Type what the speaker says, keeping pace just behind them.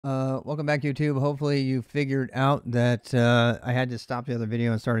Welcome back, YouTube. Hopefully you figured out that I had to stop the other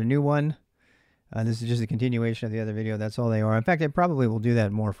video and start a new one. This is just a continuation of the other video. That's all they are. In fact, I probably will do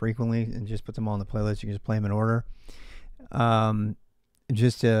that more frequently and just put them all in the playlist. You can just play them in order, um,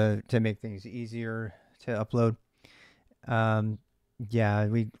 just to make things easier to upload. Yeah,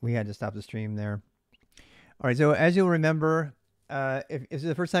 we had to stop the stream there. All right, so as you'll remember, if this is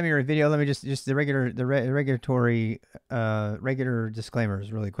the first time you're in a video, let me just the regular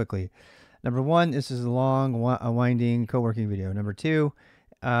disclaimers really quickly. Number one, this is a long, winding co-working video. Number two,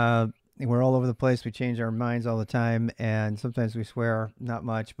 we're all over the place. We change our minds all the time, and sometimes we swear, not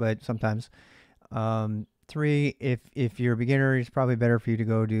much, but sometimes. Three, if you're a beginner, it's probably better for you to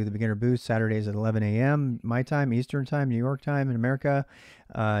go do the beginner boost Saturdays at 11 a.m. my time, Eastern time, New York time in America.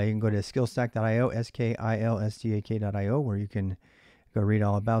 You can go to skillstack.io, skilstak.io, where you can go read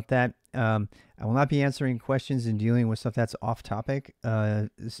all about that. I will not be answering questions and dealing with stuff that's off topic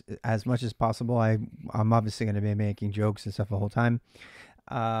as much as possible. I'm obviously going to be making jokes and stuff the whole time,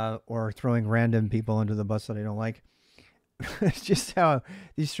 or throwing random people under the bus that I don't like. It's just how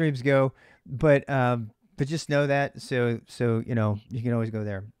these streams go. But just know that, so you know, you can always go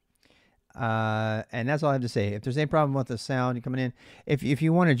there. And that's all I have to say. If there's any problem with the sound, you're coming in. If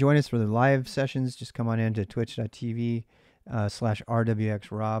you want to join us for the live sessions, just come on in to twitch.tv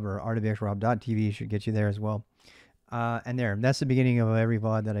 /rwxrob or rwxrob.tv should get you there as well. And that's the beginning of every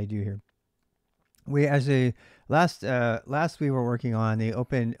VOD that I do here. We last we were working on the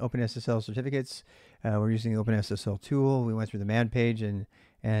OpenSSL certificates. We're using the OpenSSL tool. We went through the man page and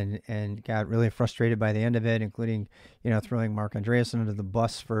got really frustrated by the end of it, including, you know, throwing Mark Andreessen under the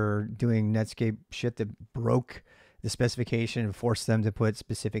bus for doing Netscape shit that broke the specification and forced them to put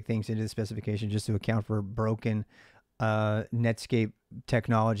specific things into the specification just to account for broken Netscape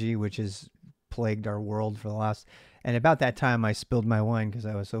technology, which has plagued our world for the last. And about that time, I spilled my wine because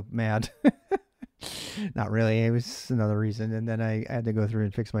I was so mad. Not really. It was another reason. And then I had to go through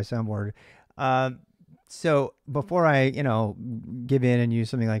and fix my soundboard. So before I, you know, give in and use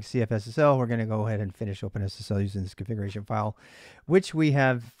something like CFSSL, we're going to go ahead and finish OpenSSL using this configuration file, which we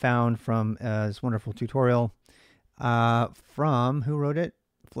have found from this wonderful tutorial from, who wrote it?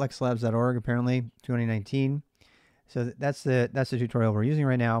 flexlabs.org, apparently, 2019. So that's the tutorial we're using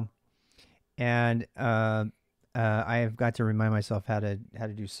right now. And I have got to remind myself how to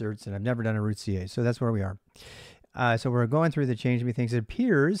do certs, and I've never done a root CA. So that's where we are. So we're going through the change me things. It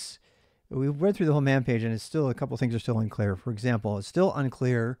appears we went through the whole man page, and it's still a couple things are still unclear. For example, it's still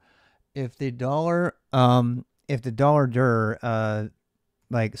unclear if the dollar dir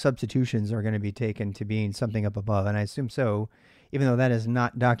like substitutions are going to be taken to being something up above, and I assume so, even though that is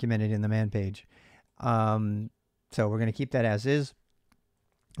not documented in the man page. So we're going to keep that as is.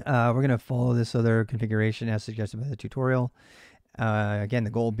 We're going to follow this other configuration as suggested by the tutorial. Again, the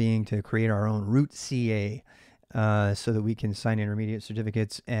goal being to create our own root CA so that we can sign intermediate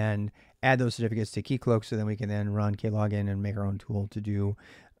certificates and add those certificates to Keycloak, so then we can then run Klogin and make our own tool to do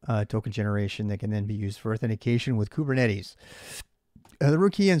token generation that can then be used for authentication with Kubernetes. The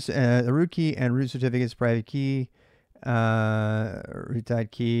root key and root certificates, private key,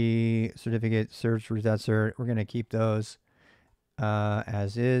 root.key, certificate, search, root.cert. We're going to keep those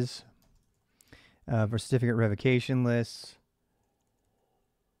as is. For certificate revocation lists,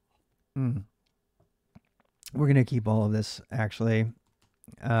 we're going to keep all of this, actually.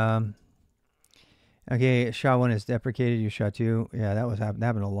 Okay, SHA-1 is deprecated. Use SHA-2. Yeah, that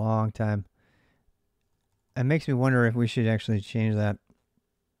happened a long time. It makes me wonder if we should actually change that.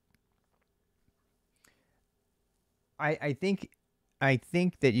 I think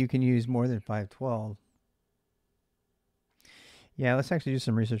that you can use more than 512. Yeah, let's actually do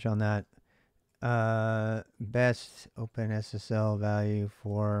some research on that. Best OpenSSL value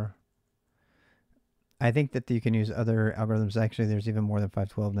for. I think that you can use other algorithms. Actually, there's even more than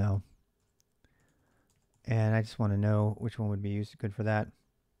 512 now. And I just want to know which one would be used good for that.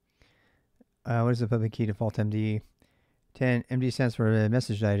 What is the public key default MD? 10 MD stands for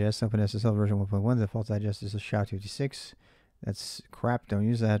message digest. OpenSSL version 1.1. The default digest is a SHA-256. That's crap. Don't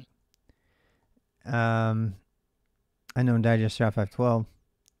use that. Unknown digest SHA-512.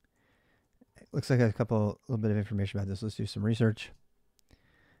 Looks like a little bit of information about this. Let's do some research.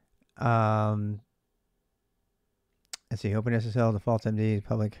 Let's see. OpenSSL default MD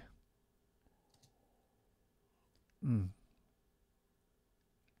public. And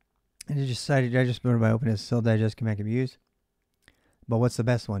it just cited digest promoted by OpenSSL digest command can be used. But what's the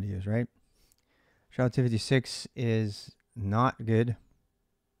best one to use, right? SHA-256 is not good.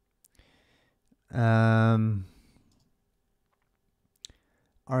 RSA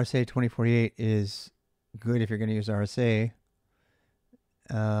 2048 is good if you're going to use RSA.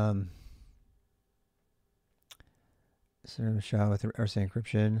 Sort of a shot with RSA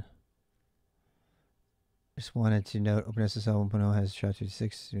encryption. Just wanted to note OpenSSL 1.0 has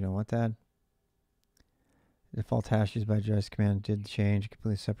SHA-256. We don't want that. The default hash used by JS command did change,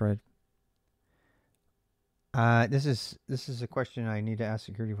 completely separate. This is a question I need to ask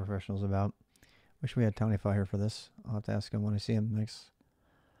security professionals about. Wish we had Tony File here for this. I'll have to ask him when I see him next.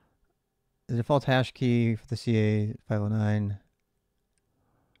 The default hash key for the CA 509.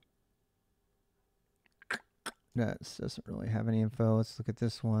 That doesn't really have any info. Let's look at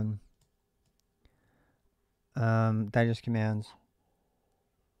this one. Digest commands.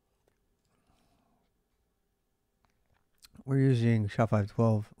 We're using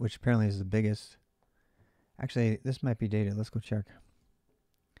SHA-512, which apparently is the biggest. Actually, this might be dated. Let's go check.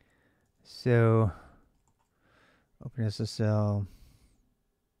 So, OpenSSL.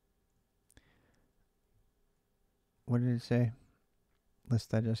 What did it say? List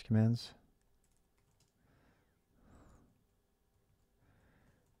digest commands.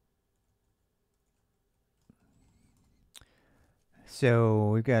 So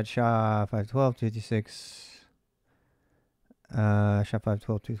we've got SHA-512, 256, SHA-512,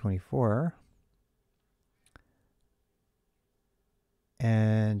 224.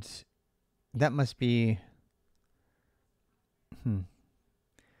 And that must be,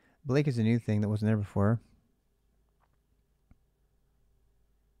 Blake is a new thing that wasn't there before.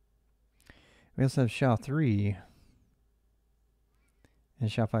 We also have SHA-3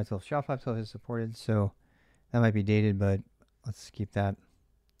 and SHA-512. SHA-512 is supported, so that might be dated, but let's keep that.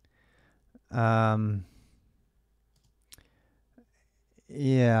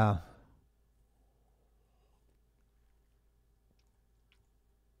 Yeah.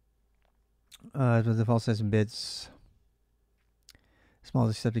 The default size in bits.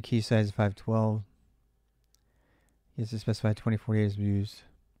 Smallest accepted key size is 512. He has to specify 2048 as used.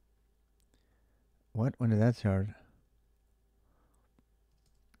 What? When did that start?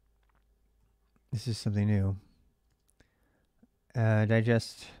 This is something new.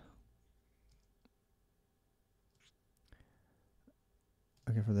 Digest.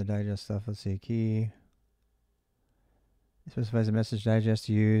 Okay, for the digest stuff, let's see. Key. It specifies a message digest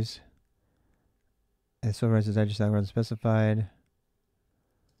to use. And so overrides the digest algorithm specified.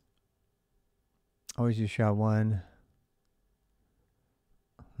 Always use SHA-1.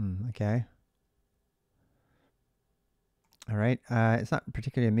 Okay. All right. It's not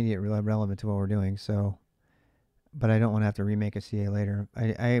particularly immediate relevant to what we're doing, so, but I don't want to have to remake a CA later.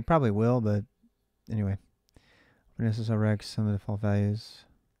 I probably will, but anyway. OpenSSL Rex, some of the default values.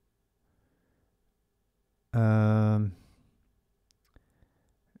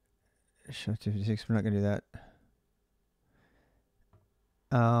 SHA-256, we're not going to do that.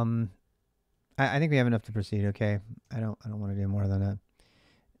 I think we have enough to proceed, okay? I don't want to do more than that.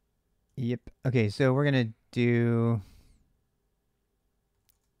 Yep. Okay, so we're going to do...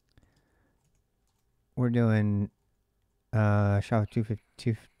 We're doing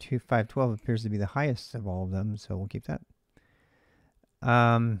SHA-512 appears to be the highest of all of them, so we'll keep that.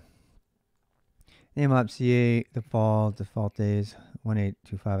 Name up CA default days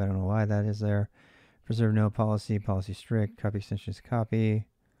 1825. I don't know why that is there. Preserve no policy strict. Copy extension is copy.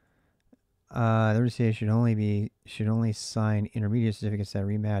 The RCA should only sign intermediate certificates that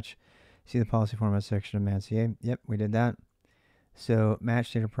rematch. See the policy format section of man CA. Yep, we did that. So match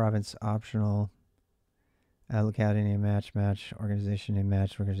state or province optional. Locality name match, organization name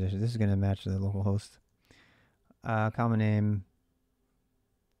match, organization. This is going to match the local host. Common name,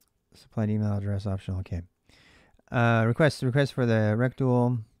 supplied email address optional. Okay. Request for the rec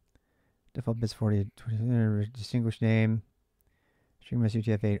dual. Default bits 40, 20, distinguished name. Stream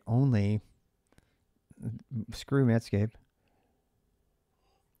UTF-8 only. Screw Netscape.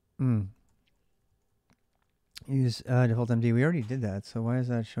 Use default MD. We already did that, so why is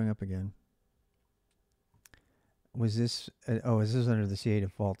that showing up again? Was this... is this under the CA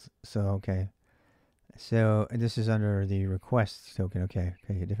default? So, okay. So, this is under the request token. Okay,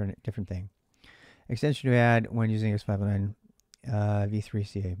 different thing. Extension to add when using X509 v3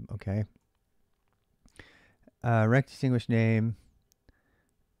 CA. Okay. Rec distinguished name.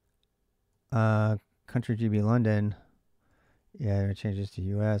 Country GB London. Yeah, I'm going to change this to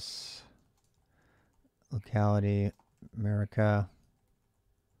US. Locality, America.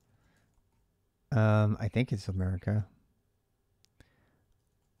 I think it's America.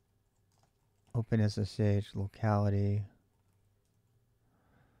 OpenSSH, locality.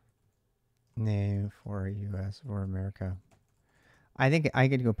 Name for US or America. I think I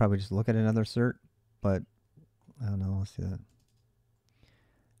could go probably just look at another cert, but I don't know. Let's do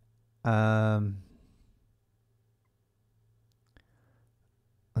that.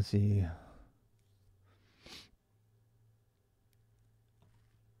 let's see.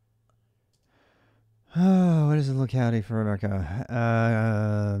 Oh, what is the locality for America?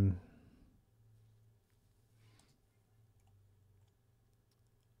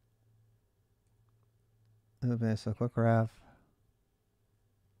 OpenSSL quick graph.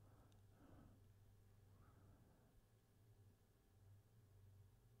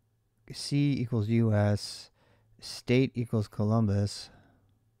 C equals US. State equals Columbus.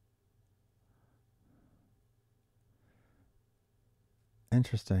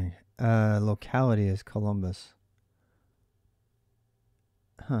 Interesting. Locality is Columbus.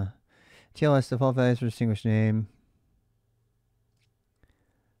 Huh. TLS default values for distinguished name.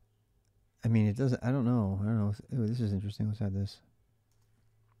 I mean, it doesn't. I don't know. Ooh, this is interesting. Let's add this.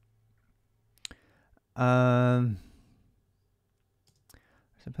 So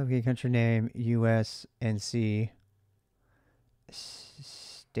public country name US and C.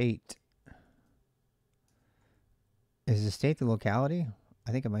 State. Is the state the locality?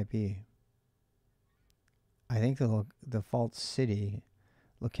 I think it might be. I think the default city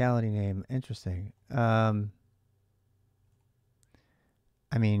locality name. Interesting. I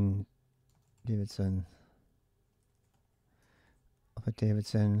mean, Davidson. I'll put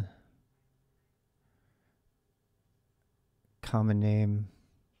Davidson. Common name.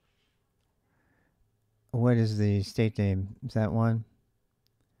 What is the state name? Is that one?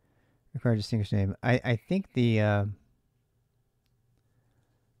 Required distinguished name. I think the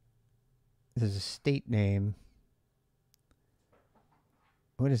there's a state name.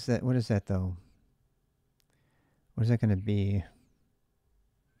 What is that? What is that though? What is that going to be?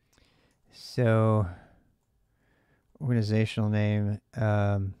 So, organizational name.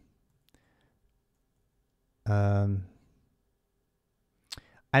 I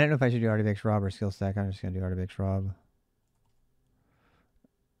don't know if I should do RDBX Rob or Skill Stack. I'm just going to do RDBX Rob.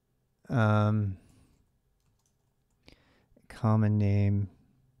 Common name.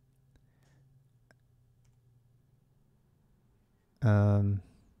 I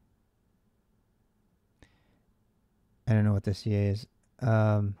don't know what the CA is.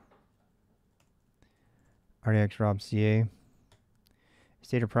 RDX Rob CA.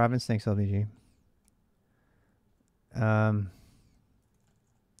 State or province. Thanks, LBG.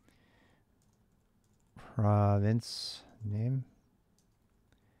 Province name.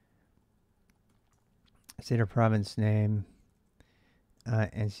 State or province name.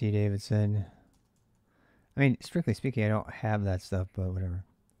 NC Davidson. I mean, strictly speaking, I don't have that stuff, but whatever.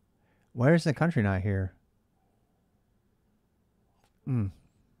 Why is the country not here? Never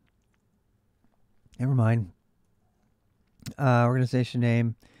mind. Organization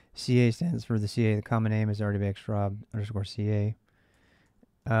name. CA stands for the CA. The common name is RDBX Rob _ CA.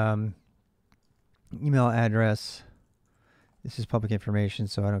 Email address. This is public information,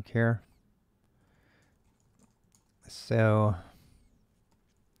 so I don't care. So,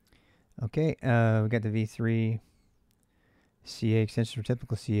 okay, we got the V3 CA extension for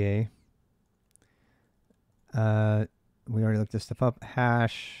typical CA. We already looked this stuff up.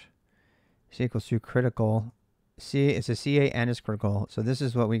 Hash C equals to critical. It's a CA and it's critical. So this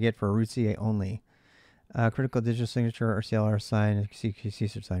is what we get for root CA only. Critical digital signature or CLR sign,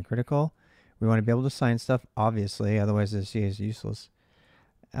 CQC sign critical. We want to be able to sign stuff, obviously, otherwise the CA is useless.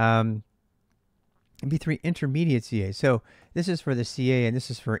 B3 intermediate CA. So this is for the CA and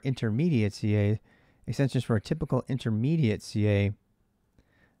this is for intermediate CA. Extensions for a typical intermediate CA.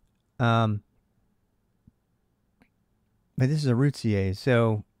 But this is a root CA.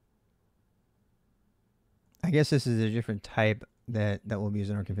 So I guess this is a different type that we'll be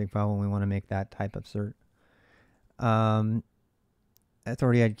using our config file when we want to make that type of cert.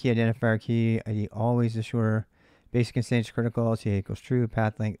 Authority ID key identifier key ID always assure basic instance critical CA equals true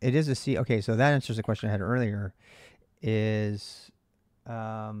path length. It is a C. Okay, so that answers the question I had earlier. Is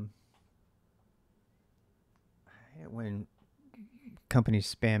when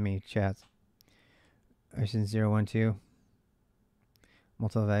companies spam me chats. I send 0, 1, 2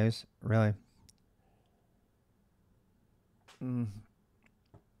 multiple values. Really? All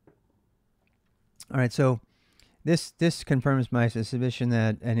right, so this confirms my suspicion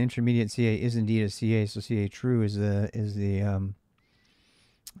that an intermediate CA is indeed a CA. So CA true is the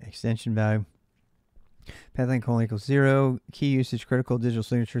extension value. Path length : equals 0. Key usage critical digital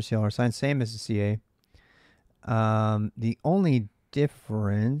signature CLR sign same as the CA. The only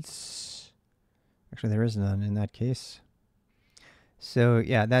difference, actually there is none in that case. So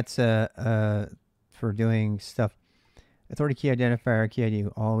yeah, that's for doing stuff. Authority key identifier, key ID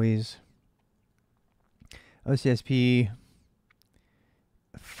always. OCSP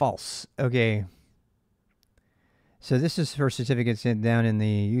false. Okay. So this is for certificates down in the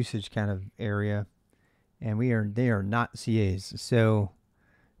usage kind of area, and they are not CAs. So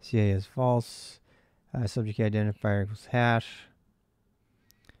CA is false. Subject key identifier equals hash.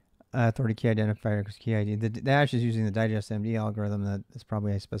 Authority key identifier equals key ID. The hash is using the digest MD algorithm that is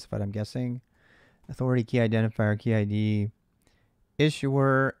probably specified, I'm guessing. Authority key identifier key ID.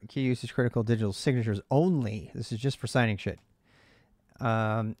 Issuer key usage critical digital signatures only. This is just for signing shit.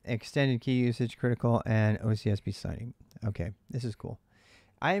 Extended key usage critical and OCSP signing. Okay, this is cool.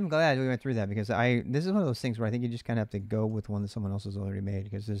 I am glad we went through that because this is one of those things where I think you just kind of have to go with one that someone else has already made,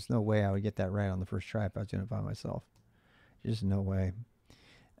 because there's no way I would get that right on the first try if I was doing it by myself. Just no way.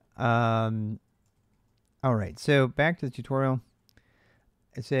 All right, so back to the tutorial.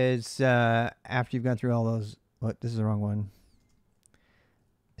 It says after you've gone through all those, this is the wrong one.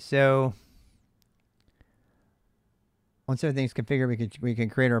 So once everything's configured, we can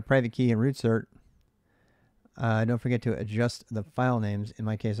create our private key and root cert. Don't forget to adjust the file names. In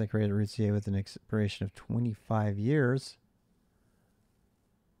my case, I created a root CA with an expiration of 25 years.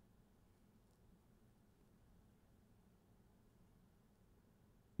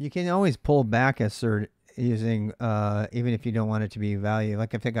 You can always pull back a cert using, even if you don't want it to be value,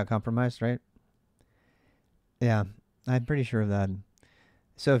 like if it got compromised, right? Yeah, I'm pretty sure of that.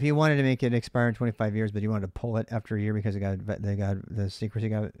 So if you wanted to make it expire in 25 years, but you wanted to pull it after a year because the secrecy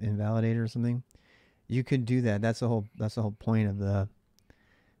got invalidated or something, you could do that. That's the whole point of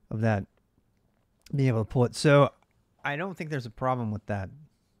that, being able to pull it. So I don't think there's a problem with that.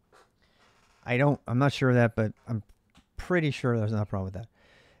 I'm not sure of that, but I'm pretty sure there's not a problem with that.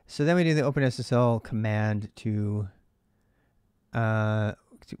 So then we do the OpenSSL command to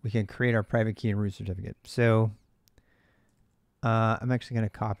we can create our private key and root certificate. So I'm actually going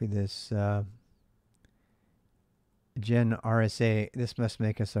to copy this gen RSA. This must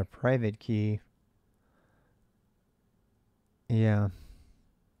make us our private key. Yeah.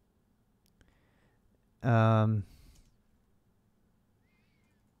 I'm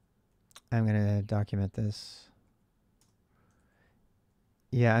going to document this.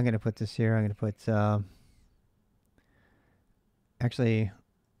 Yeah, I'm going to put this here. I'm going to put, actually,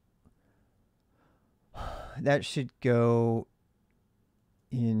 that should go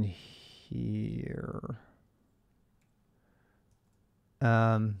in here.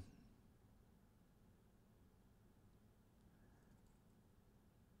 I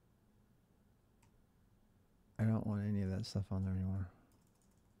don't want any of that stuff on there anymore.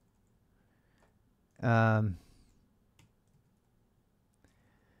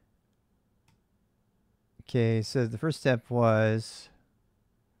 Okay, so the first step was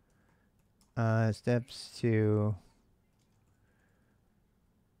steps to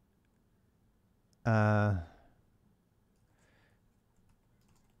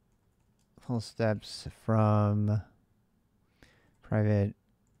full steps from private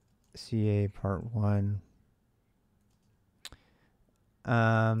CA part 1.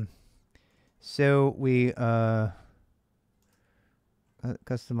 So we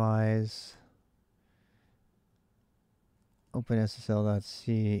customize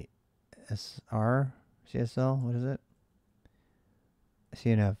OpenSSL.CSR what is it?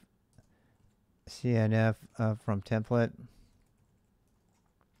 CNF from template.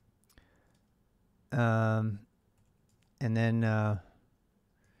 And then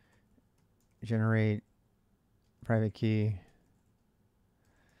generate private key.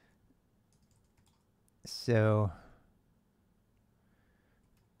 So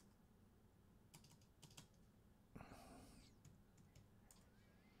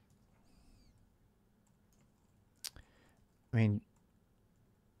I mean,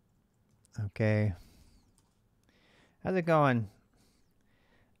 okay. How's it going?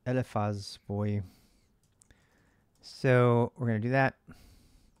 Eliphaz boy. So we're going to do that.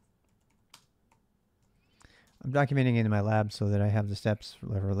 I'm documenting it in my lab so that I have the steps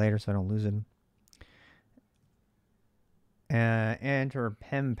for later so I don't lose them. Enter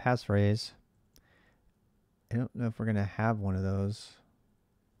PEM passphrase. I don't know if we're going to have one of those.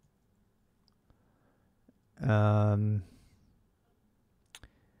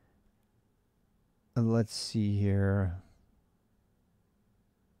 Let's see here.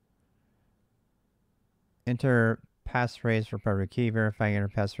 Enter passphrase for private key, verifying enter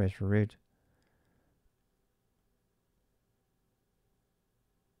passphrase for root.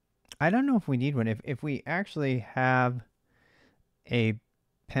 I don't know if we need one. If we actually have a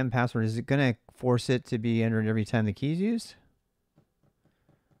PEM password, is it going to force it to be entered every time the key is used?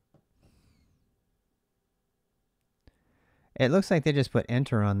 It looks like they just put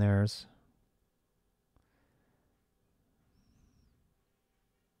enter on theirs.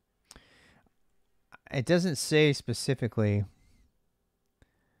 It doesn't say specifically.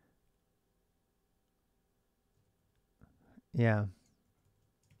 Yeah.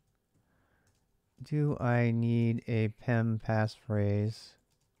 Do I need a PEM passphrase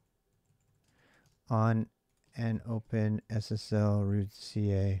on an OpenSSL root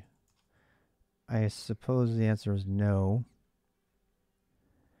CA? I suppose the answer is no.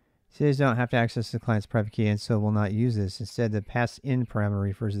 CAs don't have to access the client's private key and so will not use this. Instead, the pass-in parameter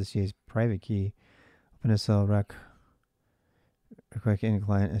refers to the CA's private key. OpenSSL rec quick in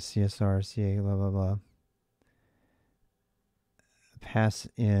client SCSR CA blah blah blah. Pass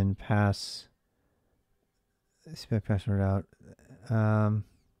in, pass spec password out.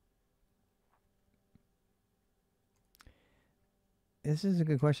 This is a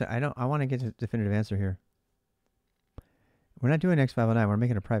good question. I want to get a definitive answer here. We're not doing X509. We're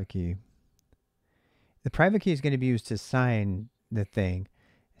making a private key. The private key is going to be used to sign the thing.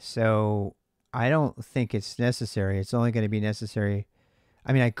 So I don't think it's necessary. It's only going to be necessary.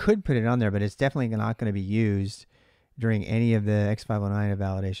 I mean, I could put it on there, but it's definitely not going to be used during any of the X509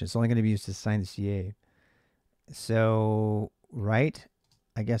 validation. It's only going to be used to sign the CA. So, right?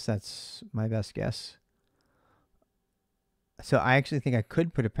 I guess that's my best guess. So I actually think I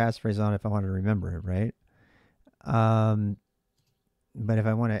could put a passphrase on if I wanted to remember it, right? But if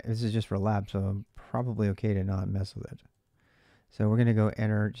I want to, this is just for lab, so I'm probably okay to not mess with it. So we're going to go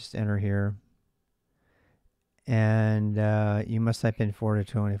enter, just enter here. And you must type in 4 to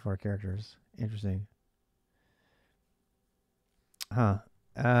 24 characters. Interesting. Huh.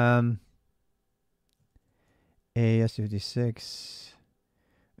 AES56.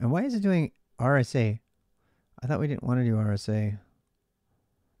 And why is it doing RSA? I thought we didn't want to do RSA.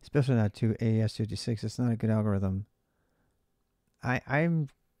 Especially not to AES56. It's not a good algorithm. I'm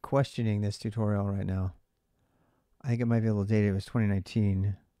questioning this tutorial right now. I think it might be a little dated. It was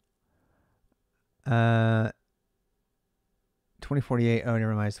 2019. 2048. Oh,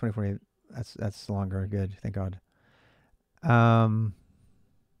 never mind. It's 2048. That's longer. Good. Thank God.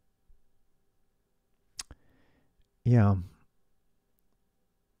 Yeah.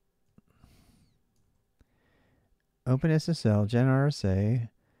 OpenSSL, Gen RSA,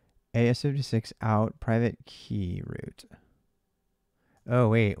 AS56 out, private key root. Oh,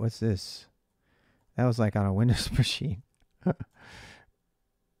 wait. What's this? That was like on a Windows machine.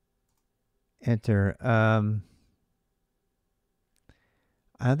 Enter. I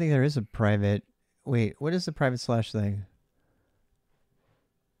don't think there is a private. Wait, what is the private slash thing?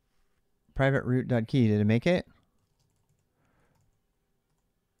 Private root.key. Did it make it?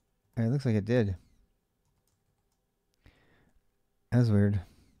 It looks like it did. That's weird.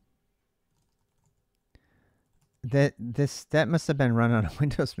 That must have been run on a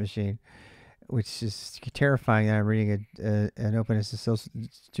Windows machine, which is terrifying that I'm reading an OpenSSL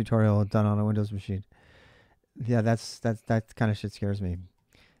tutorial done on a Windows machine. Yeah, that kind of shit scares me.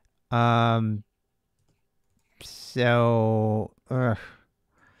 So, I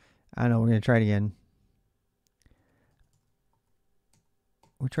don't know. We're gonna try it again.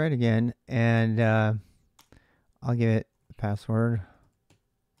 We'll try it again, and I'll give it a password.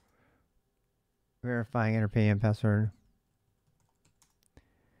 Verifying enter PM password.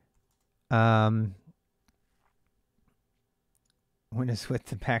 Windows with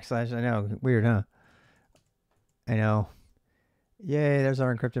the backslash. I know. Weird, huh? I know. Yay, there's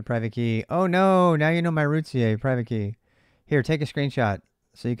our encrypted private key. Oh no, now you know my root CA private key. Here, take a screenshot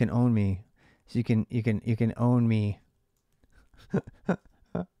so you can own me. So you can own me.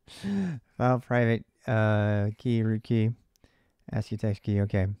 File private key, root key, ASCII text key.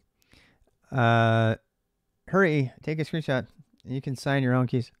 Okay. Hurry, take a screenshot. You can sign your own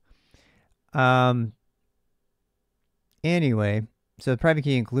keys. Anyway, so the private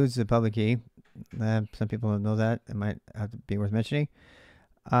key includes the public key. Some people don't know that. It might have to be worth mentioning.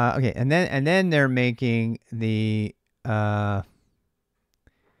 Okay, and then they're making the oh,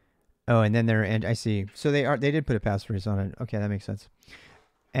 and then I see. So they did put a passphrase on it. Okay, that makes sense.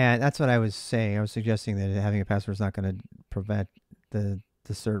 And that's what I was saying. I was suggesting that having a password is not going to prevent the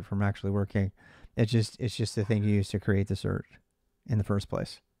cert from actually working. It's just the thing you use to create the cert in the first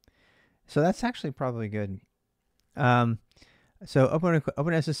place. So that's actually probably good. So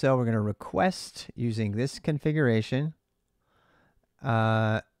OpenSSL, we're going to request using this configuration.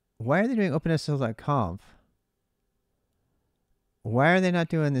 Why are they doing OpenSSL.conf? Why are they not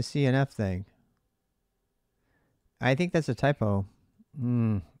doing the CNF thing? I think that's a typo.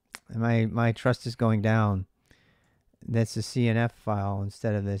 My trust is going down. That's the CNF file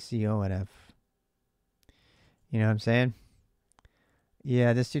instead of the CONF. You know what I'm saying?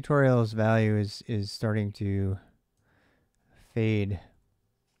 Yeah, this tutorial's value is starting to fade.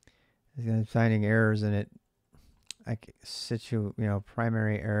 finding errors in it. Like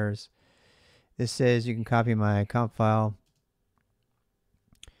primary errors. This says you can copy my comp file,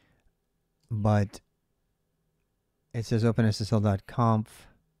 but it says openssl.conf,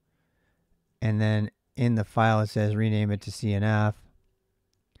 and then in the file it says rename it to CNF.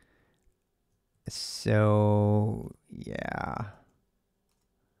 So yeah,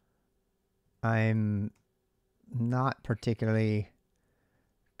 I'm not particularly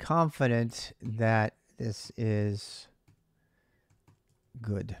confident that this is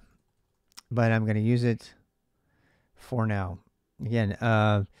good, but I'm going to use it for now. Again,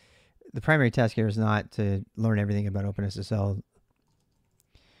 the primary task here is not to learn everything about OpenSSL.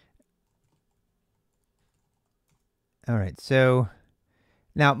 All right, so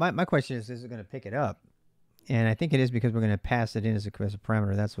now my question is it going to pick it up? And I think it is because we're going to pass it in as a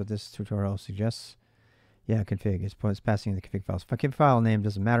parameter. That's what this tutorial suggests. Yeah, config. It's passing the config files. Config file name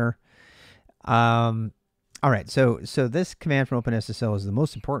doesn't matter. All right, so this command from OpenSSL is the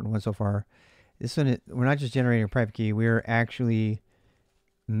most important one so far. This one, we're not just generating a private key. We're actually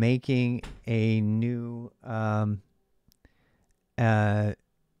making a new, we're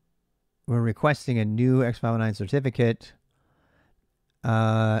requesting a new X509 certificate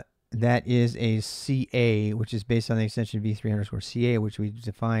that is a CA, which is based on the extension v3_CA, which we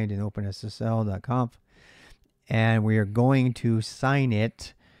defined in openssl.conf. And we are going to sign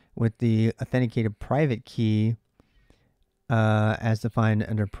it with the authenticated private key as defined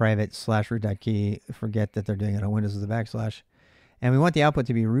under private/root.key. Forget that they're doing it on Windows with a backslash. And we want the output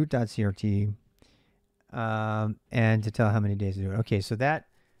to be root.crt and to tell how many days to do it. Okay, so that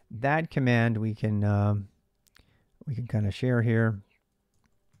command we can kind of share here.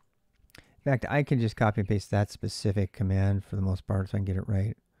 In fact, I can just copy and paste that specific command for the most part so I can get it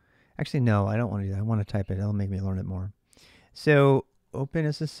right. Actually, no, I don't want to do that. I want to type it. It'll make me learn it more. So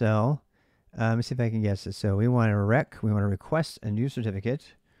OpenSSL, let me see if I can guess it. So we want to request a new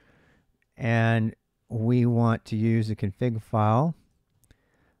certificate, and we want to use a config file.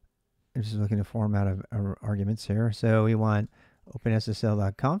 I'm just looking to format of arguments here. So we want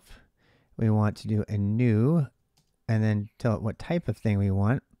openssl.conf. We want to do a new, and then tell it what type of thing we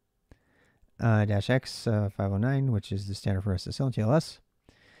want. -X 509, which is the standard for SSL and TLS.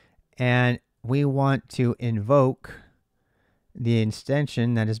 And we want to invoke the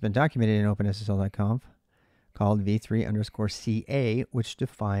extension that has been documented in openssl.conf called v3_CA, which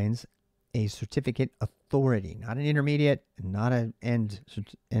defines a certificate authority, not an intermediate, not an end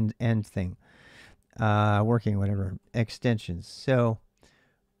thing, working, whatever, extensions. So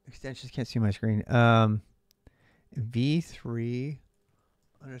extensions, can't see my screen.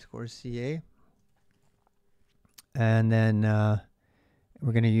 v3_CA. And then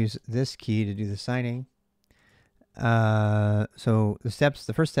we're going to use this key to do the signing. So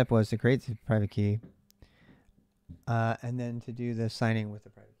the first step was to create the private key, and then to do the signing with the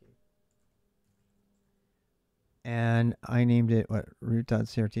private key. And I named it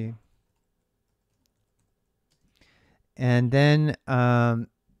root.crt. And then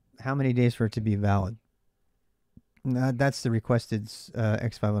how many days for it to be valid? That's the requested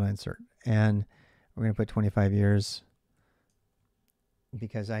X509 cert, and we're going to put 25 years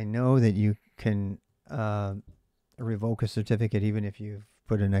because I know that you can revoke a certificate even if you've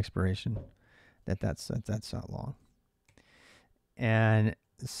put an expiration. That's not long, and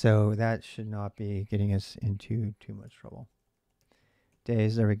so that should not be getting us into too much trouble.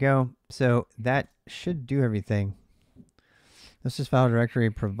 Days, there we go. So that should do everything. This is file directory,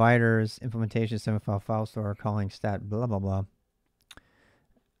 providers, implementation, semi-file, file store, calling stat, blah, blah, blah.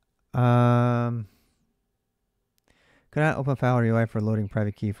 Could I open file or UI for loading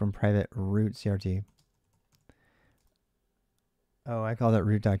private key from private root CRT? Oh, I call that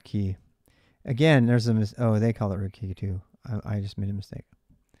root.key. Again, there's a oh, they call it root key too. I just made a mistake.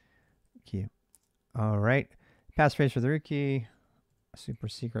 Key. All right. Passphrase for the root key. Super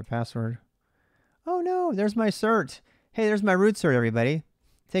secret password. Oh no, there's my cert. Hey, there's my root cert, everybody.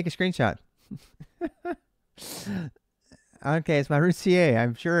 Take a screenshot. Okay, it's my root CA.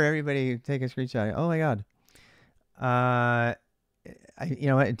 I'm sure everybody take a screenshot. Oh my God. You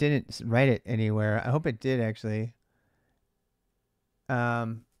know what? It didn't write it anywhere. I hope it did actually.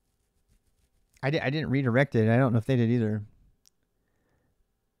 I didn't redirect it. I don't know if they did either.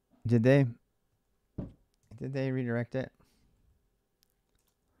 Did they? Did they redirect it?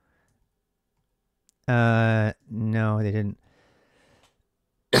 No, they didn't.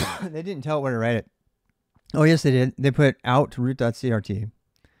 They didn't tell it where to write it. Oh, yes, they did. They put out root.crt.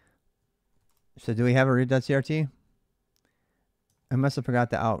 So do we have a root.crt? I must have forgot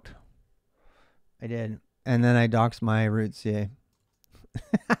the out. I did. And then I doxed my root CA.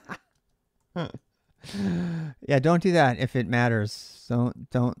 Yeah, don't do that if it matters.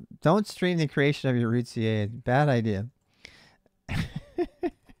 Don't stream the creation of your root CA. Bad idea.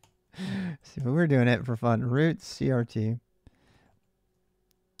 See, but we're doing it for fun. Root CRT.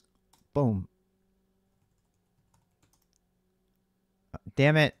 Boom.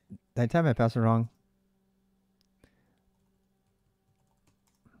 Damn it. Did I type my password wrong?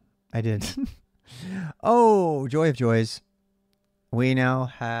 I did. Oh, joy of joys. We now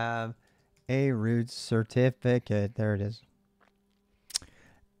have a root certificate. There it is.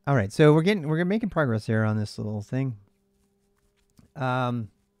 All right, so we're making progress here on this little thing.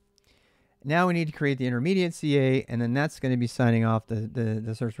 Now we need to create the intermediate CA, and then that's going to be signing off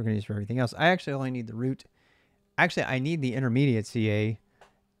the search we're going to use for everything else. I actually only need the root. Actually, I need the intermediate CA,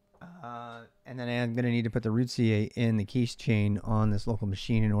 and then I'm going to need to put the root CA in the keys chain on this local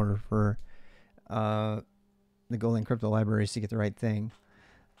machine in order for the Golang crypto libraries to get the right thing.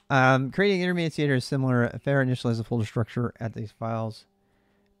 Creating intermediate CA is similar. Fair initialize the folder structure at these files.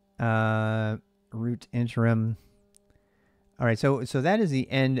 Root interim. All right, so that is the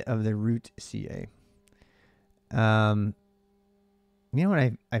end of the root CA. You know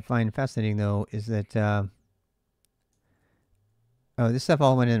what I find fascinating though is that oh, this stuff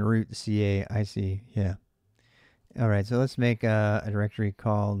all went in root CA. I see. Yeah. All right, so let's make a directory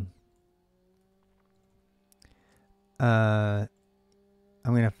called. I'm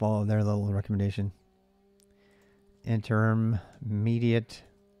gonna follow their little recommendation. Intermediate.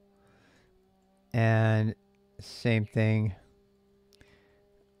 And same thing.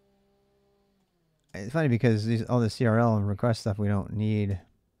 It's funny because all the CRL and request stuff we don't need.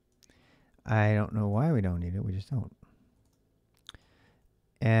 I don't know why we don't need it. We just don't.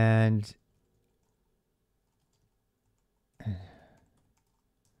 And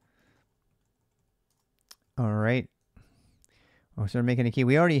all right. Oh, so we're making a key.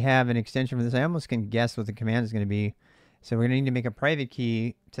 We already have an extension for this. I almost can guess what the command is going to be. So we're going to need to make a private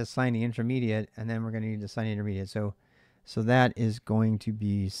key to sign the intermediate, and then we're going to need to sign the intermediate. So that is going to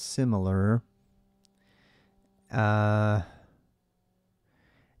be similar. So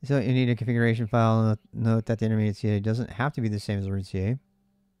you need a configuration file. Note that the intermediate CA doesn't have to be the same as the root CA.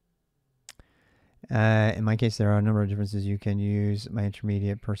 In my case, there are a number of differences. You can use my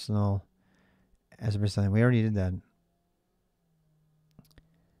intermediate personal as a percent. We already did that.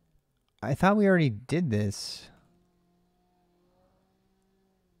 I thought we already did this.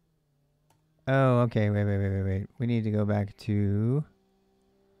 Oh, okay. Wait. We need to go back to...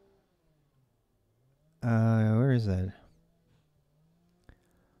 where is that?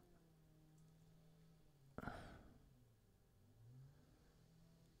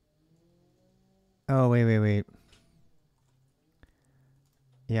 Oh, wait.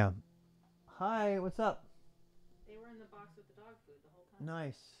 Yeah. Hi, what's up? They were in the box with the dog food the whole time.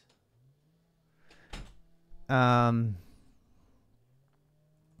 Nice.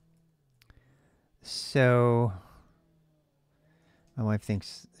 So my wife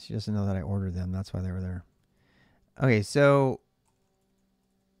thinks she doesn't know that I ordered them. That's why they were there. Okay, so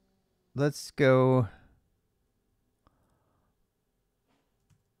let's go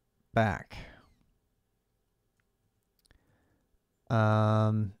back.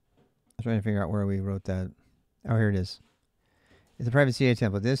 I'm trying to figure out where we wrote that. Oh, here it is. It's a private CA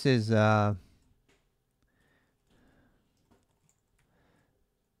template. This is I'm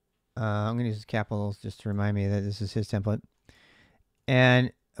going to use capitals just to remind me that this is his template.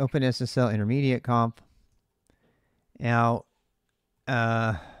 And OpenSSL intermediate comp. Now,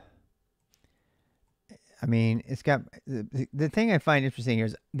 I mean, it's got the thing I find interesting here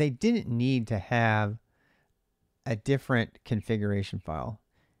is they didn't need to have a different configuration file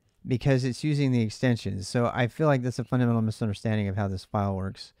because it's using the extensions. So I feel like that's a fundamental misunderstanding of how this file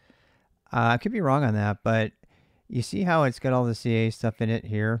works. I could be wrong on that, but you see how it's got all the CA stuff in it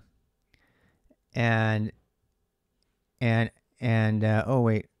here, and oh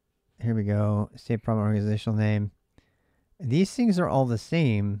wait, here we go. State problem organizational name. These things are all the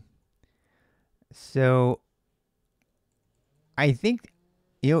same. So I think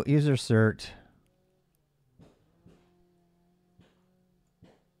user cert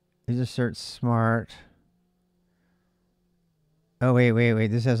smart. Oh wait.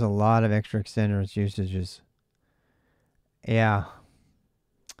 This has a lot of extra extenders usages. Yeah.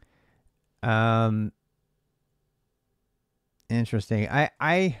 Interesting.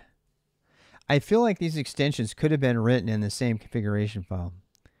 I feel like these extensions could have been written in the same configuration file.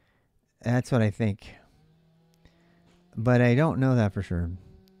 That's what I think. But I don't know that for sure.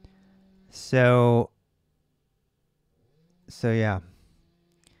 So yeah.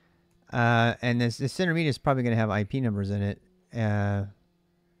 And this intermediate is probably going to have IP numbers in it.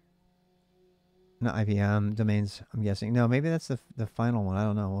 Not IPM domains, I'm guessing. No, maybe that's the final one. I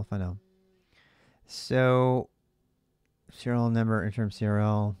don't know. We'll find out. So, serial number, interim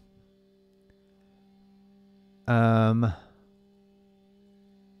CRL.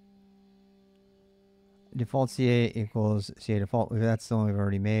 Default CA equals CA default. That's the one we've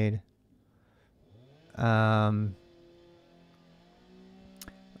already made. Oh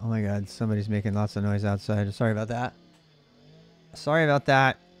my god, somebody's making lots of noise outside. Sorry about that. Sorry about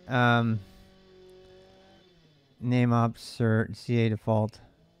that. Name op cert CA default.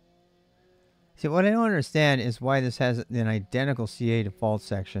 See, what I don't understand is why this has an identical CA default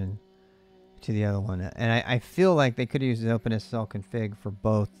section to the other one. And I feel like they could use the OpenSSL config for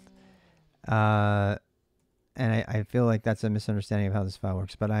both. And I feel like that's a misunderstanding of how this file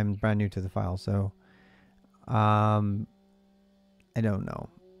works. But I'm brand new to the file, so I don't know.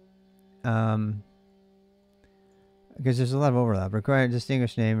 Because there's a lot of overlap. Require a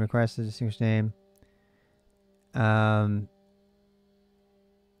distinguished name. Request a distinguished name.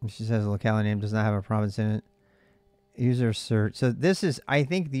 She says the locality name does not have a province in it. User cert. So this is, I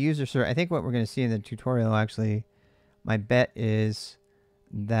think, the user cert. I think what we're going to see in the tutorial, actually, my bet is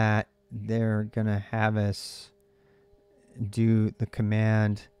that they're going to have us do the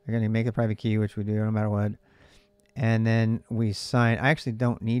command. They're going to make a private key, which we do no matter what. And then we sign. I actually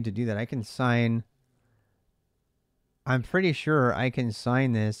don't need to do that. I can sign. I'm pretty sure I can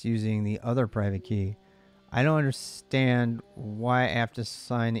sign this using the other private key. I don't understand why I have to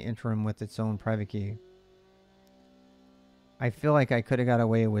sign the interim with its own private key. I feel like I could have got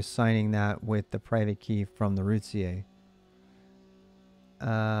away with signing that with the private key from the root CA.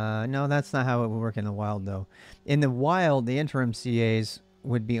 No, that's not how it would work in the wild, though. In the wild, the interim CAs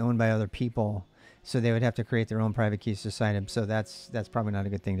would be owned by other people, so they would have to create their own private keys to sign them. So that's probably not a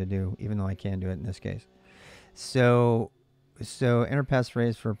good thing to do, even though I can do it in this case. So enter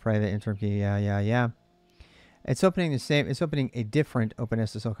passphrase for private interim key. Yeah. It's opening the same. It's opening a different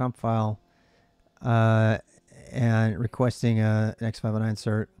OpenSSL comp file, and requesting an X509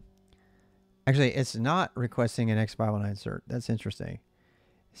 cert. Actually, it's not requesting an X509 cert. That's interesting.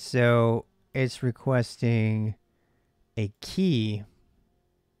 So it's requesting a key.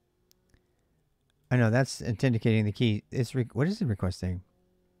 I know that's indicating the key. It's what is it requesting?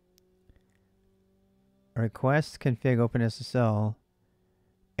 Request config OpenSSL.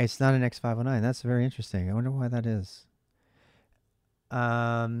 It's not an X509. That's very interesting. I wonder why that is.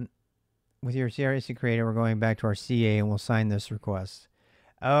 With your CRAC creator, we're going back to our CA and we'll sign this request.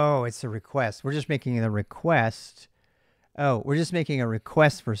 Oh, it's a request. We're just making a request. Oh, we're just making a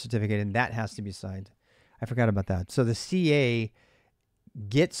request for a certificate, and that has to be signed. I forgot about that. So the CA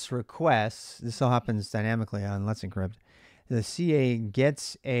gets requests. This all happens dynamically on Let's Encrypt. The CA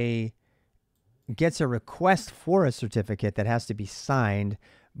gets a request for a certificate that has to be signed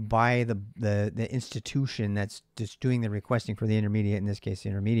by the institution that's just doing the requesting for the intermediate, in this case, the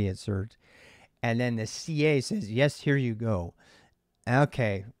intermediate cert. And then the CA says, yes, here you go.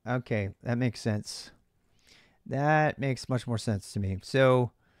 Okay, that makes sense. That makes much more sense to me.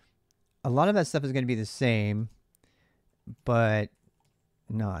 So a lot of that stuff is going to be the same, but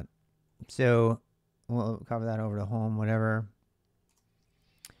not. So we'll cover that over to home, whatever.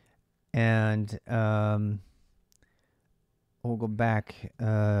 And we'll go back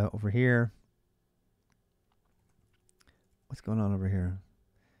over here. What's going on over here?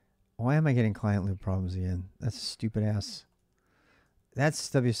 Why am I getting client loop problems again? That's stupid ass. That's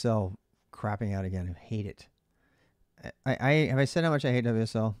WSL crapping out again. I hate it. I have I said how much I hate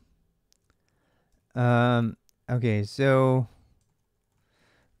WSL? Okay, so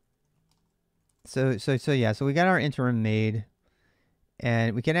yeah, so we got our interim made,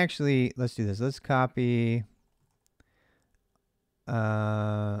 and we can actually, let's do this. Let's copy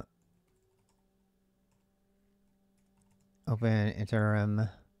open interim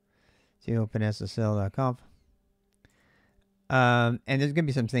to openssl.conf. And there's going to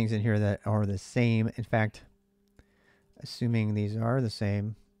be some things in here that are the same. In fact, assuming these are the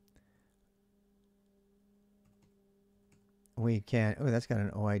same, we can, oh, that's got an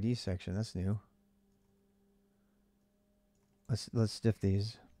OID section. That's new. Let's diff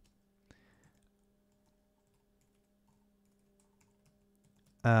these.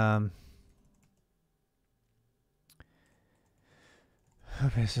 Okay,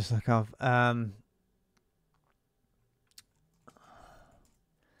 let's just look off.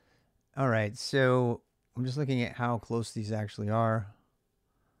 All right, so I'm just looking at how close these actually are.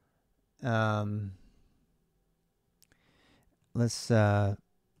 Let's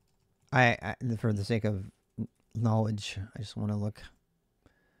I for the sake of knowledge, I just want to look.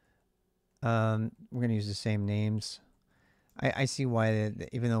 We're gonna use the same names. I see why,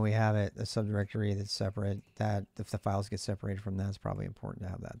 even though we have it, a subdirectory that's separate, that if the files get separated from that, it's probably important to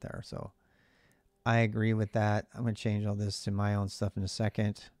have that there. So I agree with that. I'm going to change all this to my own stuff in a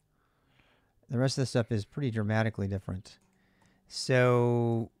second. The rest of the stuff is pretty dramatically different.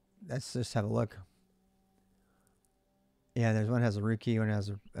 So let's just have a look. Yeah, there's one has a root key, one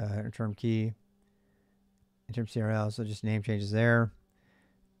has a term key, interim CRL, so just name changes there.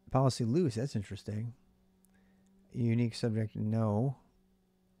 Policy loose, that's interesting. Unique subject, no.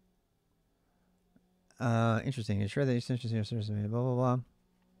 Interesting. Ensure that extensions here service blah blah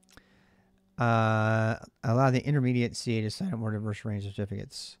blah. Allow the intermediate CA to sign up more diverse range of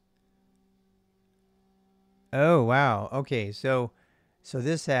certificates. Oh wow. Okay, so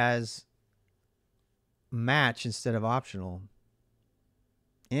this has match instead of optional.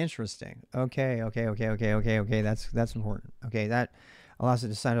 Interesting. Okay. That's important. Okay, that allows it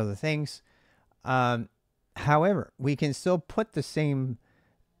to sign other things. However, we can still put the same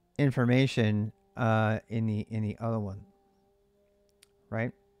information in the other one,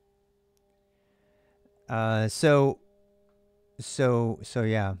 right? So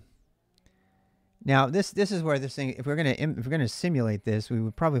yeah. Now this is where this thing, if we're gonna simulate this, we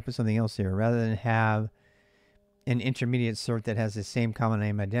would probably put something else here rather than have an intermediate sort that has the same common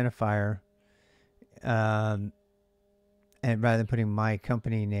name identifier. And rather than putting my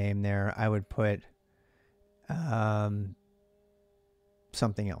company name there, I would put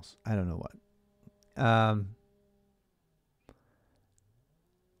something else. I don't know what.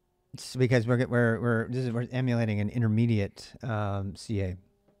 It's because we're emulating an intermediate CA.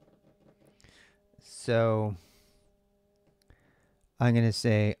 So I'm going to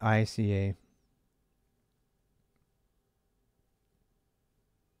say ICA.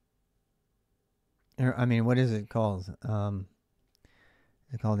 I mean, what is it called? Is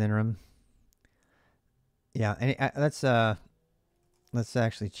it called interim? Yeah. Let's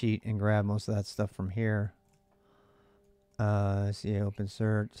actually cheat and grab most of that stuff from here. CA open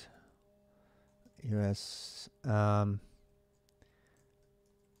cert. US. Grab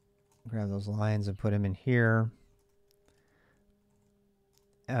those lines and put them in here.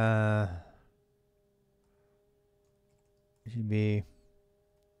 Should be.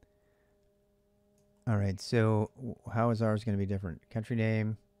 All right, so how is ours going to be different? Country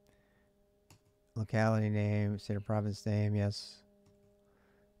name, locality name, state or province name, yes.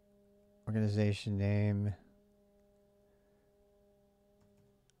 Organization name,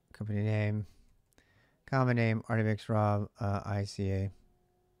 company name, common name, Artivix Rob, ICA.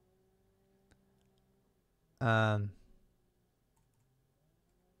 I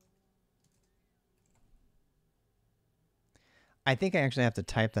think I actually have to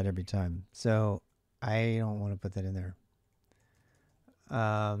type that every time, so I don't want to put that in there.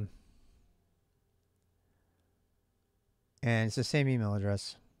 And it's the same email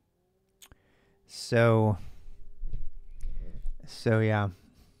address. So yeah.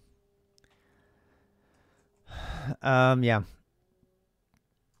 Yeah.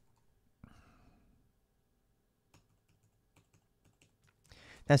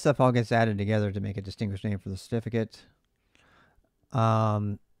 That stuff all gets added together to make a distinguished name for the certificate.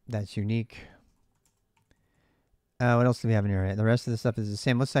 That's unique. What else do we have in here? The rest of the stuff is the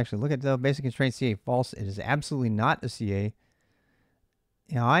same. Let's actually look at the basic constraint CA. False. It is absolutely not a CA.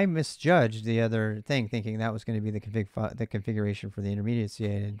 Now, I misjudged the other thing, thinking that was going to be the configuration for the intermediate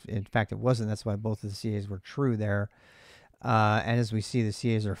CA. In fact, it wasn't. That's why both of the CAs were true there. And as we see, the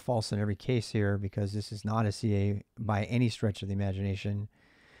CAs are false in every case here because this is not a CA by any stretch of the imagination.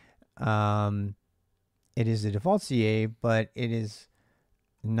 It is the default CA, but it is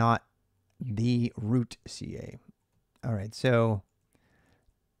not the root CA. All right, so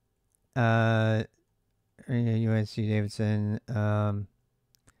UNC Davidson,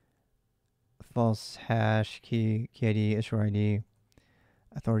 false hash, key ID, issuer ID,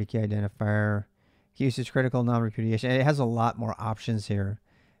 authority key identifier, key usage critical, non-repudiation. It has a lot more options here.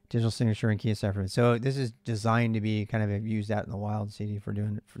 Digital signature and key decipherment. So this is designed to be kind of used out in the wild CD for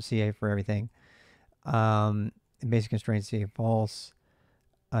CA for everything. Basic constraint CA false.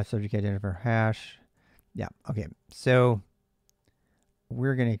 Subject identifier hash. Yeah, okay. So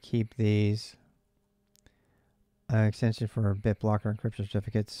we're going to keep these. Extension for bit blocker encryption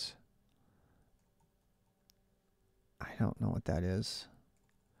certificates. I don't know what that is.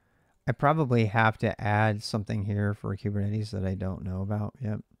 I probably have to add something here for Kubernetes that I don't know about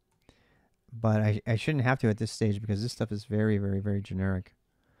yet. But I shouldn't have to at this stage because this stuff is very, very, very generic.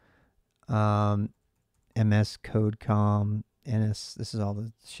 MS code com, NS. This is all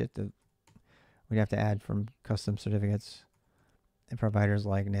the shit that we'd have to add from custom certificates and providers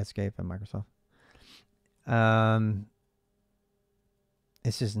like Netscape and Microsoft.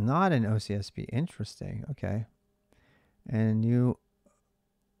 This is not an OCSP. Interesting. Okay. And you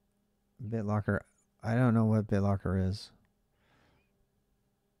BitLocker. I don't know what BitLocker is.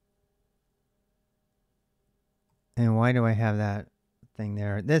 And why do I have that thing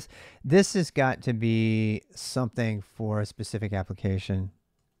there? This has got to be something for a specific application.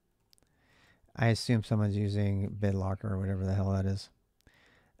 I assume someone's using BitLocker or whatever the hell that is.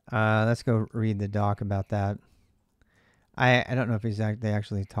 Let's go read the doc about that. I don't know if they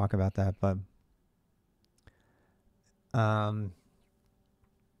actually talk about that, but and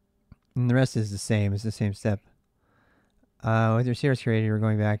the rest is the same. It's the same step. With your CRS created, we're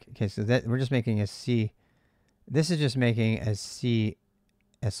going back. Okay, so that we're just making a C. This is just making a CSR,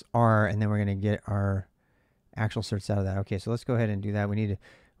 and then we're going to get our actual certs out of that. Okay, so let's go ahead and do that. We need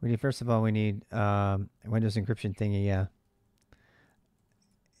first of all, we need Windows encryption thingy. Yeah.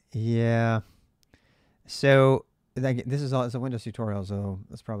 Yeah. So this is all, it's a Windows tutorial, so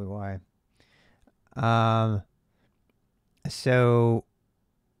that's probably why. So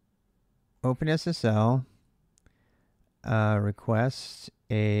OpenSSL requests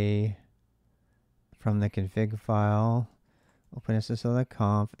a from the config file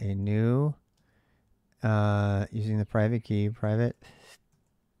OpenSSL.conf a new using the private key, private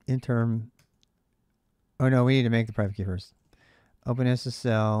interim. Oh no, we need to make the private key first.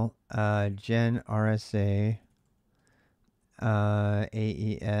 OpenSSL gen RSA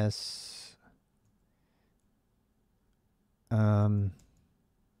AES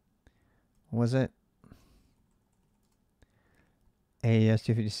was it AES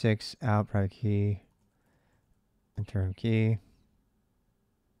 256 out private key interim key.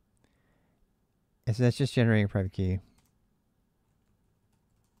 And so that's just generating a private key.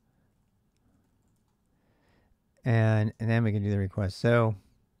 And then we can do the request. So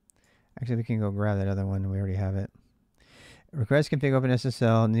actually we can go grab that other one. We already have it. Request config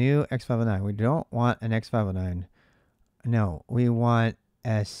OpenSSL new X509. We don't want an X509. No, we want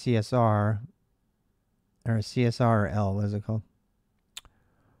a CSR or a CSR or L. What is it called?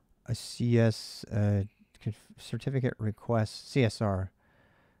 A CS certificate request, CSR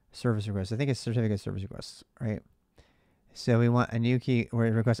service request. I think it's certificate service request, right? So we want a new key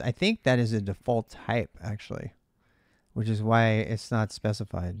request. I think that is a default type actually, which is why it's not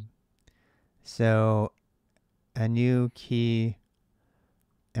specified. So a new key,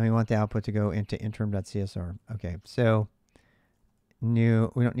 and we want the output to go into interim.csr. Okay, so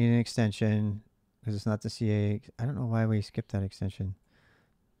new, we don't need an extension because it's not the CA. I don't know why we skipped that extension,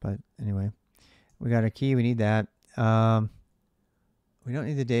 but anyway, we got a key, we need that. We don't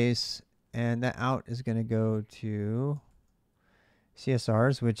need the days, and that out is going to go to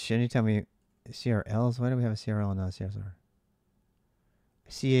CSRs, which anytime we CRLs, why do we have a CRL and not a CSR?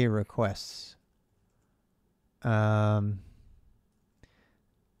 CA requests. Interim.csr.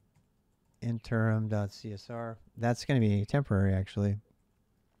 That's going to be temporary, actually.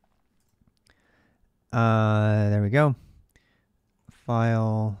 There we go.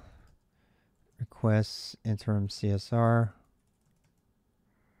 File requests interim CSR.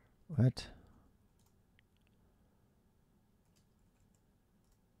 What?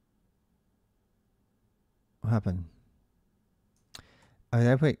 What happened? Oh, did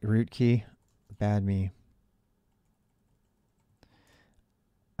I put root key? Bad me.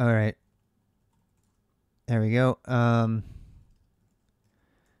 All right. There we go.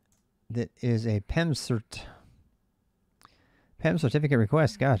 That is a PEM cert. PEM certificate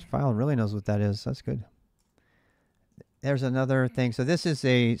request. Gosh, file really knows what that is. That's good. There's another thing. So this is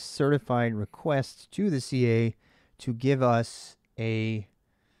a certified request to the CA to give us a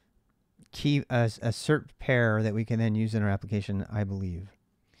key, a cert pair that we can then use in our application, I believe.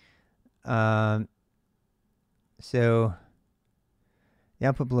 So the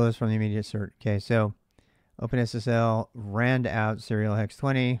output below is from the immediate cert. Okay, so OpenSSL rand out serial hex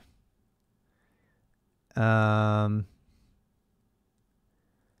 20.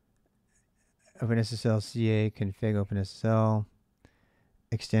 OpenSSL CA config OpenSSL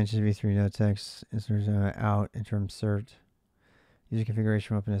extension v3 node text insert out interim cert user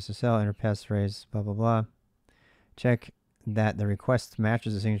configuration from OpenSSL enter passphrase blah blah blah. Check that the request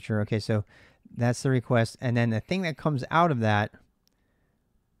matches the signature. Okay, so that's the request, and then the thing that comes out of that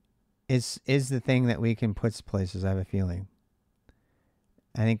is the thing that we can put places. I have a feeling.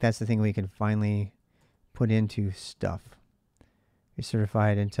 I think that's the thing we can finally put into stuff. Be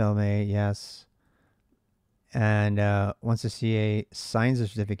certified until May, yes. And once the CA signs the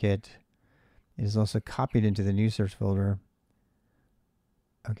certificate, it is also copied into the new search folder.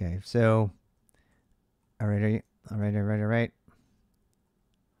 Okay, so, all right.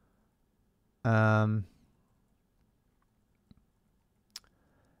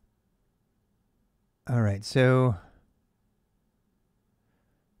 All right, so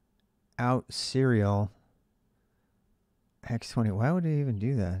out serial hex 20. Why would it even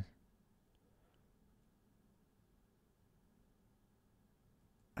do that?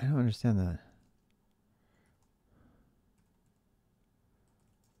 I don't understand that.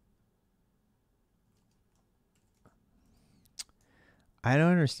 I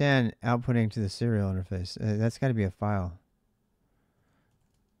don't understand outputting to the serial interface. That's got to be a file.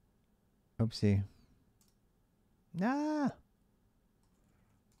 Oopsie. Nah.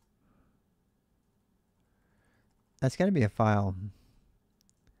 That's got to be a file.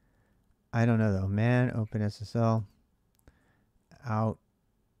 I don't know though. Man, OpenSSL out.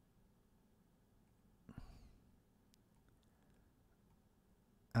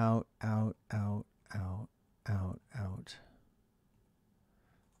 Out, out, out, out, out, out.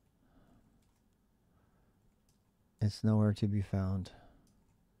 It's nowhere to be found.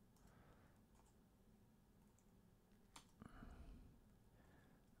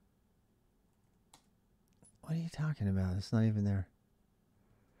 What are you talking about? It's not even there.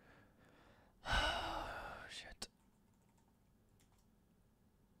 Shit.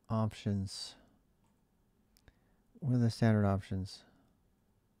 Options. What are the standard options?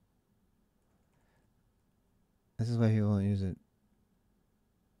 This is why people don't use it.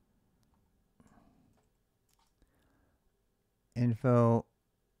 Info.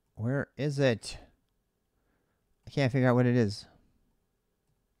 Where is it? I can't figure out what it is.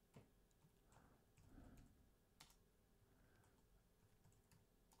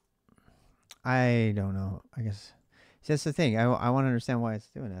 I don't know. I guess. See, that's the thing. I want to understand why it's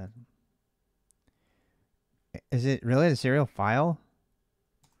doing that. Is it really a serial file?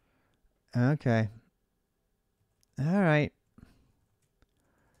 Okay. All right.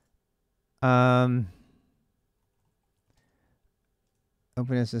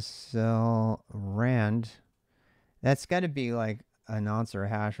 OpenSSL rand. That's got to be like a nonce or a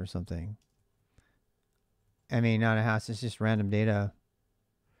hash or something. I mean, not a hash. It's just random data.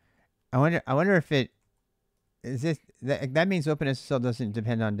 I wonder. I wonder if it is this. That means OpenSSL doesn't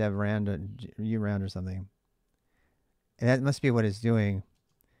depend on dev rand or urand or something. And that must be what it's doing.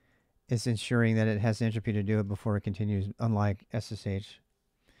 It's ensuring that it has entropy to do it before it continues. Unlike SSH,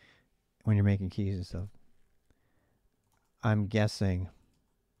 when you're making keys and stuff. I'm guessing.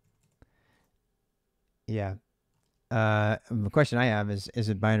 Yeah. The question I have is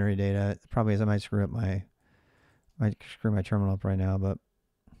it binary data? Probably is. I might screw my terminal up right now, but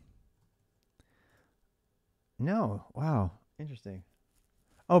no. Wow, interesting.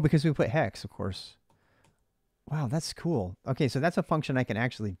 Oh, because we put hex, of course. Wow, that's cool. Okay, so that's a function I can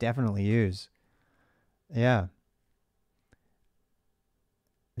actually definitely use. Yeah,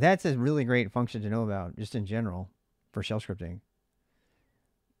 that's a really great function to know about, just in general, for shell scripting.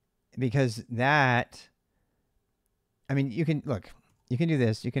 Because that, I mean, you can look, you can do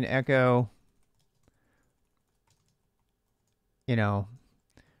this. You can echo, you know,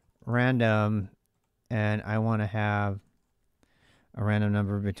 random, and I want to have a random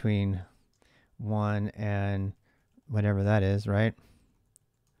number between 1 and whatever that is, right?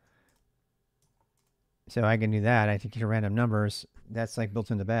 So I can do that. I take your random numbers. That's like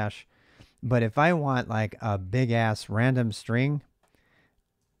built into Bash. But if I want like a big ass random string,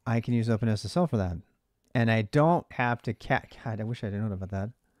 I can use OpenSSL for that. And I don't have to God, I wish I didn't know about that.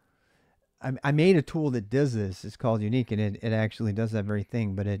 I made a tool that does this. It's called Unique, and it actually does that very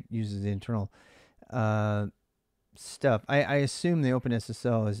thing, but it uses the internal stuff. I assume the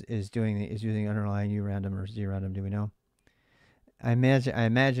OpenSSL is using underlying urandom or zrandom. Do we know? I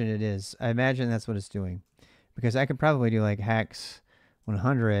imagine it is. I imagine that's what it's doing, because I could probably do like hex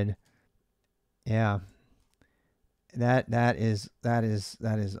 100. Yeah, that is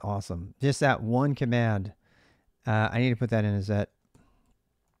awesome. Just that one command. I need to put that in as that.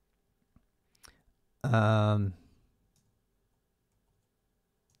 Um,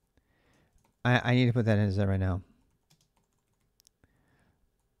 I need to put that in as that right now.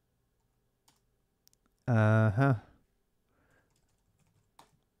 Huh.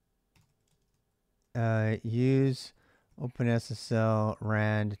 Use OpenSSL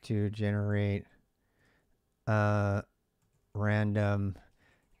rand to generate random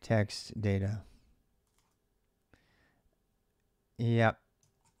text data. Yep.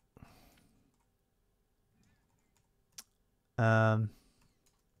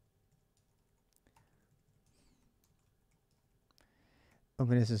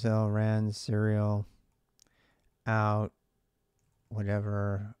 OpenSSL rand serial out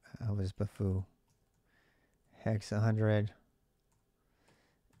whatever. I was bafoo. Hex 100.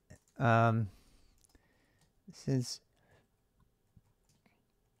 Since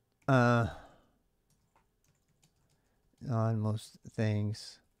on most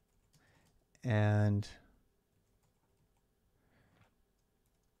things, and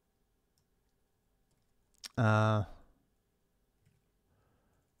uh,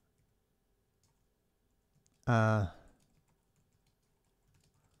 uh,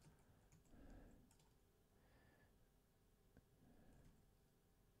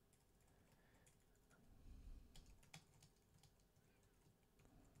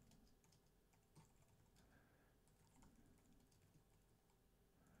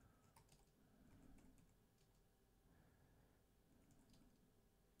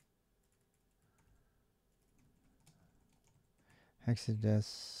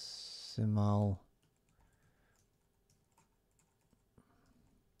 hexadecimal.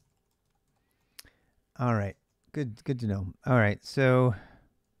 All right, good to know. All right, so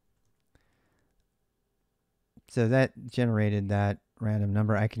that generated that random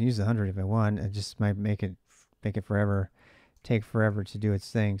number. I can use 100 if I want. It just might make it take forever to do its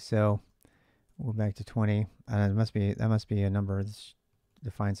thing. So we'll go back to 20. That must be a number that's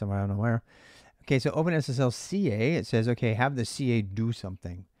defined somewhere. I don't know where. Okay, so OpenSSL CA. It says, okay, have the CA do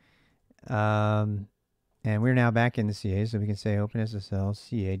something. And we're now back in the CA, so we can say OpenSSL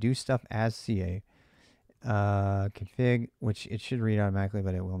CA do stuff as CA. Config, which it should read automatically,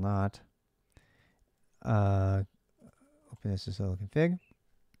 but it will not. OpenSSL config.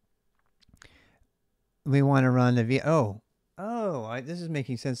 We want to run the this is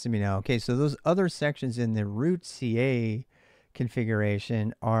making sense to me now. Okay, so those other sections in the root CA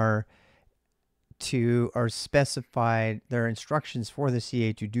configuration are specified. There are instructions for the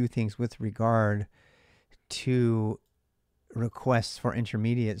CA to do things with regard to requests for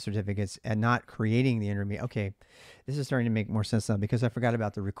intermediate certificates and not creating the intermediate. Okay, this is starting to make more sense now because I forgot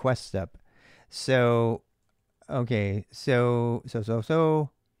about the request step. So, okay, so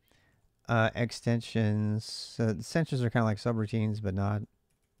extensions. So extensions are kind of like subroutines, but not.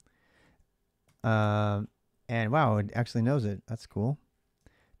 And wow, it actually knows it. That's cool.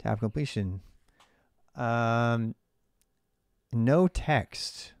 Tab completion. No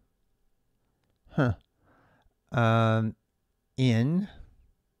text. Huh. In.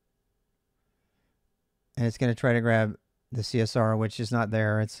 And it's going to try to grab the CSR, which is not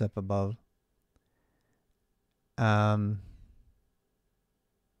there. It's up above.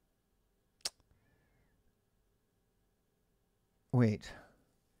 Wait.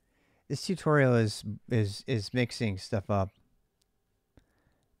 This tutorial is mixing stuff up.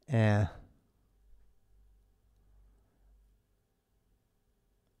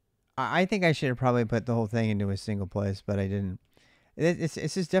 I think I should have probably put the whole thing into a single place, but I didn't. It's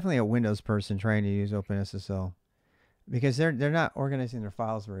just definitely a Windows person trying to use OpenSSL because they're not organizing their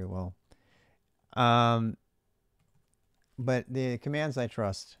files very well. But the commands I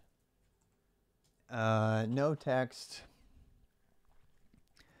trust. No text.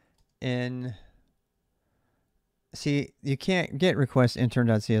 In. See, you can't get request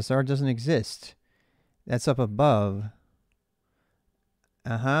intern.csr. It doesn't exist. That's up above.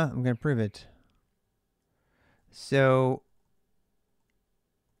 I'm going to prove it. So,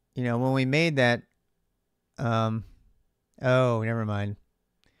 when we made that, oh, never mind.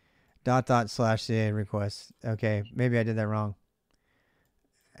 //CA request. Okay, maybe I did that wrong.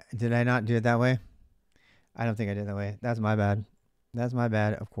 Did I not do it that way? I don't think I did it that way. That's my bad. That's my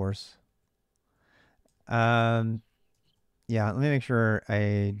bad, of course. Yeah, let me make sure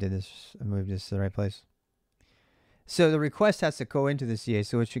I did this. I moved this to the right place. So the request has to go into the CA,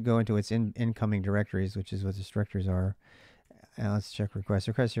 so it should go into its incoming directories, which is what the directories are. And let's check request.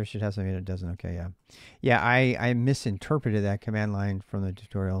 Request here should have something that doesn't. Okay, yeah. Yeah, I misinterpreted that command line from the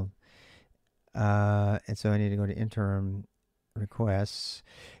tutorial. And so I need to go to interim requests.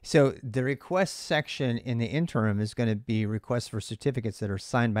 So the request section in the interim is going to be requests for certificates that are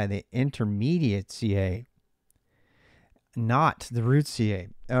signed by the intermediate CA, not the root CA.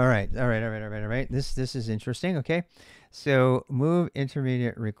 All right. This is interesting. Okay, so move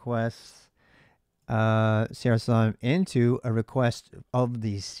intermediate requests CRSLM into a request of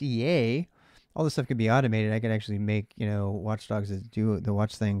the CA. All this stuff could be automated. I could actually make watchdogs that do the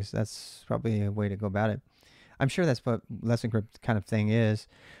watch things. That's probably a way to go about it. I'm sure that's what Less Encrypt kind of thing is.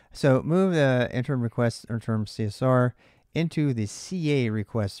 So move the interim request interim CSR into the CA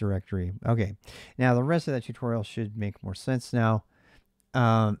request directory. Okay, now the rest of that tutorial should make more sense now.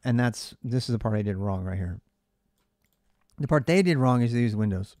 And this is the part I did wrong right here. The part they did wrong is they used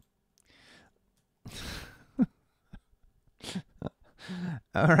Windows.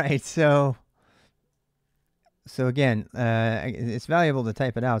 All right, so again, it's valuable to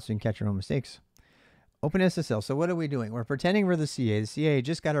type it out so you can catch your own mistakes. OpenSSL. So what are we doing? We're pretending we're the CA. The CA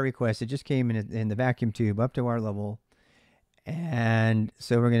just got a request. It just came in the vacuum tube up to our level. And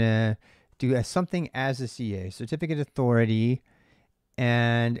so we're going to do something as a CA, certificate authority,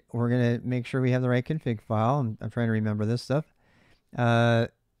 and we're going to make sure we have the right config file. I'm trying to remember this stuff.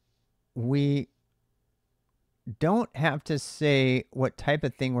 We don't have to say what type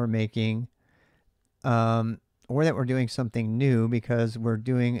of thing we're making, or that we're doing something new because we're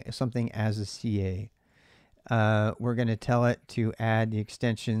doing something as a CA. We're going to tell it to add the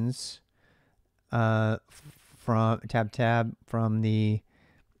extensions from tab from the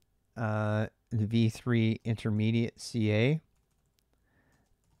v3 intermediate CA,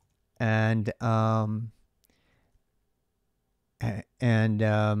 and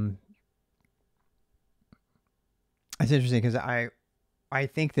it's interesting because I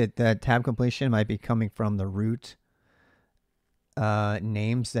think that the tab completion might be coming from the root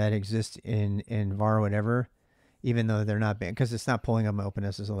names that exist in var or whatever, even though they're not banned, because it's not pulling up my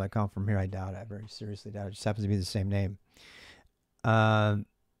OpenSSL.com from here. I doubt it. I very seriously doubt it. It just happens to be the same name.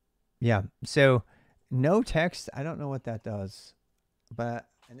 Yeah. So no text. I don't know what that does, but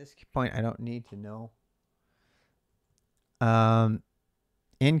at this point, I don't need to know.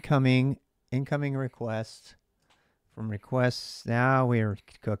 Incoming request. From requests, now we're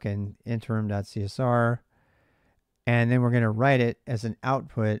cooking interim.csr, and then we're going to write it as an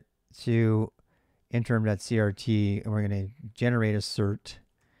output to interim.crt, and we're going to generate a cert,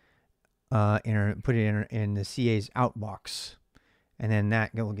 put it in the CA's outbox, and then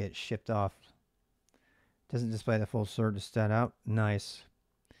that will get shipped off. Doesn't display the full cert to start out. Nice.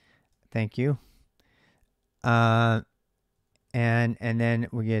 Thank you. And then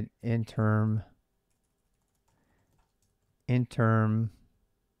we get interim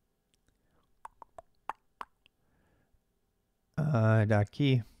dot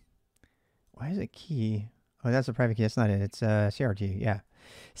key. Why is it key? Oh, that's a private key. That's not it. It's CRT. Yeah,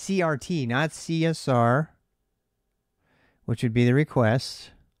 CRT, not CSR, which would be the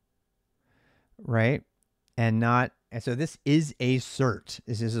request, right? And not. And so this is a cert.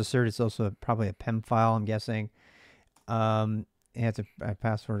 This is a cert. It's also probably a PEM file, I'm guessing. It's a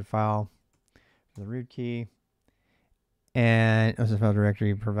password file for the root key. And also file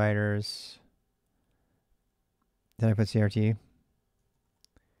directory providers. Did I put CRT?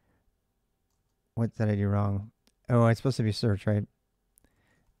 What did I do wrong? Oh, it's supposed to be search, right?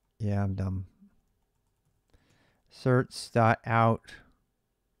 Yeah, I'm dumb. Certs.out.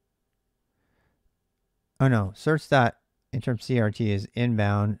 Oh no, certs.interim CRT is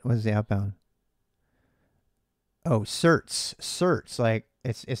inbound. What is the outbound? Oh, certs. Like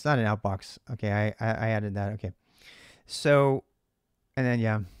it's not an outbox. Okay, I added that. Okay. So, and then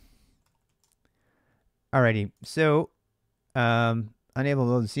yeah. Alrighty. So, unable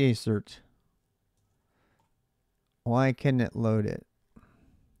to load the CA cert. Why couldn't it load it?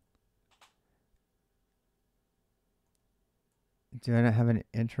 Do I not have an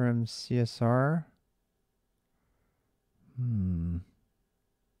interim CSR?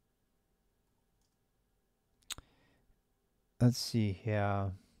 Let's see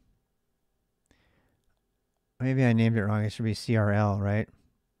here. Maybe I named it wrong. It should be CRL, right?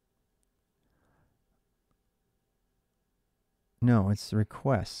 No, it's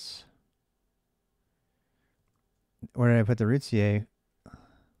requests. Where did I put the root CA?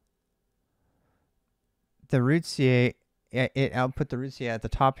 The root CA, it output the root CA at the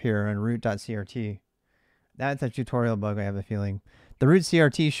top here on root.crt. That's a tutorial bug, I have a feeling. The root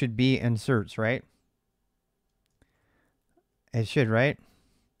CRT should be in certs, right? It should, right?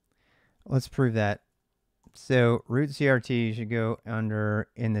 Let's prove that. So root CRT should go under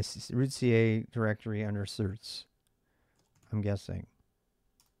in the root CA directory under certs, I'm guessing.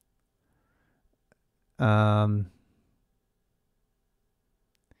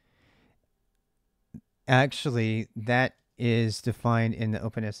 Actually, that is defined in the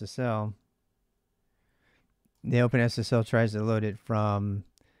OpenSSL. The OpenSSL tries to load it from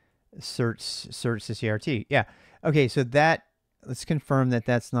certs to CRT. Yeah. Okay, so that, let's confirm that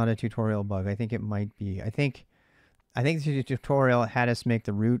that's not a tutorial bug. I think it might be. I think the tutorial had us make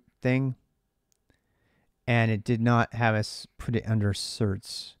the root thing, and it did not have us put it under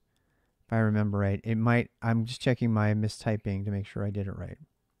certs, if I remember right. It might. I'm just checking my mistyping to make sure I did it right.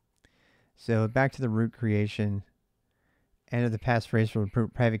 So back to the root creation. Enter the passphrase for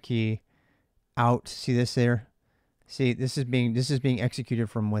private key. Out. See this there? See, this is being executed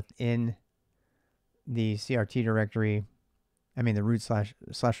from within the CRT directory. I mean the root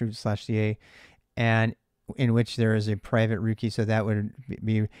 /root/ca, and in which there is a private root key. So that would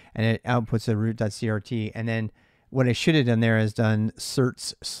be, and it outputs a root.crt. And then what I should have done there is done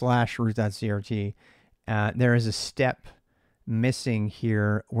certs/root.crt. There is a step missing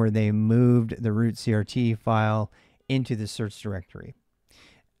here where they moved the root CRT file into the search directory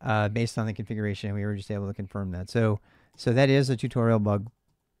based on the configuration. We were just able to confirm that. So that is a tutorial bug.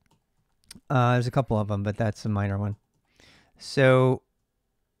 There's a couple of them, but that's a minor one. So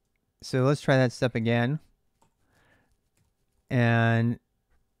let's try that step again. And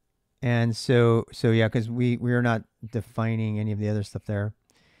so yeah, because we are not defining any of the other stuff there.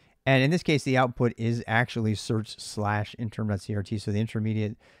 And in this case, the output is actually search / interim.crt. So the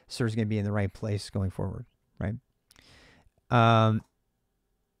intermediate search is going to be in the right place going forward, right?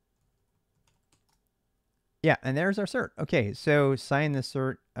 Yeah, and there's our cert. Okay, so sign the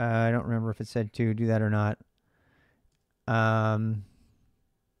cert. I don't remember if it said to do that or not.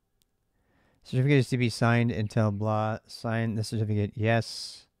 Certificate is to be signed until blah. Sign the certificate.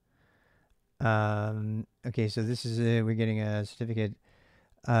 Yes. Okay, so this is we're getting a certificate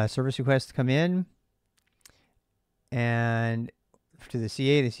service request to come in, and to the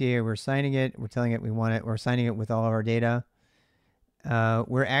CA, we're signing it. We're telling it we want it. We're signing it with all of our data.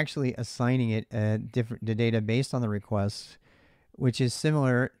 We're actually assigning it the data based on the request, which is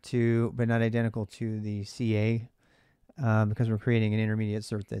similar to but not identical to the CA, because we're creating an intermediate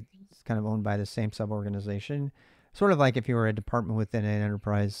cert that's kind of owned by the same sub-organization. Sort of like if you were a department within an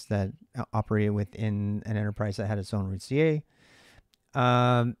enterprise that operated within an enterprise that had its own root CA.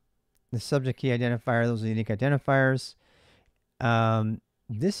 The subject key identifier, those are unique identifiers.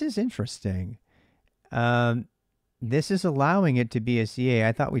 This is interesting. This is allowing it to be a CA.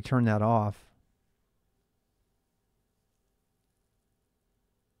 I thought we turned that off.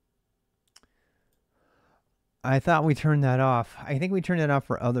 I thought we turned that off. I think we turned it off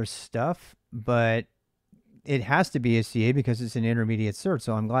for other stuff, but it has to be a CA because it's an intermediate cert,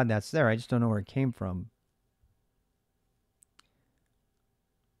 so I'm glad that's there. I just don't know where it came from.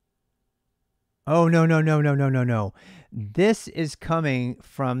 Oh, no. This is coming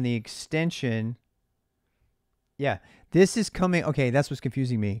from the extension. Yeah, this is coming. Okay, that's what's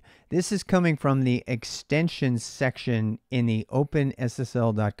confusing me. This is coming from the extensions section in the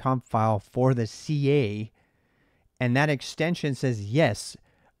OpenSSL.conf file for the CA. And that extension says yes,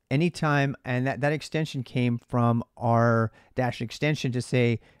 anytime. And that extension came from our dash extension to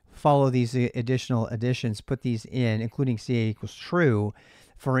say, follow these additional additions, put these in, including CA equals true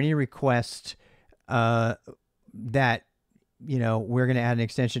for any request that, we're going to add an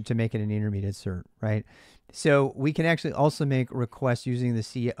extension to make it an intermediate cert, right? So we can actually also make requests using the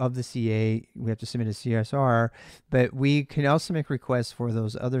CA. We have to submit a CSR, but we can also make requests for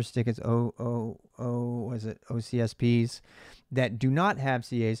those other tickets, OCSPs that do not have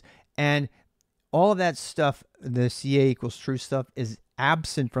CAs. And all of that stuff, the CA equals true stuff, is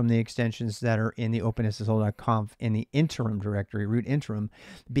absent from the extensions that are in the OpenSSL.conf in the interim directory, root interim,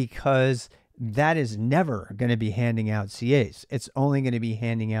 because that is never going to be handing out CAs. It's only going to be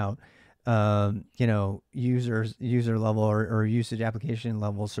handing out user level or usage application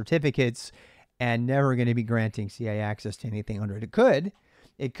level certificates, and never going to be granting CA access to anything under it. It could,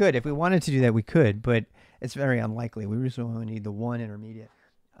 if we wanted to do that, we could, but it's very unlikely. We just only need the one intermediate,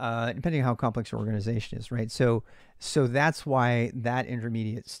 depending on how complex your organization is, right? So that's why that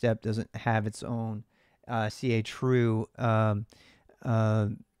intermediate step doesn't have its own CA true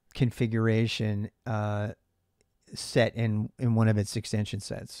configuration set in one of its extension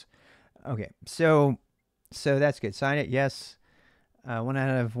sets. Okay, so that's good. Sign it, yes. 1 out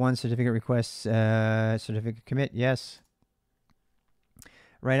of 1 certificate requests, certificate commit, yes.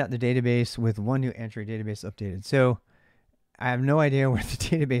 Write out the database with 1 new entry, database updated. So I have no idea where the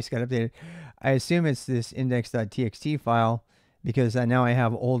database got updated. I assume it's this index.txt file because now I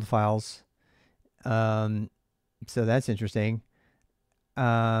have old files. So that's interesting.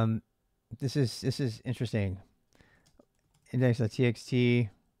 This is interesting. Index.txt.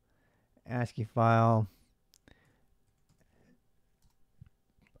 ASCII file.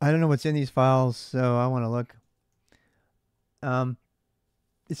 I don't know what's in these files, so I want to look.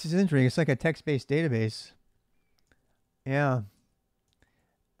 This is interesting. It's like a text-based database. Yeah.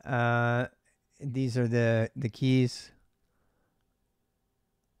 These are the keys.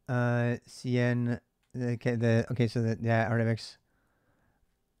 CN. Okay. So artifacts.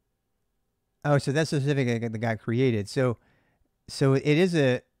 Oh, so that's the certificate that got created. So it is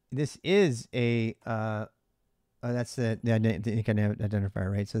a. This is a, that's the identifier,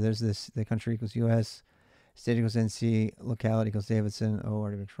 right? So there's the country equals US, state equals NC, locality equals Davidson,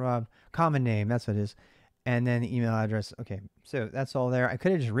 artifacts Rob, common name, that's what it is. And then the email address. Okay, so that's all there. I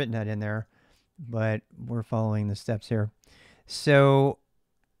could have just written that in there, but we're following the steps here. So,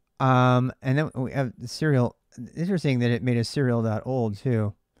 and then we have the serial. Interesting that it made a serial.old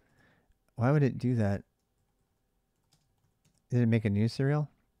too. Why would it do that? Did it make a new serial?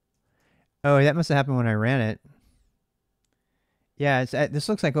 Oh, that must have happened when I ran it. Yeah, this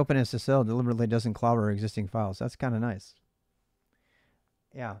looks like OpenSSL deliberately doesn't clobber existing files. That's kind of nice.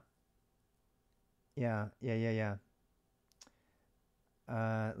 Yeah, yeah.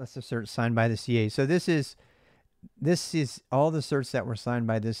 Let's assert signed by the CA. So this is all the certs that were signed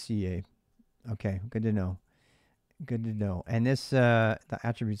by this CA. Okay, good to know. Good to know. And this the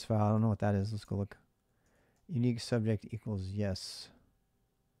attributes file. I don't know what that is. Let's go look. Unique subject equals yes.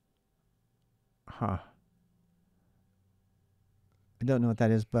 Huh. I don't know what that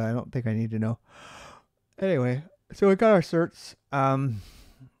is, but I don't think I need to know. Anyway, so we got our certs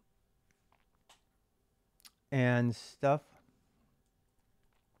and stuff.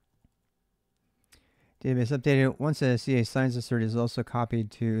 Database updated. Once a CA signs the cert, it is also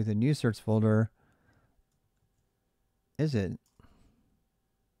copied to the new certs folder. Is it?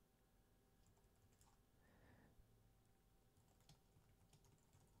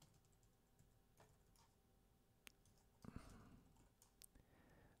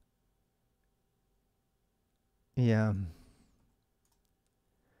 Yeah.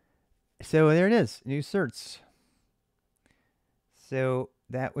 So there it is. New certs. So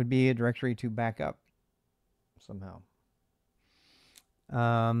that would be a directory to back up somehow.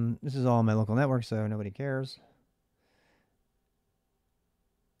 This is all on my local network, so nobody cares.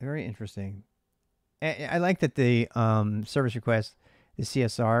 Very interesting. I like that the service request, the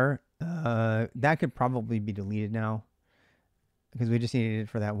CSR, that could probably be deleted now because we just needed it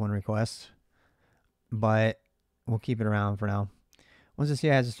for that one request. But we'll keep it around for now. Once the CI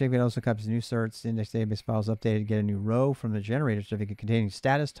has a certificate, it also copies new certs, index database files updated, get a new row from the generator certificate containing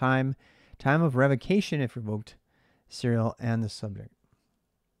status, time of revocation if revoked, serial, and the subject.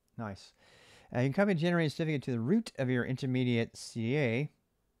 Nice. You can copy the generated certificate to the root of your intermediate CA.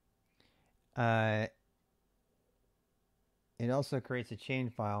 It also creates a chain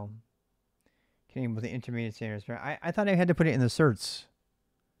file containing both the intermediate standards. I thought I had to put it in the certs.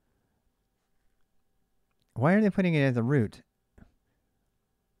 Why are they putting it at the root?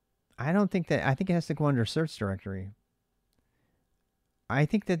 I don't think that. I think it has to go under certs directory. I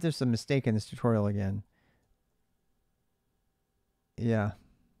think that there's a mistake in this tutorial again. Yeah.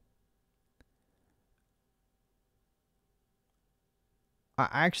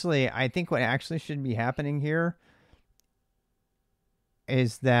 I think what actually should be happening here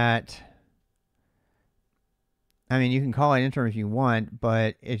is that, I mean, you can call it interim if you want,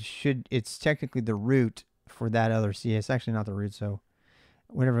 but it's technically the root for that other CA. It's actually not the root, so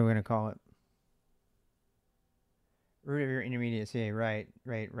whatever we're going to call it. Root of your intermediate CA, right.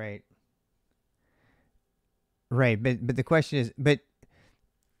 Right, but the question is, but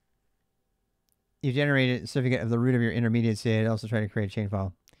you generated a certificate of the root of your intermediate CA and also try to create a chain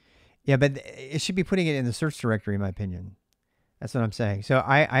file. Yeah, but it should be putting it in the search directory, in my opinion. That's what I'm saying. So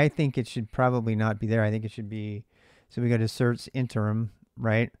I think it should probably not be there. I think it should be, so we go to search interim,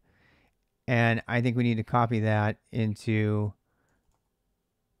 right? And I think we need to copy that into,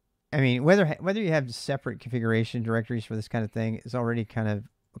 I mean, whether you have separate configuration directories for this kind of thing is already kind of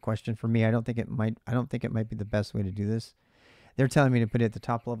a question for me. I don't think it might be the best way to do this. They're telling me to put it at the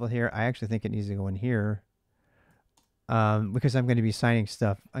top level here. I actually think it needs to go in here. Because I'm going to be signing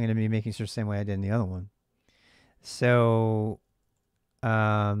stuff. I'm going to be making sure the same way I did in the other one. So,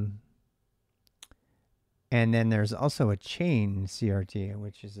 and then there's also a chain CRT,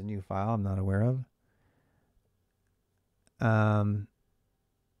 which is a new file I'm not aware of.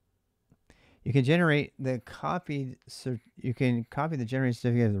 You can generate the copied, so you can copy the generated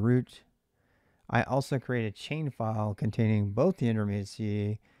certificate of the root. I also create a chain file containing both the intermediate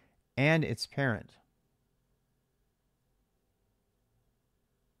CA and its parent.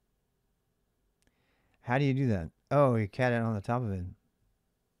 How do you do that? Oh, you cat it on the top of it.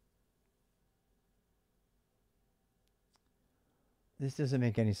 This doesn't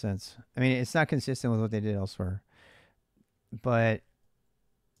make any sense. I mean, it's not consistent with what they did elsewhere. But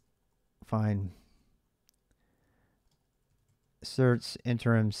fine. Certs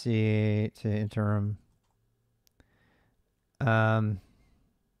interim CA to interim. And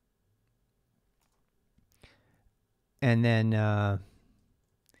then the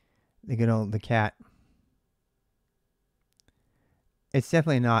good old the cat. It's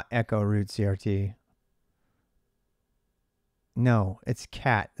definitely not echo root CRT. No, it's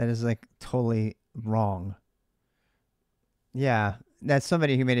cat. That is like totally wrong. Yeah, that's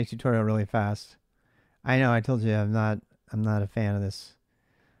somebody who made a tutorial really fast. I know. I told you I'm not a fan of this.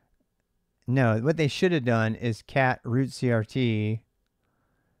 No, what they should have done is cat root CRT.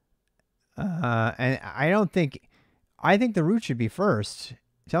 And I think the root should be first.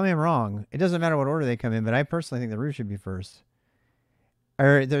 Tell me I'm wrong. It doesn't matter what order they come in, but I personally think the root should be first.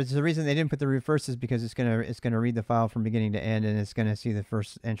 or there's the reason they didn't put the root first is because it's gonna read the file from beginning to end, and it's gonna see the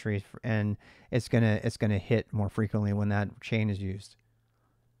first entry, and it's gonna hit more frequently when that chain is used.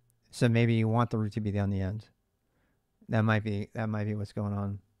 So maybe you want the root to be on the end. That might be what's going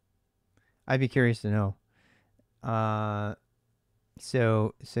on. I'd be curious to know. Uh,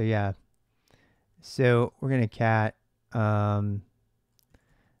 so yeah. So we're gonna cat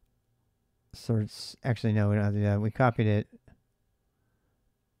sorts. Actually, no, we don't have to do that. We copied it,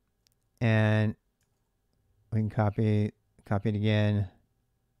 and we can copy it again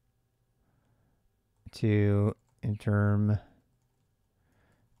to interim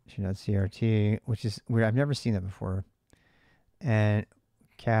CRT, which is weird. I've never seen that before. And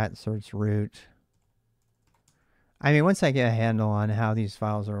cat sorts root. I mean, once I get a handle on how these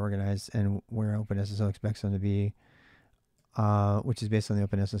files are organized and where OpenSSL expects them to be, which is based on the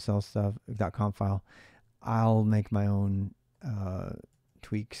OpenSSL stuff.conf file, I'll make my own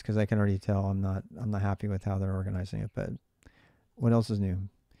tweaks because I can already tell I'm not happy with how they're organizing it. But what else is new?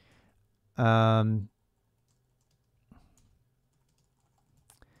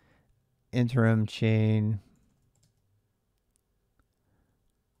 Interim chain.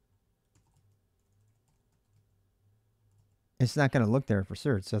 It's not going to look there for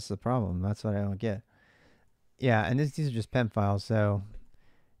certs. That's the problem. That's what I don't get. Yeah, and these are just PEM files. So,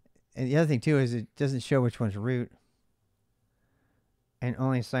 and the other thing too is it doesn't show which one's root, and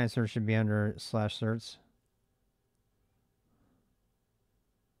only assigned certs should be under /certs.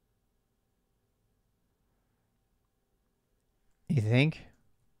 You think?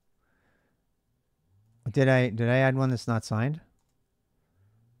 Did I add one that's not signed?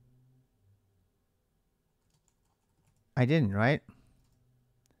 I didn't, right?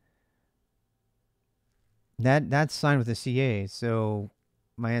 That's signed with the CA, so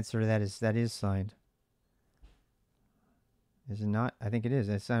my answer to that is signed. Is it not? I think it is.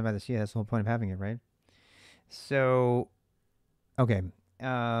 It's signed by the CA. That's the whole point of having it, right? So, okay.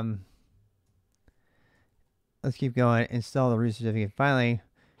 Let's keep going. Install the root certificate. Finally,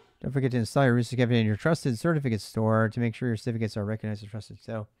 don't forget to install your root certificate in your trusted certificate store to make sure your certificates are recognized as trusted.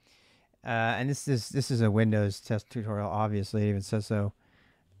 So, and this is a Windows test tutorial. Obviously, it even says so.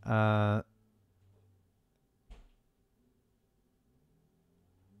 And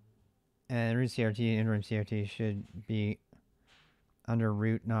root CRT and interim CRT should be under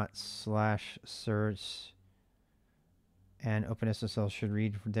root, not /certs. And OpenSSL should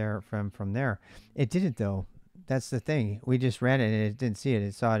read from there. It didn't though. That's the thing. We just ran it and it didn't see it.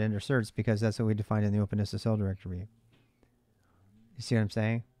 It saw it under certs because that's what we defined in the OpenSSL directory. You see what I'm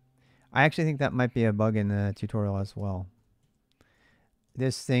saying? I actually think that might be a bug in the tutorial as well.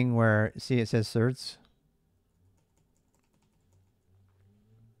 This thing where, see, it says certs.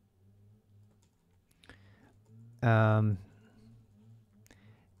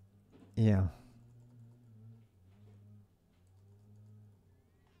 Yeah.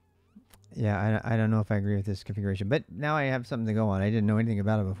 Yeah, I don't know if I agree with this configuration, but now I have something to go on. I didn't know anything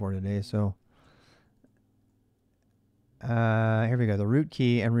about it before today, so here we go. The root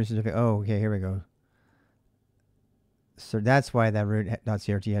key and root certificate. Oh, okay, here we go. So that's why that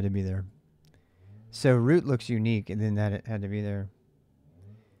root.crt had to be there. So root looks unique, and then that it had to be there.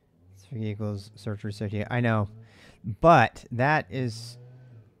 Equals search root CRT. I know, but that is,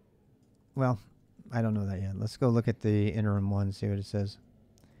 well, I don't know that yet. Let's go look at the interim one, see what it says.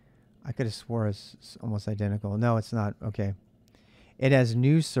 I could have swore it's almost identical. No, it's not. Okay. It has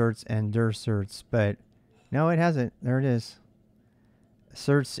new certs and dir certs, but no, it hasn't. There it is.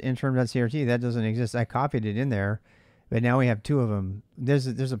 Certs interim.crt. That doesn't exist. I copied it in there, but now we have two of them.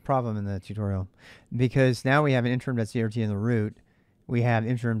 There's a problem in the tutorial because now we have an interim.crt in the root. We have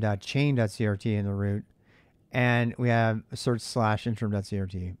interim.chain.crt in the root, and we have certs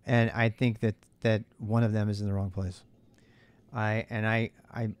 /interim.crt. And I think that one of them is in the wrong place. I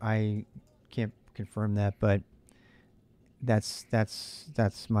can't confirm that, but that's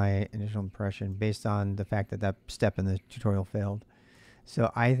my initial impression based on the fact that step in the tutorial failed.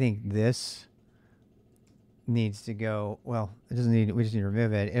 So I think this needs to go. Well, it doesn't need. We just need to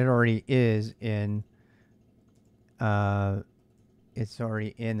remove it. It already is in. It's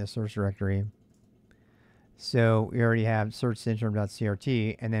already in the source directory. So we already have certs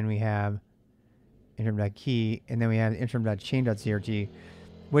interim.crt, and then we have interim.key, and then we have interim.chain.crt,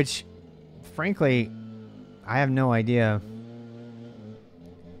 which, frankly, I have no idea.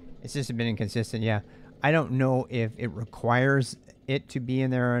 It's just been inconsistent. Yeah, I don't know if it requires it to be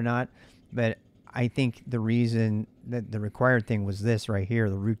in there or not, but I think the reason that the required thing was this right here,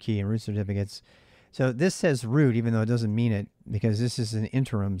 the root key and root certificates. So this says root, even though it doesn't mean it, because this is an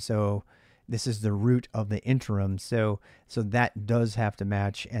interim. So this is the root of the interim. So that does have to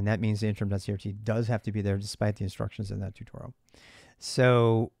match, and that means the interim.crt does have to be there despite the instructions in that tutorial.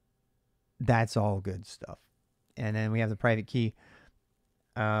 So that's all good stuff. And then we have the private key.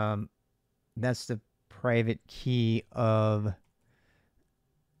 That's the private key of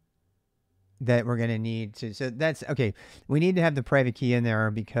that we're going to need to. So that's okay. We need to have the private key in there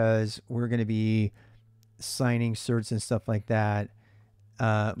because we're going to be signing certs and stuff like that.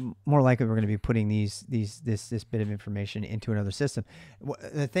 More likely, we're going to be putting this bit of information into another system.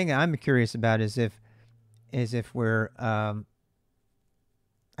 The thing I'm curious about is if we're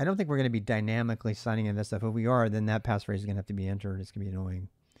I don't think we're going to be dynamically signing in this stuff. If we are, then that passphrase is going to have to be entered. It's going to be annoying.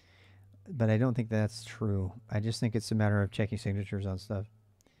 But I don't think that's true. I just think it's a matter of checking signatures on stuff.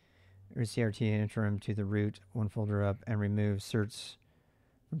 Or CRT interim to the root, one folder up, and remove certs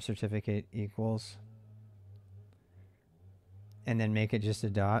from certificate equals. And then make it just a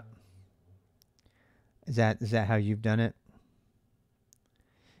dot. Is that how you've done it?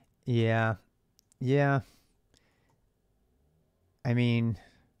 Yeah. Yeah. I mean,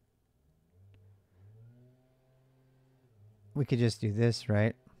 we could just do this,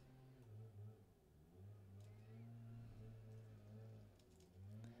 right?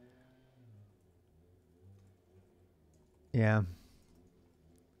 Yeah.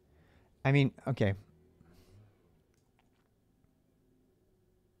 I mean, okay.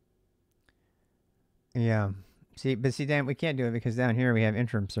 Yeah. See, Dan, we can't do it because down here we have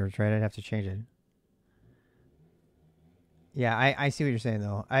interim search, right? I'd have to change it. Yeah, I see what you're saying,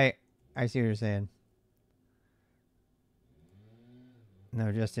 though. I see what you're saying.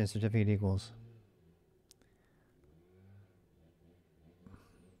 No, just in certificate equals.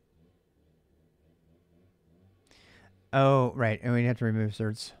 Oh, right. And we have to remove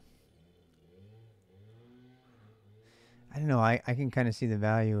certs. I don't know. I can kind of see the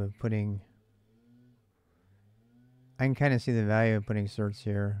value of putting. I can kind of see the value of putting certs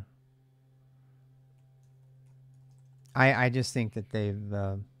here. I just think that they've.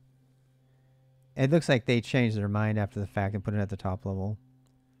 It looks like they changed their mind after the fact and put it at the top level.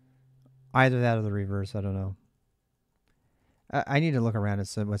 Either that or the reverse. I don't know. I need to look around at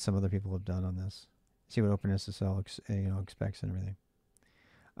what some other people have done on this. See what OpenSSL expects and everything.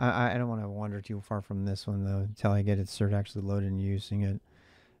 I don't want to wander too far from this one though until I get its cert actually loaded and using it.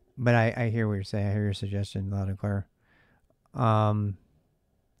 But I hear what you're saying. I hear your suggestion loud and clear. The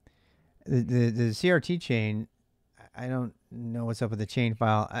CRT chain, I don't know what's up with the chain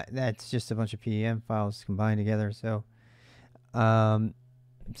file. That's just a bunch of PEM files combined together. So,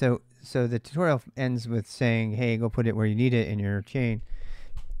 so the tutorial ends with saying, "Hey, go put it where you need it in your chain,"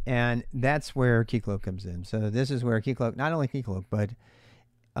 and that's where Keycloak comes in. So this is where Keycloak, not only Keycloak, but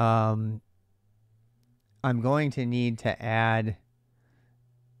I'm going to need to add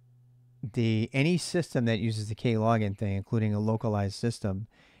any system that uses the K-login thing, including a localized system,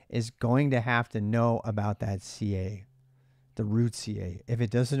 is going to have to know about that CA, the root CA. If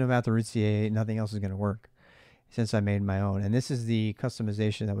it doesn't know about the root CA, nothing else is going to work since I made my own. And this is the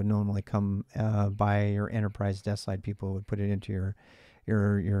customization that would normally come by your enterprise desk side. People would put it into your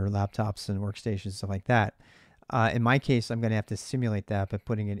laptops and workstations, stuff like that. In my case, I'm going to have to simulate that by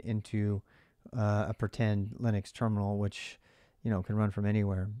putting it into a pretend Linux terminal, which can run from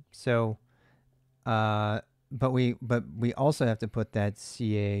anywhere. So, but we also have to put that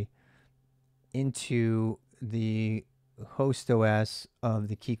CA into the host OS of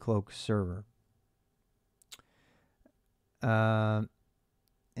the Keycloak server.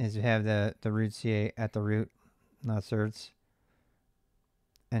 Is to have the root CA at the root, not certs,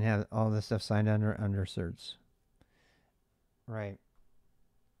 and have all this stuff signed under certs. Right.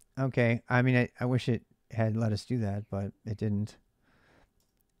 Okay. I mean, I wish it had let us do that, but it didn't.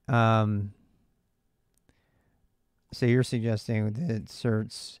 So you're suggesting that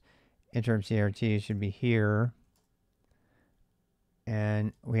certs interim CRT should be here,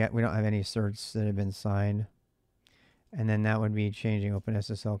 and we don't have any certs that have been signed, and then that would be changing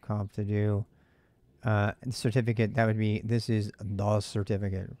OpenSSL comp to do certificate. That would be, this is the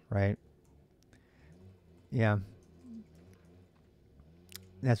certificate, right? Yeah,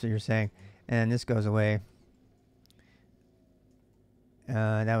 that's what you're saying, and this goes away.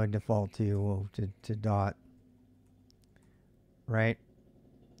 That would default to dot, right?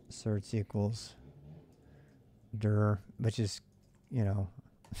 Certs equals dir, which is,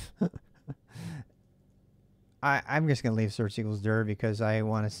 I'm just going to leave certs equals dir because I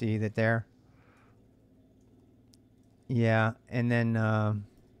want to see that there. Yeah, and then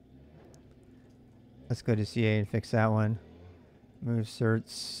let's go to CA and fix that one. Move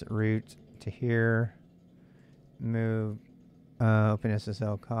certs root to here. Move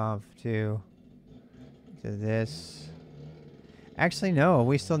OpenSSL conf to this. Actually, no,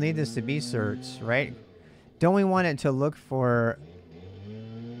 we still need this to be certs, right? Don't we want it to look for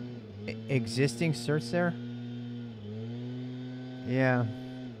existing certs there? Yeah.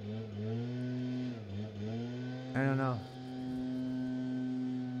 I don't know.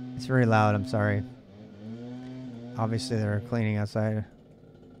 It's very loud, I'm sorry. Obviously, they're cleaning outside.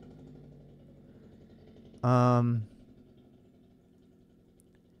 Yeah,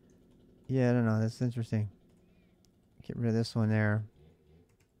 I don't know. That's interesting. Get rid of this one there.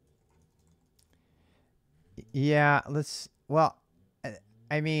 Yeah, let's. Well,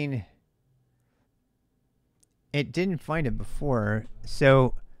 I mean, it didn't find it before,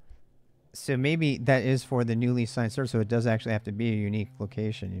 so maybe that is for the newly signed cert. So it does actually have to be a unique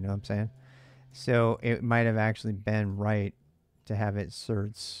location. You know what I'm saying? So it might have actually been right to have it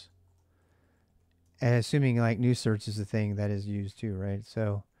certs. And assuming like new certs is the thing that is used too, right?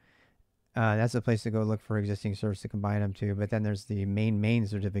 So that's a place to go look for existing certs to combine them to. But then there's the main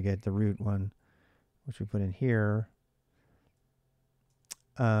certificate, the root one, which we put in here.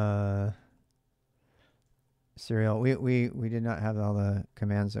 Serial. We did not have all the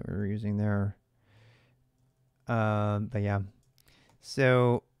commands that we were using there. But yeah.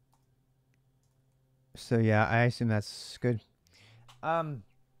 So yeah, I assume that's good. A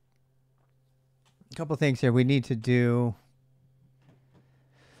couple things here we need to do.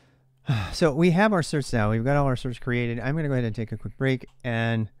 So we have our certs now. We've got all our certs created. I'm going to go ahead and take a quick break.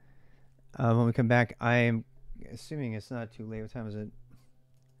 And when we come back, I'm assuming it's not too late. What time is it?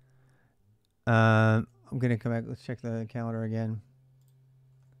 I'm going to come back. Let's check the calendar again.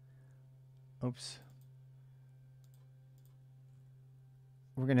 Oops.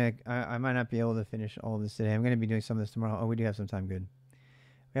 We're going to, I might not be able to finish all of this today. I'm going to be doing some of this tomorrow. Oh, we do have some time. Good.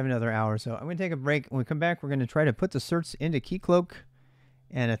 We have another hour. So I'm going to take a break. When we come back, we're going to try to put the certs into KeyCloak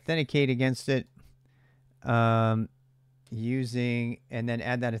and authenticate against it using, and then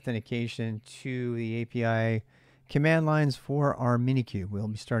add that authentication to the API command lines for our minikube. We'll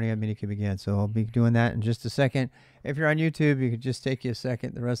be starting at minikube again, so I'll be doing that in just a second. If you're on YouTube, you could just take you a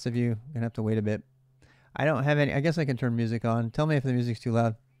second. The rest of you are going to have to wait a bit. I don't have any, I guess I can turn music on. Tell me if the music's too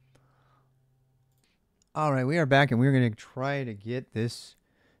loud. All right, we are back, and we're going to try to get this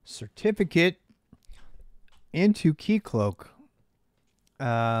certificate into KeyCloak.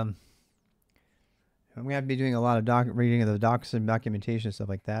 I'm going to be doing a lot of reading of the docs and documentation and stuff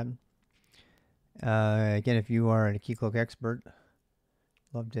like that. Again, if you are a KeyCloak expert,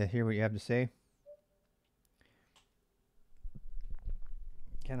 love to hear what you have to say.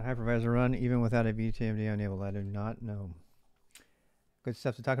 Can a hypervisor run even without a VTMD enabled? I do not know. Good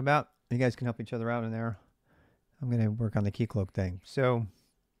stuff to talk about. You guys can help each other out in there. I'm going to work on the KeyCloak thing. So,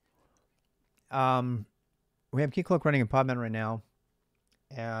 we have KeyCloak running in Podman right now,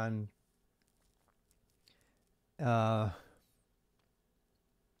 and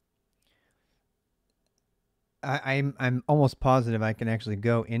I'm almost positive I can actually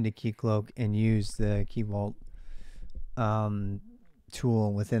go into KeyCloak and use the Key Vault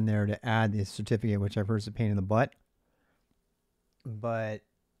tool within there to add the certificate, which I've heard is a pain in the butt. But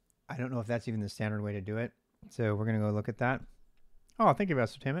I don't know if that's even the standard way to do it. So we're going to go look at that. Oh, thank you,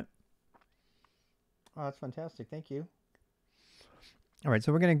 Ascertainment. Oh, that's fantastic. Thank you. All right,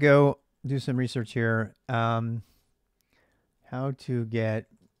 so we're going to go do some research here. How to get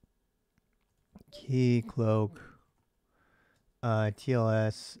KeyCloak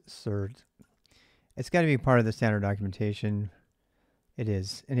TLS cert. It's got to be part of the standard documentation. It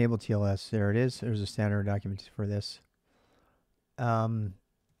is. Enable TLS. There it is. There's a standard document for this. I'm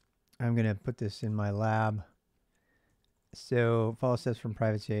going to put this in my lab. So follow steps from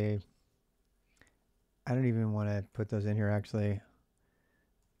privacy. I don't even want to put those in here, actually.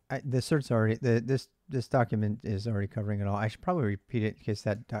 The cert's already, this document is already covering it all. I should probably repeat it in case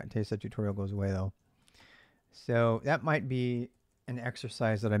that tutorial goes away, though. So that might be an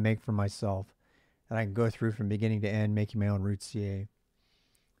exercise that I make for myself that I can go through from beginning to end, making my own root CA.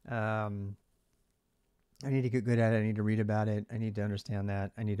 I need to get good at it. I need to read about it. I need to understand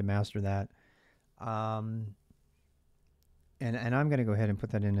that. I need to master that. And I'm going to go ahead and put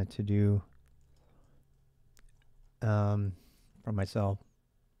that in a to-do for myself.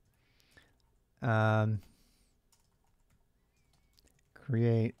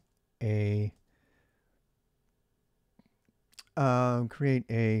 Create a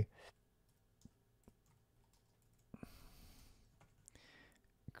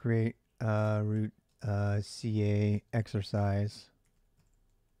root CA exercise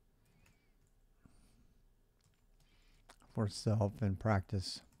for self and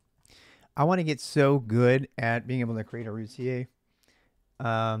practice. I want to get so good at being able to create a root CA.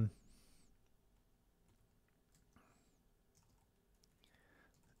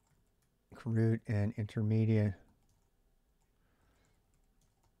 Root and intermediate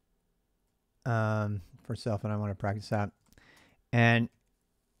for self, and I want to practice that. And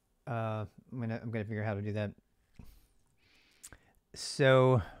I'm gonna figure out how to do that.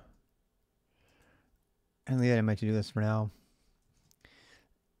 So, and leave that in my to-do list for now.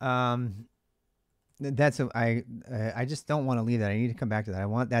 I just don't want to leave that. I need to come back to that. I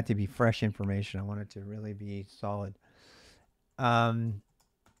want that to be fresh information. I want it to really be solid.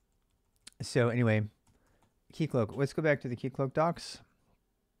 So anyway, Keycloak. Let's go back to the Keycloak docs.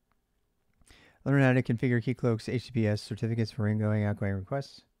 Learn how to configure Keycloak's HTTPS certificates for ingoing, outgoing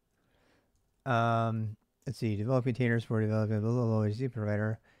requests. Let's see. Develop containers for developing a low HTTP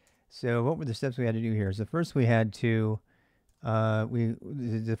provider. So what were the steps we had to do here? So first we had to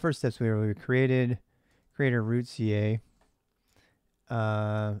the first steps we create a root CA,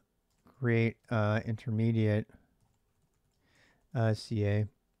 create intermediate CA,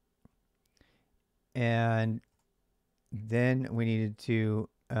 and then we needed to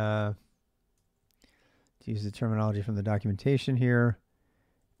use the terminology from the documentation here.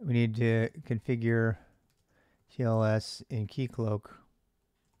 We need to configure TLS in Keycloak.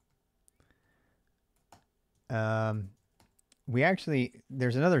 We actually,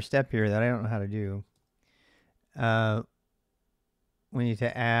 there's another step here that I don't know how to do. We need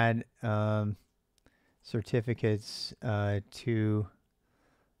to add certificates to,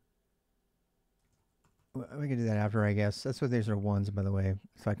 we can do that after, I guess. That's what these are ones, by the way.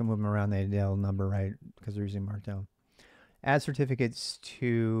 So I can move them around, they'll number right because they're using Markdown. Add certificates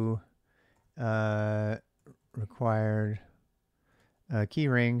to required key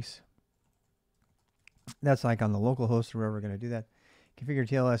rings. That's like on the local host or wherever we're going to do that. Configure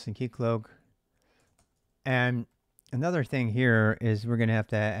TLS and Keycloak. And another thing here is we're going to have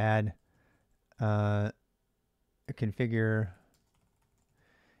to add configure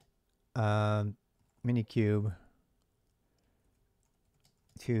Minikube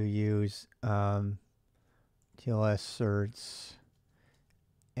to use TLS certs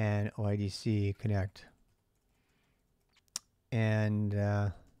and OIDC connect. And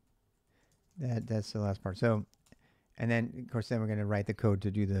that's the last part. So, and then of course, then we're going to write the code to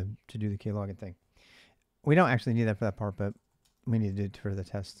do the keylogin thing. We don't actually need that for that part, but we need it for the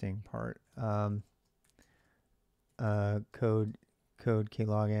testing part. Code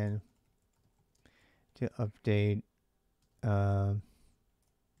keylogin to update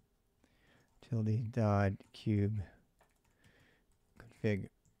tilde.cube config.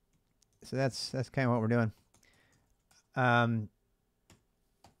 So that's kind of what we're doing.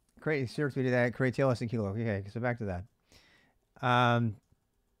 Create certs, we did that. Create TLS and Keycloak. Okay, so back to that. I'm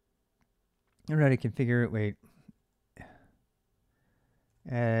ready to configure it. Wait.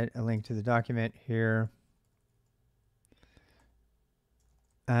 Add a link to the document here.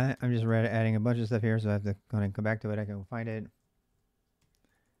 I'm just adding a bunch of stuff here, so I have to go and come back to it. I can find it.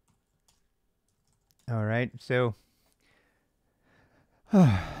 All right, so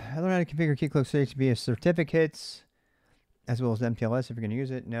I learned how to configure Keycloak's HTTPS certificates as well as MTLS if you're going to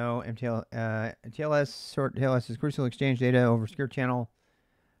use it. No, TLS is crucial exchange data over secure channel,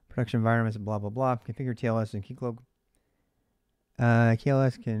 production environments, blah, blah, blah. Configure TLS in Keycloak.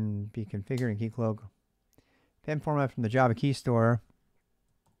 TLS can be configured in Keycloak. PEM format from the Java key store.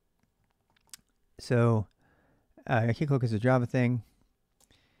 So Keycloak is a Java thing.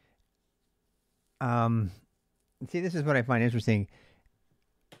 See, this is what I find interesting.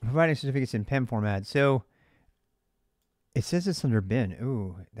 Providing certificates in PEM format. So it says it's under bin.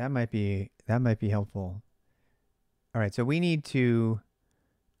 Ooh, that might be helpful. All right, so we need to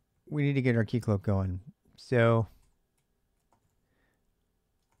get our Keycloak going. So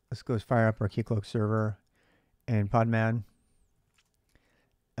let's go fire up our Keycloak server and Podman.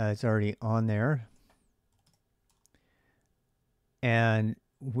 It's already on there, and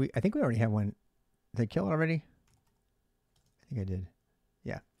I think we already have one. Did I kill it already? I think I did.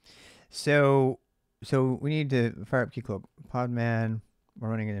 Yeah. So we need to fire up Keycloak. Podman. We're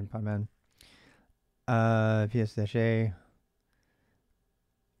running it in Podman. ps-a.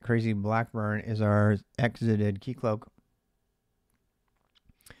 Crazy Blackburn is our exited Keycloak.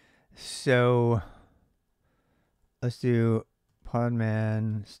 So let's do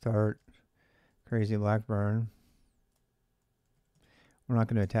Podman start Crazy Blackburn. We're not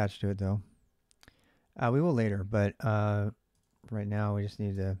going to attach to it though. We will later, but right now we just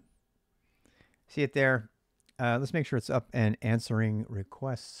need to see it there. Let's make sure it's up and answering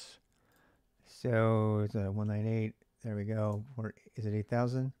requests. So it's a 198. There we go. Or is it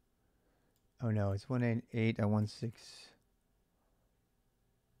 8,000? Oh no, it's 198.16.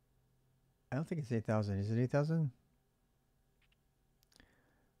 I don't think it's 8,000. Is it 8,000?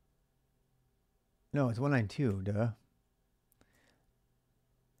 No, it's 192. Duh.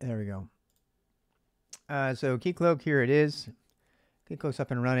 There we go. So Keycloak, here it is. Keycloak's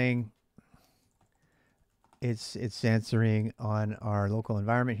up and running. It's answering on our local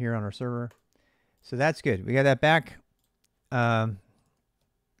environment here on our server. So that's good. We got that back.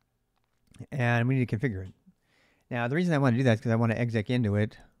 And we need to configure it. Now, the reason I want to do that is because I want to exec into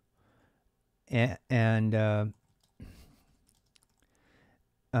it. And I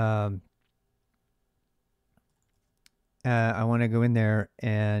want to go in there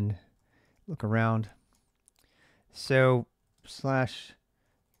and look around. So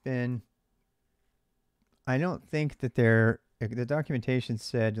 /bin. I don't think that the documentation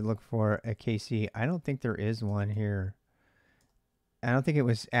said to look for a KC. I don't think there is one here. I don't think it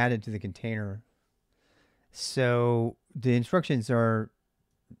was added to the container. So the instructions are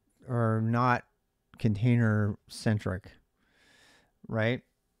not container centric, right?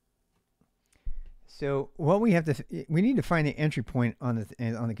 So what we have to we need to find the entry point on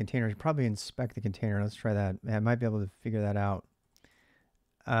the container. Probably inspect the container. Let's try that. I might be able to figure that out.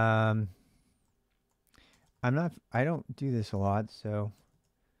 I don't do this a lot, so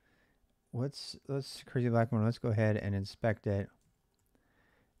let's Crazy Black One. Let's go ahead and inspect it.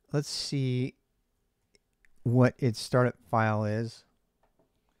 Let's see what its startup file is,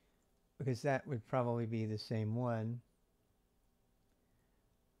 because that would probably be the same one.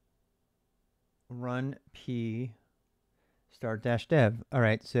 Run p start -dev. All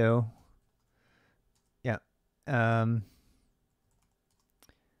right, so yeah, that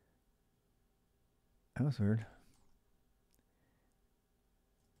was weird.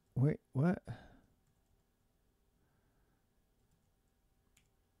 Wait, what?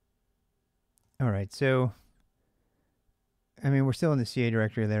 All right, so I mean, we're still in the CA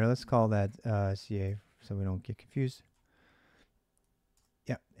directory there. Let's call that CA so we don't get confused.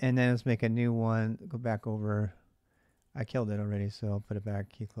 Yeah, and then let's make a new one. Go back over. I killed it already, so I'll put it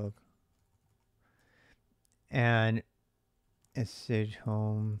back. Keycloak. And SSH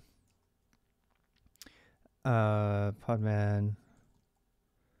home. Podman.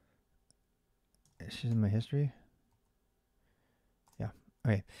 She's in my history. Yeah.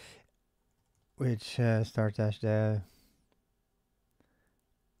 Okay. Which start -dev.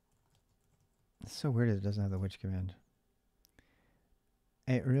 It's so weird it doesn't have the which command.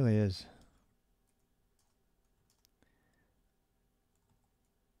 It really is.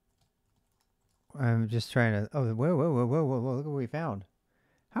 I'm just trying to. Oh, whoa! Look what we found.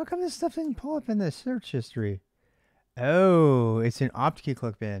 How come this stuff didn't pull up in the search history? Oh, it's an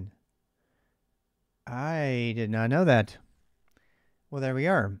OptKeycloak bin. I did not know that. Well, there we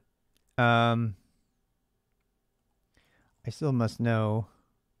are. I still must know,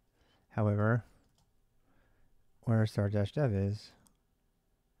 however, where start-dev is.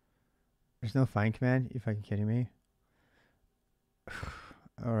 There's no find command? You fucking kidding me?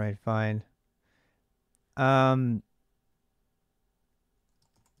 All right, fine.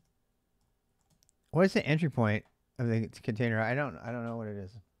 What is the entry point of the container? I don't know what it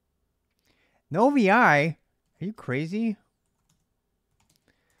is. No VI? Are you crazy?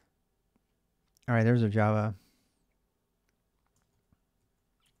 All right, there's our Java.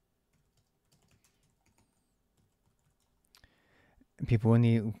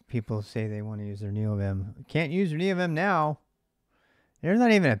 People say they want to use their NeoVim. Can't use your NeoVim now. There's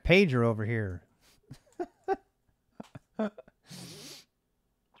not even a pager over here.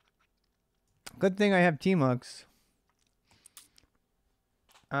 Good thing I have tmux.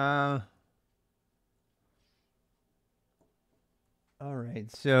 All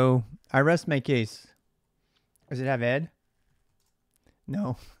right, so I rest my case. Does it have Ed?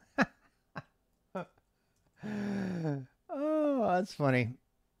 No. Oh, that's funny.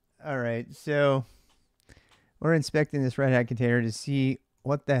 All right, so we're inspecting this Red Hat container to see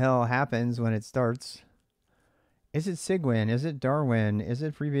what the hell happens when it starts. Is it Cygwin? Is it Darwin? Is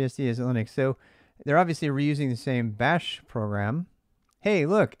it FreeBSD? Is it Linux? So they're obviously reusing the same bash program. Hey,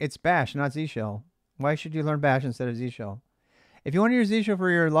 look, it's bash, not Z shell. Why should you learn bash instead of Z shell? If you want to use Z shell for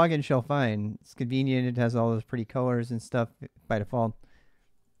your login shell, fine. It's convenient. It has all those pretty colors and stuff by default.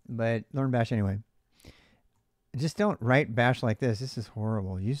 But learn bash anyway. Just don't write bash like this. This is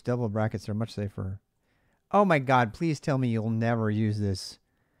horrible. Use double brackets. They're much safer. Oh my God, please tell me you'll never use this.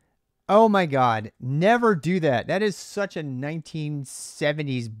 Oh my God, never do that. That is such a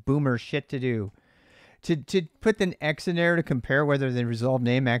 1970s boomer shit to do. To put an X in there to compare whether the resolved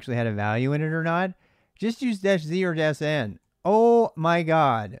name actually had a value in it or not. Just use -z or -n. Oh my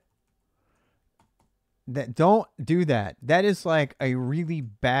God. That don't do that. That is like a really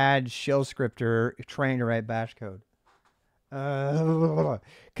bad shell scripter trying to write bash code.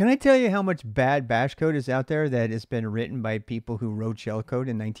 Can I tell you how much bad bash code is out there that has been written by people who wrote shell code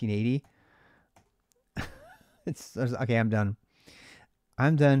in 1980? It's okay. I'm done.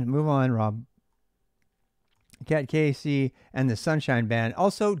 I'm done. Move on, Rob. Cat KC and the Sunshine Band.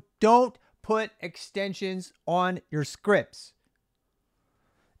 Also, don't put extensions on your scripts.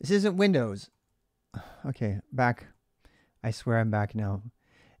 This isn't Windows. Okay, back. I swear I'm back now.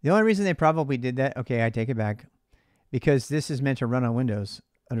 The only reason they probably did that, okay, I take it back, because this is meant to run on Windows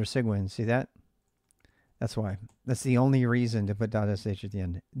under Cygwin. See that? That's why. That's the only reason to put .sh at the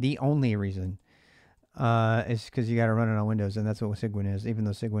end. The only reason is because you got to run it on Windows, and that's what Cygwin is, even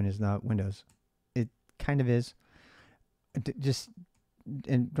though Cygwin is not Windows. It kind of is. Just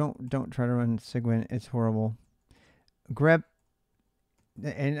and don't try to run Cygwin. It's horrible. grep,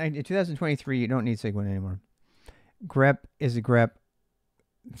 and in 2023 you don't need Cygwin anymore. Grep is a grep.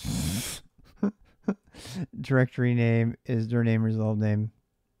 Directory name is their name resolved name.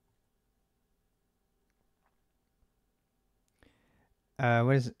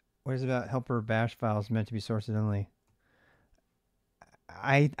 What is about helper bash files meant to be sourced only?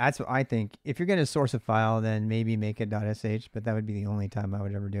 That's what I think. If you're going to source a file, then maybe make it .sh, but that would be the only time I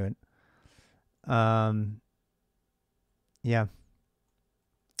would ever do it. Yeah.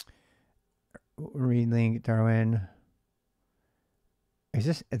 Read link Darwin.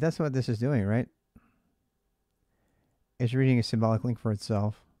 That's what this is doing, right? It's reading a symbolic link for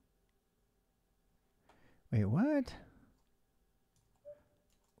itself. Wait, what?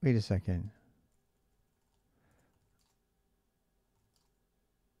 Wait a second.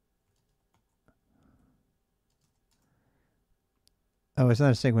 Oh, it's not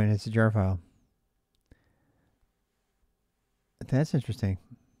a Cygwin, it's a jar file. That's interesting.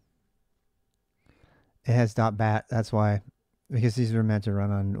 It has .bat, that's why. Because these were meant to run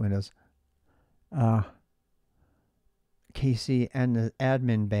on Windows. KC and the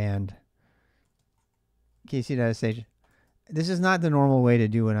admin band. KC.sh. This is not the normal way to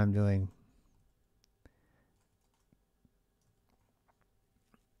do what I'm doing.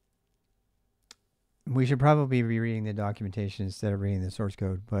 We should probably be reading the documentation instead of reading the source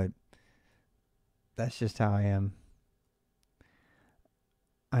code, but that's just how I am.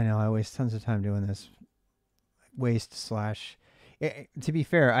 I know I waste tons of time doing this. To be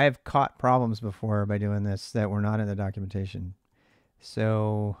fair, I have caught problems before by doing this that were not in the documentation.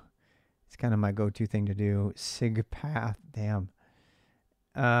 So it's kind of my go-to thing to do. SIGPath, damn.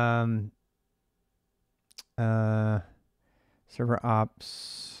 Server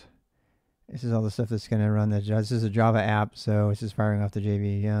ops. This is all the stuff that's going to run the. This is a Java app, so it's just firing off the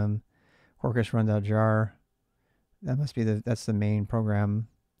JVM. Horkish run.jar. That must be that's the main program.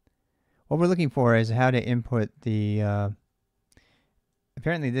 What we're looking for is how to input the.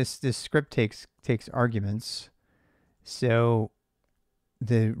 Apparently, this script takes arguments. So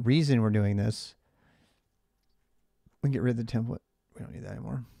the reason we're doing this. We can get rid of the template. We don't need that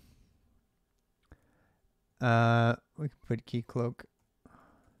anymore. We can put keycloak.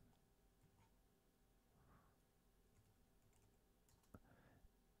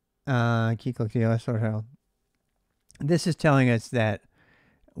 Keycloak TLS. This is telling us that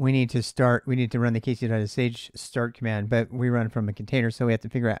we need to run the kc.sh start command, but we run from a container, so we have to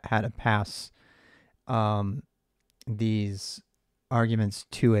figure out how to pass these arguments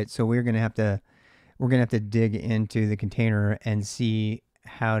to it. So we're gonna have to dig into the container and see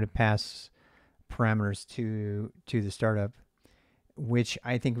how to pass parameters to the startup, which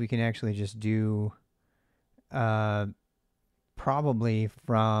I think we can actually just do probably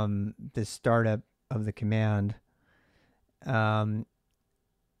from the startup of the command.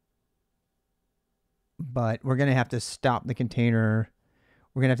 But we're going to have to stop the container.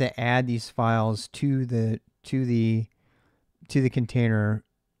 We're going to have to add these files to the container.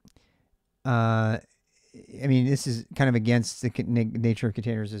 I mean, this is kind of against the nature of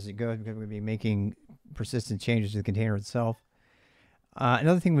containers as it goes, because we'll be making persistent changes to the container itself.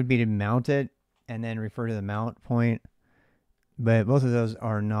 Another thing would be to mount it and then refer to the mount point, but both of those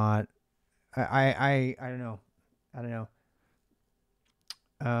are not. I don't know.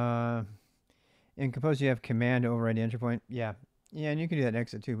 In Compose, you have command to override the entry point. Yeah, and you can do that in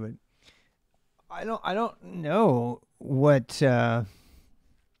exit too. But I don't know what. I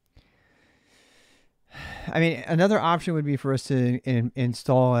mean, another option would be for us to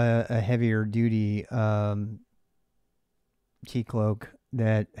install a heavier duty keycloak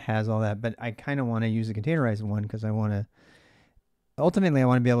that has all that. But I kind of want to use a containerized one because ultimately I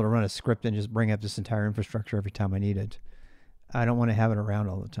want to be able to run a script and just bring up this entire infrastructure every time I need it. I don't want to have it around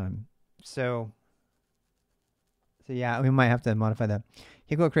all the time. So So yeah, we might have to modify that.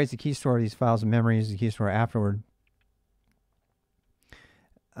 Keycloak creates a key store of these files and memory uses the key store afterward.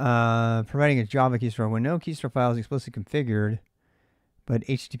 Providing a Java key store. When no key store file is explicitly configured, but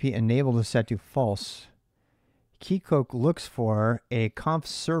HTTP enabled is set to false, Keycloak looks for a conf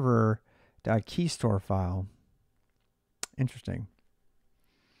server.keystore file. Interesting.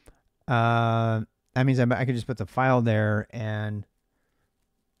 That means I could just put the file there and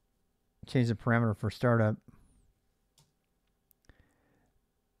change the parameter for startup.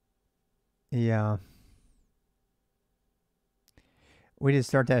 Yeah. We did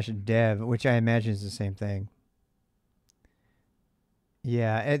start dash dev, which I imagine is the same thing.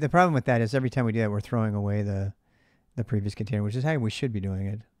 Yeah, the problem with that is every time we do that, we're throwing away the previous container, which is how we should be doing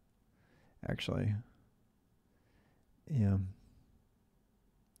it, actually. Yeah.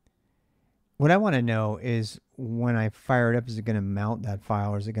 What I want to know is when I fire it up, is it going to mount that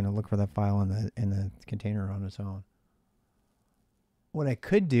file, or is it going to look for that file in the container on its own? What I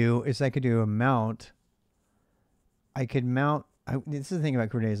could do is I could do a mount. I could mount. This is the thing about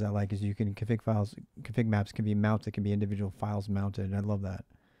Kubernetes I like is you can config maps can be mounted, can be individual files mounted. I love that.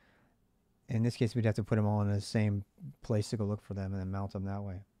 In this case, we'd have to put them all in the same place to go look for them and then mount them that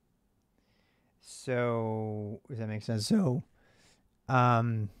way. So does that make sense? So,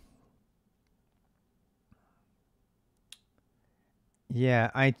 yeah,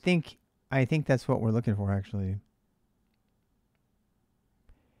 I think that's what we're looking for actually.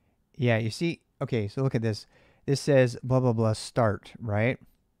 Yeah, you see. Okay, so look at this. This says blah blah blah start, right?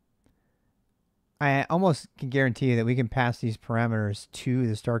 I almost can guarantee you that we can pass these parameters to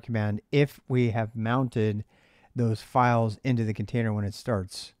the start command if we have mounted those files into the container when it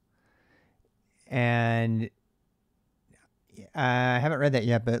starts. And I haven't read that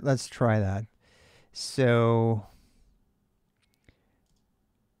yet, but let's try that. So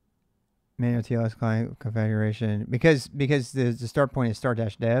manual TLS client configuration, because the start point is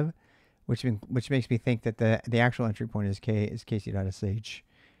start-dev, which makes me think that the actual entry point is kc.sh,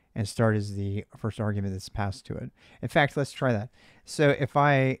 and start is the first argument that's passed to it. In fact, let's try that. So if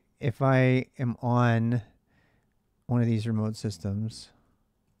I am on one of these remote systems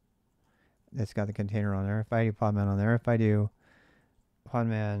that's got the container on there, if I do podman on there, if I do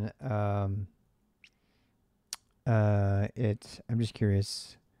podman, I'm just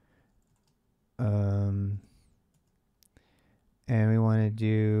curious. And we want to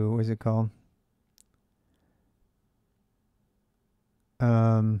do, what is it called?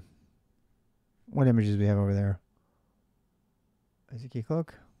 What images we have over there? Is it Keycloak?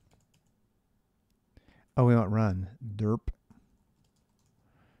 Oh, we want run. Derp.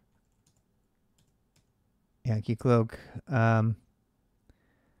 Yeah, Keycloak. I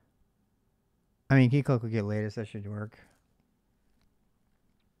mean, Keycloak will get latest. That should work.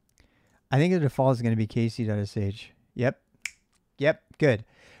 I think the default is going to be kc.sh. Yep. Yep. Good.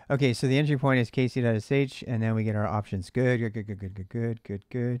 Okay, so the entry point is kc.sh, and then we get our options. Good.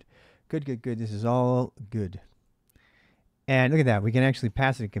 This is all good. And look at that. We can actually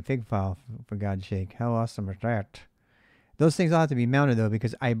pass it a config file, for God's sake. How awesome is that? Those things all have to be mounted, though,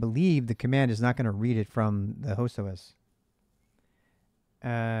 because I believe the command is not going to read it from the host OS.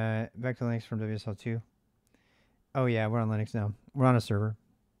 Back to Linux from WSL2. Oh, yeah, we're on Linux now. We're on a server.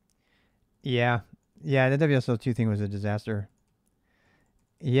 Yeah. Yeah, the WSL2 thing was a disaster.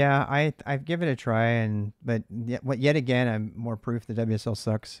 Yeah, I've given it a try, but yet again, I'm more proof that WSL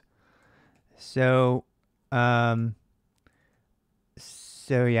sucks. So, yeah,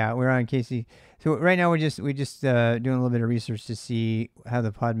 we're on KC. So right now we're just doing a little bit of research to see how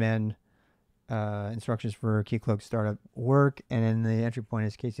the Podman instructions for Keycloak startup work, and then the entry point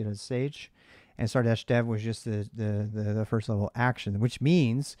is kc.sh, and start-dev was just the first level action, which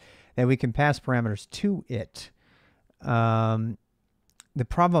means that we can pass parameters to it. The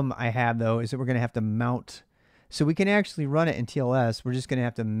problem I have, though, is that we're going to have to mount. So we can actually run it in TLS. We're just going to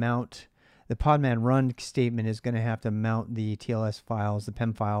have to mount. The podman run statement is going to have to mount the TLS files, the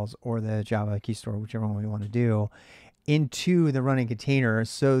PEM files, or the Java key store, whichever one we want to do, into the running container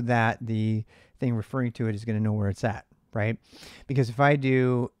so that the thing referring to it is going to know where it's at, right? Because if I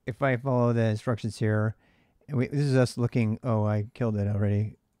follow the instructions here, and this is us looking, oh, I killed it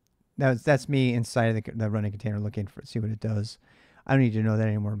already. That's me inside of the running container looking for see what it does. I don't need to know that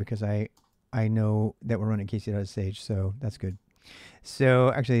anymore because I know that we're running kc.sh, so that's good.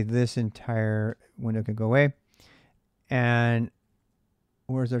 So actually, this entire window can go away. And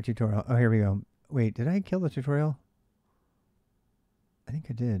where's our tutorial? Oh, here we go. Wait, did I kill the tutorial? I think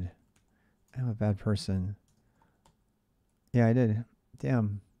I did. I'm a bad person. Yeah, I did.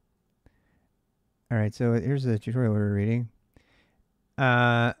 Damn. All right, so here's the tutorial we were reading.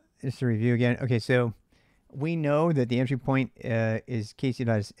 Just to review again. Okay, so we know that the entry point is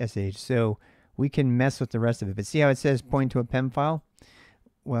kc.sh, so we can mess with the rest of it. But see how it says point to a PEM file?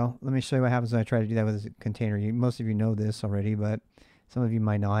 Well, let me show you what happens when I try to do that with a container. Most of you know this already, but some of you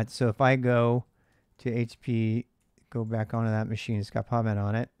might not. So if I go to HP, go back onto that machine, it's got Podman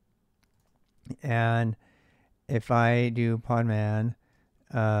on it. And if I do Podman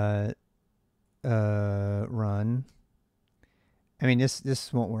run, I mean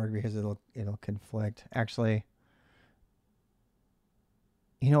this won't work because it'll conflict. Actually,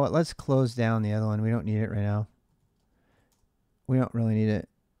 you know what? Let's close down the other one. We don't need it right now. We don't really need it.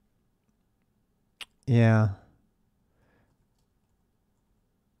 Yeah.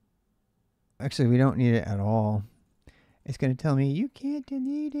 Actually, we don't need it at all. It's going to tell me, you can't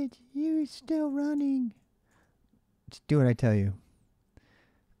delete it. You're still running. Just do what I tell you.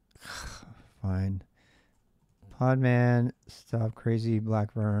 Fine. Podman, stop crazy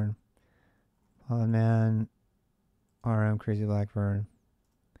Blackburn. Podman, RM crazy Blackburn.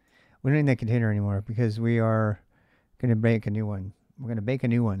 We don't need that container anymore because we are going to bake a new one. We're going to bake a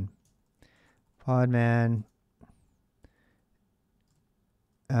new one. Podman.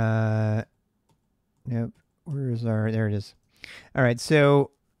 Nope. Where is our? There it is. All right.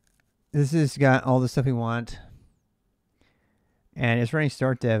 So this has got all the stuff we want, and it's running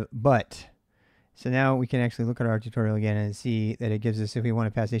start dev. But so now we can actually look at our tutorial again and see that it gives us, if we want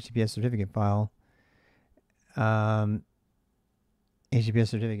to pass HTTPS certificate file, HTTPS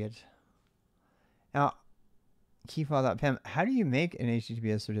certificate. Now, keyfile.pem. How do you make an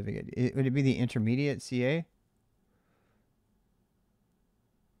HTTPS certificate? Would it be the intermediate CA?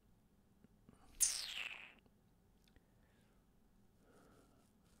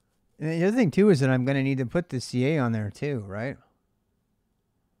 And the other thing too is that I'm going to need to put the CA on there too, right?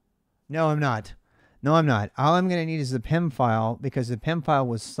 No, I'm not. No, I'm not. All I'm going to need is the PEM file, because the PEM file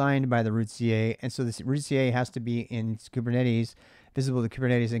was signed by the root CA, and so the root CA has to be in Kubernetes, visible to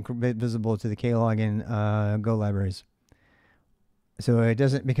Kubernetes, and visible to the Klog and Go libraries. So it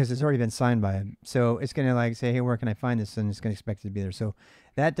doesn't, because it's already been signed by him. So it's going to like say, hey, where can I find this? And it's going to expect it to be there. So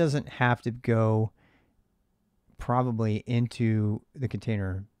that doesn't have to go probably into the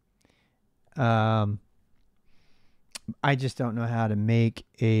container. I just don't know how to make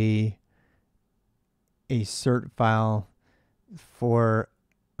a cert file for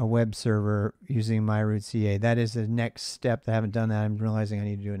a web server using my root CA. That is the next step. I haven't done that. I'm realizing I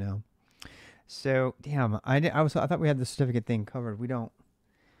need to do it now. So damn, I thought we had the certificate thing covered. We don't.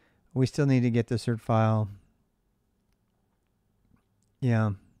 We still need to get the cert file.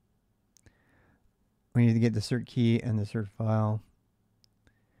 Yeah. We need to get the cert key and the cert file.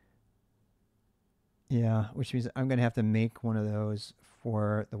 Yeah, which means I'm going to have to make one of those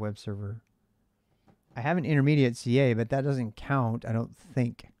for the web server. I have an intermediate CA, but that doesn't count, I don't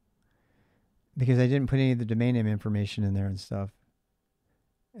think, because I didn't put any of the domain name information in there and stuff.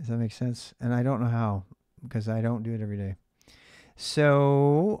 Does that make sense? And I don't know how, because I don't do it every day.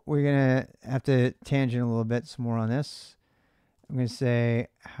 So we're going to have to tangent a little bit some more on this. I'm going to say,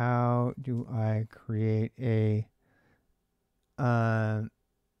 how do I create a TLS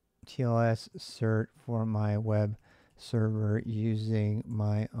cert for my web server using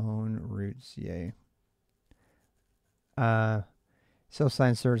my own root CA?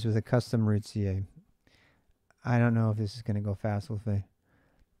 Self-signed certs with a custom root CA. I don't know if this is going to go fast with me.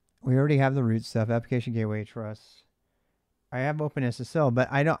 We already have the root stuff, application gateway trust. I have OpenSSL, but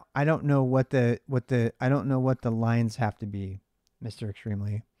I don't know what the I don't know what the lines have to be, Mr.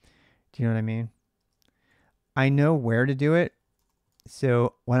 Extremely. Do you know what I mean? I know where to do it.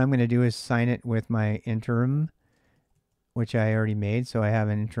 So what I'm going to do is sign it with my interim, which I already made. So I have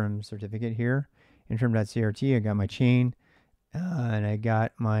an interim certificate here, interim.crt. I got my chain, and I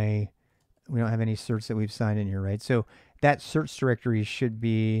got my, we don't have any certs that we've signed in here, right? So that certs directory should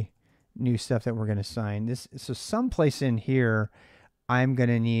be new stuff that we're going to sign. This, so someplace in here, I'm going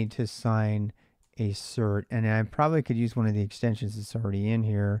to need to sign a cert, and I probably could use one of the extensions that's already in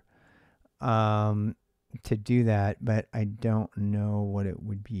here to do that, but I don't know what it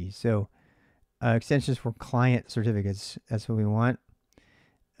would be. So extensions for client certificates, that's what we want.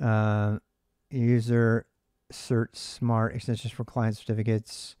 User cert smart extensions for client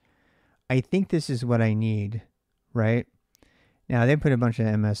certificates. I think this is what I need, right? Now they put a bunch of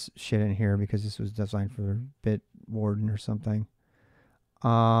MS shit in here because this was designed for Bitwarden or something.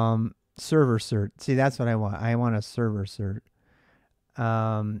 Server cert. See, that's what I want. I want a server cert.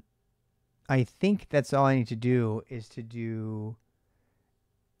 I think that's all I need to do is to do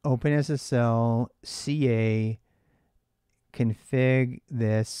OpenSSL CA config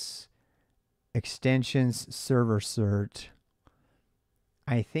this extensions server cert,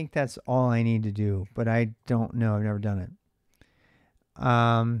 I think that's all I need to do, but I don't know. I've never done it.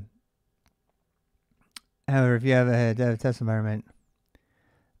 However, if you have a dev test environment,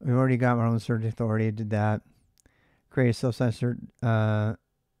 we've already got our own search authority. Did that. Create a self-signed cert,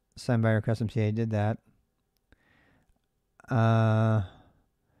 signed by our custom CA. Did that.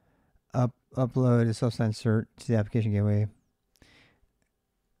 Upload a self-signed cert to the application gateway.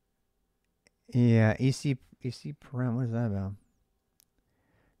 Yeah, EC param. What is that about?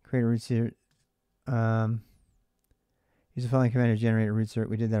 Create a root cert. Use the following command to generate a root cert.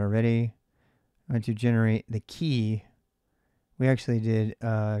 We did that already. I want to generate the key. We actually did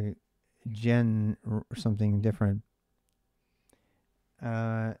gen or something different.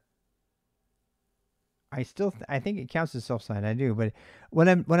 I think it counts as self-signed. I do, but what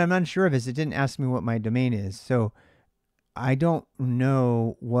I'm unsure of is it didn't ask me what my domain is. So I don't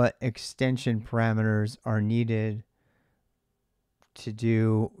know what extension parameters are needed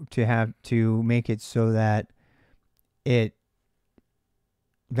to make it so that it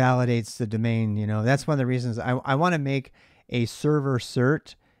validates the domain. That's one of the reasons I want to make a server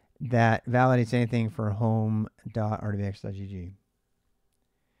cert that validates anything for home.rdbx.gg.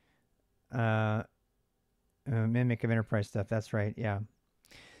 Mimic of enterprise stuff. That's right. Yeah.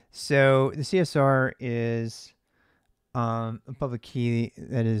 So the CSR is a public key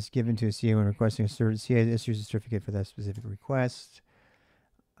that is given to a CA when requesting a cert. CA issues a certificate for that specific request.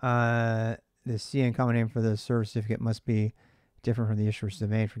 The CN common name for the server certificate must be different from the issuer's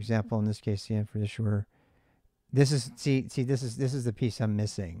domain. For example, in this case, CN for the issuer. This is this is the piece I'm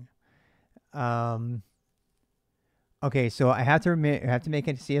missing. Okay, so I have to make a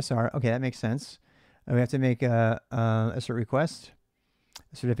CSR. Okay, that makes sense. We have to make a cert request,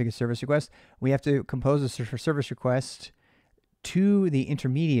 a certificate service request. We have to compose a service request to the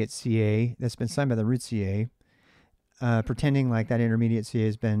intermediate CA that's been signed by the root CA, pretending like that intermediate CA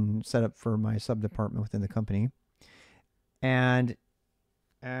has been set up for my sub-department within the company. And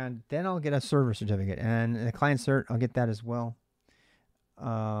then I'll get a server certificate. And the client cert, I'll get that as well.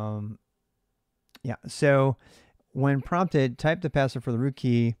 Yeah, so when prompted, type the password for the root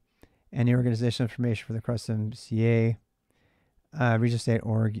key and the organizational information for the custom CA, region state,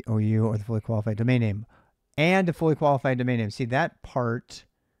 org, OU, or the fully qualified domain name. And a fully qualified domain name. See, that part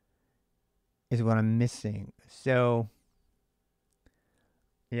is what I'm missing. So,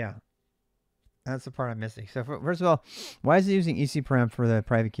 yeah, that's the part I'm missing. So, first of all, why is it using ECParam for the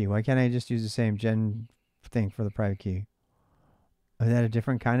private key? Why can't I just use the same gen thing for the private key? Is that a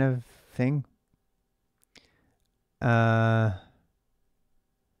different kind of thing?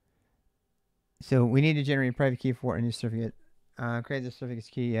 So we need to generate a private key for a new certificate. Create the certificate's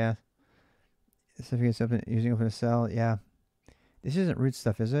key, yeah. The certificate's open using OpenSSL, yeah. This isn't root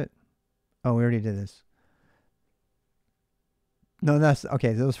stuff, is it? Oh, we already did this. No, that's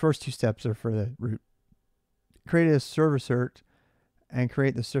okay. Those first two steps are for the root. Create a server cert and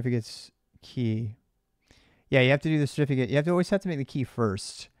create the certificate's key. Yeah, you have to do the certificate. You always have to make the key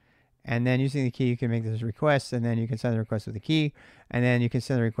first. And then using the key, you can make this request, and then you can send the request with the key, and then you can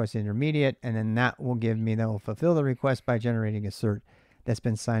send the request to intermediate, and then that will fulfill the request by generating a cert that's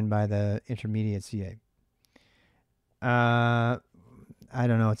been signed by the intermediate CA. I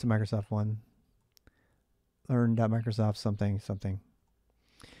don't know. It's a Microsoft one. Learn.microsoft something.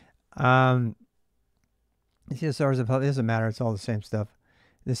 CSR is a public, it doesn't matter. It's all the same stuff.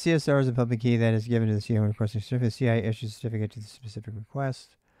 The CSR is a public key that is given to the CA when requesting a certificate. The CI issues a certificate to the specific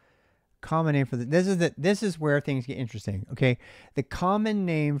request. Common name for this is where things get interesting. Okay, the common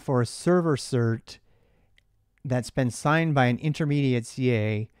name for a server cert that's been signed by an intermediate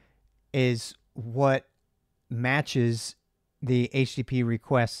CA is what matches the HTTP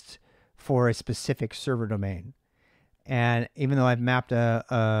request for a specific server domain. And even though I've mapped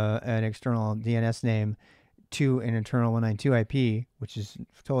an external DNS name to an internal 192 IP, which is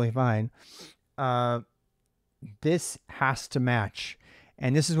totally fine, this has to match.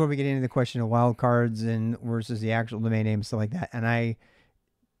 And this is where we get into the question of wildcards and versus the actual domain name and stuff like that. And I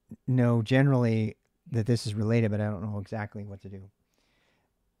know generally that this is related, but I don't know exactly what to do.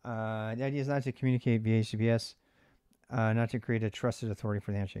 The idea is not to communicate via HTTPS, not to create a trusted authority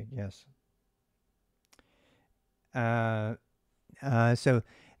for the handshake. Yes. So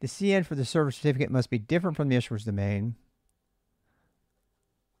the CN for the server certificate must be different from the issuer's domain.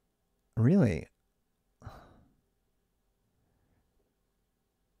 Really?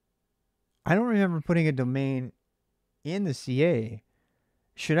 I don't remember putting a domain in the CA.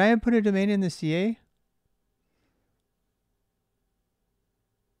 Should I have put a domain in the CA?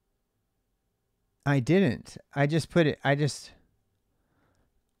 I didn't. I just put it. I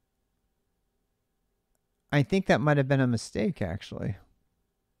think that might have been a mistake, actually.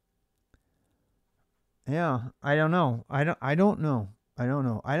 Yeah, I don't know. I don't know. I don't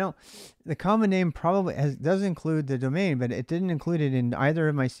know. I don't. The common name probably does include the domain, but it didn't include it in either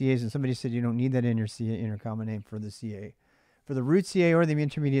of my CAs. And somebody said you don't need that in your CA, in your common name for the CA, for the root CA or the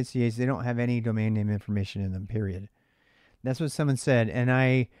intermediate CAs. They don't have any domain name information in them. Period. That's what someone said,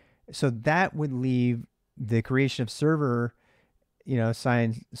 and so that would leave the creation of server,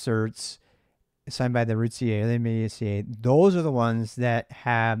 signed certs signed by the root CA or the intermediate CA. Those are the ones that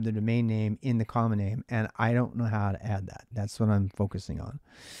have the domain name in the common name, and I don't know how to add that. That's what I'm focusing on.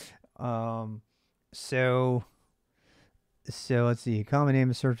 Um, so let's see. Common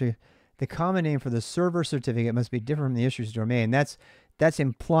name of certificate. The common name for the server certificate must be different from the issuer's domain. That's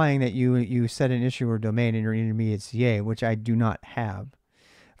implying that you set an issuer domain in your intermediate CA, which I do not have.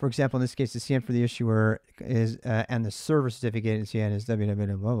 For example, in this case, the CN for the issuer is and the server certificate in CN is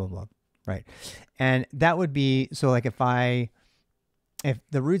www blah blah blah. Right, and that would be so. Like if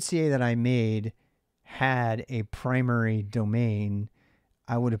the root CA that I made had a primary domain,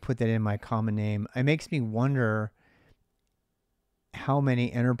 I would have put that in my common name. It makes me wonder how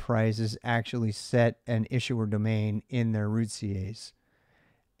many enterprises actually set an issuer domain in their root CAs.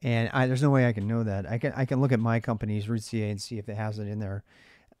 And there's no way I can know that. I can look at my company's root CA and see if it has it in there.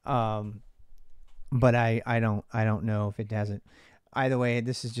 But I don't know if it hasn't. Either way,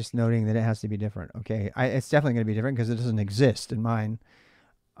 this is just noting that it has to be different. Okay, it's definitely going to be different because it doesn't exist in mine.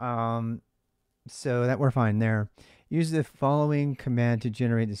 So that we're fine there. Use the following command to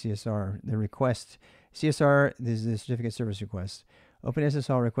generate the CSR. The request CSR is the certificate service request.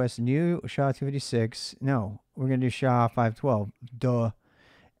 OpenSSL request new SHA-256. No, we're going to do SHA-512.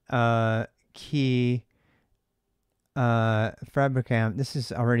 Duh. Key. Fabricam. This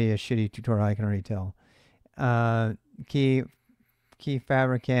is already a shitty tutorial. I can already tell. Key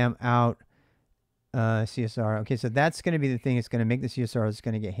Fabricam out CSR. Okay, so that's going to be the thing. It's going to make the CSR. It's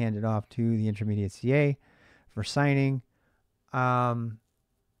going to get handed off to the intermediate CA for signing.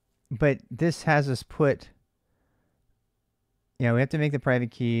 But this has us put. Yeah, we have to make the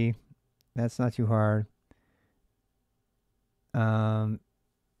private key. That's not too hard. The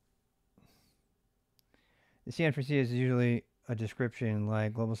CN for CA is usually a description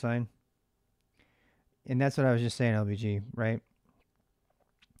like global sign. And that's what I was just saying, LBG, right?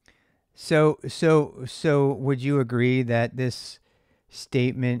 So would you agree that this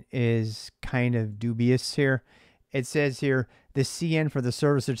statement is kind of dubious here? It says here the CN for the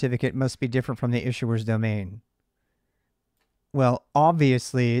service certificate must be different from the issuer's domain. Well,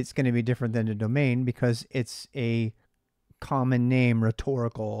 obviously it's going to be different than the domain because it's a common name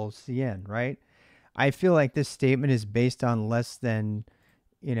rhetorical CN, right? I feel like this statement is based on less than,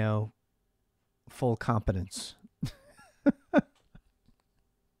 full competence.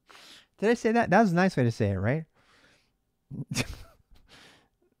 Did I say that? That was a nice way to say it, right?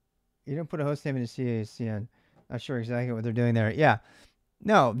 You don't put a host name in a CN. Not sure exactly what they're doing there. Yeah.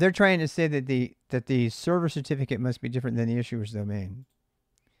 No, they're trying to say that the server certificate must be different than the issuer's domain.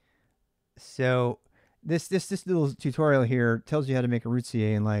 So this little tutorial here tells you how to make a root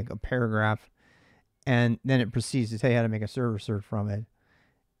CA in like a paragraph, and then it proceeds to tell you how to make a server cert from it.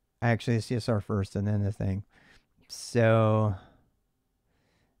 Actually, the CSR first, and then the thing. So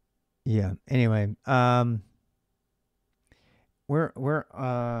yeah. Anyway, we're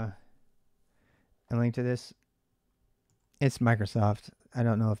a link to this. It's Microsoft. I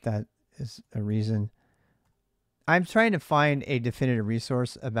don't know if that is a reason. I'm trying to find a definitive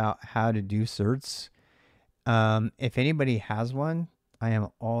resource about how to do certs. If anybody has one, I am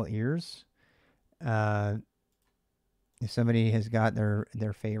all ears. If somebody has got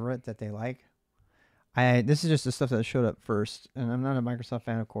their favorite that they like, this is just the stuff that showed up first, and I'm not a Microsoft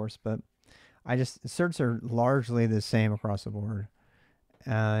fan, of course, but certs are largely the same across the board.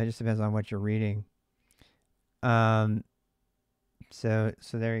 It just depends on what you're reading. So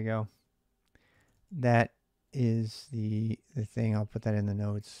there you go. That is the thing. I'll put that in the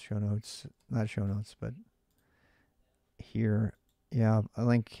notes, show notes, not show notes, but here. Yeah, a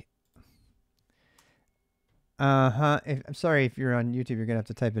link. I'm sorry if you're on YouTube, you're gonna have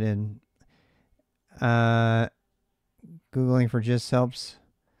to type it in. Googling for gist helps.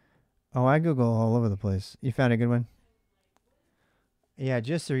 Oh, I Google all over the place. You found a good one? Yeah,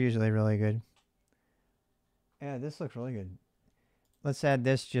 gists are usually really good. Yeah, this looks really good. Let's add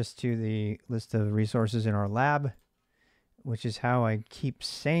this just to the list of resources in our lab, which is how I keep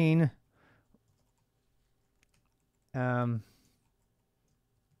sane. Yeah,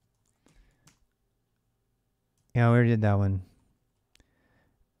 we already did that one.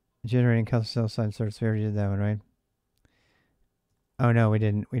 Generating custom sign certs. We already did that one, right? Oh no, we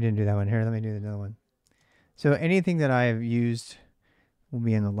didn't. We didn't do that one. Here, let me do another one. So anything that I have used will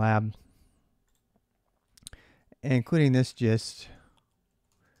be in the lab. including this gist,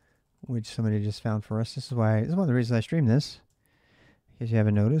 which somebody just found for us. This is one of the reasons I stream this. In case you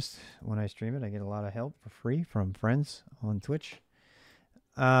haven't noticed, when I stream it, I get a lot of help for free from friends on Twitch.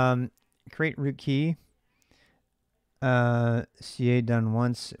 Create root key. CA done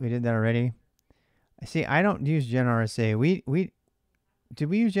once. We did that already. See, I don't use GenRSA. Did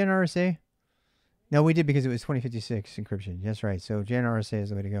we use GenRSA? No, we did because it was 2056 encryption. That's right. So GenRSA is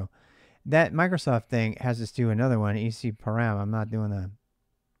the way to go. That Microsoft thing has us do another one, EC param. I'm not doing that.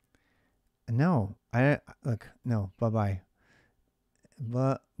 No, no. Bye.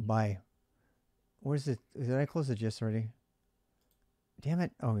 Bye. Where's it? Did I close the gist already? Damn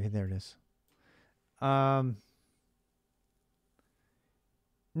it. Oh, okay, there it is. No,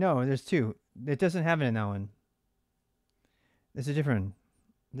 there's two. It doesn't have it in that one. It's a different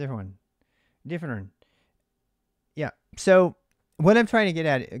one. Yeah. So what I'm trying to get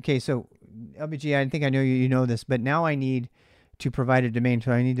at, okay, so LBG, I think I know you know this, but now I need to provide a domain,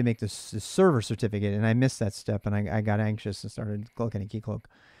 so I need to make this server certificate, and I missed that step, and I got anxious and started looking at Keycloak.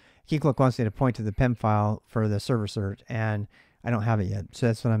 Keycloak wants me to point to the PEM file for the server cert, and I don't have it yet, so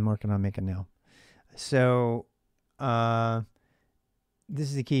that's what I'm working on making now. So this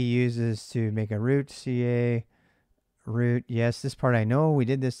is the key he uses to make a root, CA, root. Yes, this part I know. We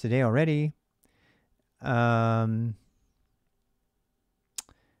did this today already. What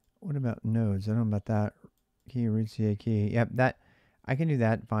about nodes? I don't know about that. Key, root, CA, key. Yep, that I can do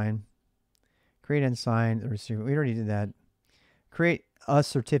that. Fine. Create and sign the receiver. We already did that. Create a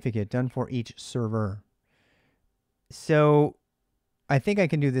certificate done for each server. So I think I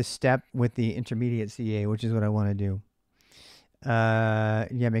can do this step with the intermediate CA, which is what I want to do.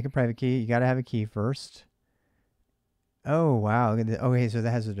 Yeah, make a private key. You got to have a key first. Oh, wow. Okay, so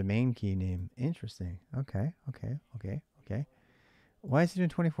that has a domain key name. Interesting. Okay. Why is it in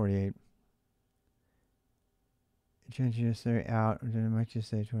 2048? Change just say out, or then it might just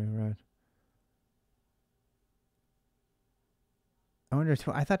say 20. I wonder.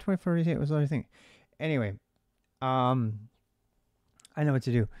 I thought 2048 was the other thing. Anyway, I know what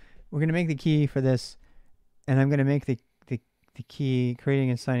to do. We're gonna make the key for this, and I'm gonna make the key creating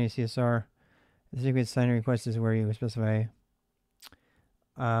and signing a CSR. The certificate signing request is where you specify.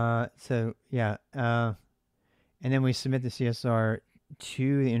 So yeah, and then we submit the CSR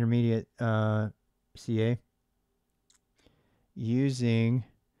to the intermediate CA using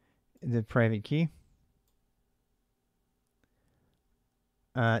the private key.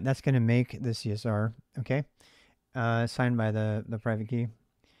 That's going to make the CSR, okay? Signed by the private key.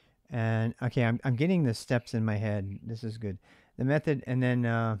 And okay, I'm getting the steps in my head. This is good. The method, and then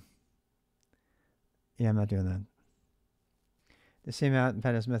yeah, I'm not doing that. The same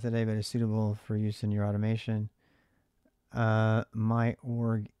output method A, but is suitable for use in your automation. My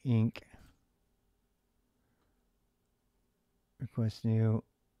org inc. Request new.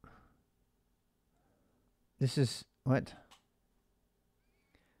 This is what?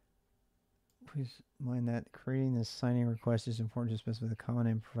 Please mind that creating this signing request is important to specify the common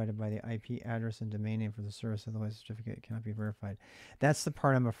name provided by the IP address and domain name for the service, otherwise the certificate cannot be verified. That's the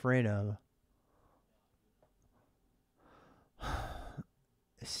part I'm afraid of.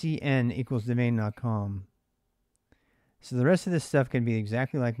 CN equals domain.com. So the rest of this stuff can be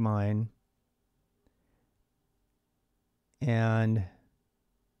exactly like mine. And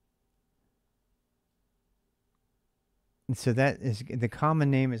so that is the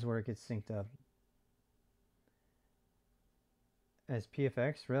common name is where it gets synced up. As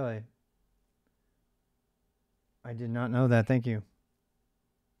PFX, really? I did not know that. Thank you.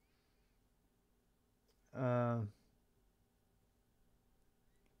 You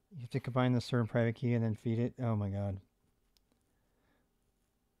have to combine the server and private key and then feed it. Oh my god.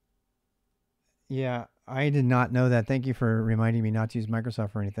 Yeah, I did not know that. Thank you for reminding me not to use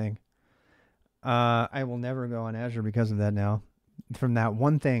Microsoft or anything. I will never go on Azure because of that now. From that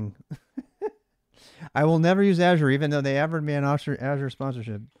one thing. I will never use Azure, even though they offered me an Azure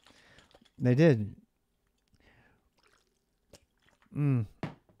sponsorship. They did. No.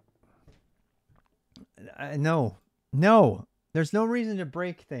 There's no reason to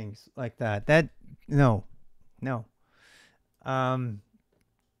break things like that. No. I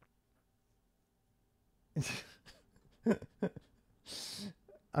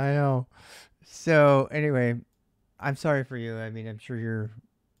know. So anyway, I'm sorry for you. I mean, I'm sure you're.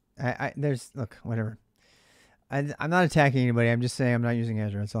 Look, whatever. I'm not attacking anybody. I'm just saying I'm not using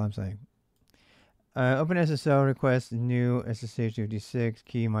Azure. That's all I'm saying. OpenSSL request new SSH 256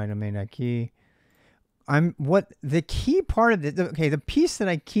 key my domain key. The key part of it. Okay, the piece that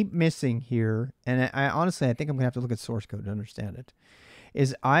I keep missing here, and I honestly I think I'm gonna have to look at source code to understand it.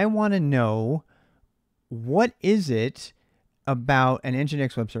 Is I want to know what is it about an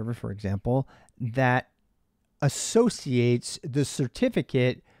Nginx web server, for example, that associates the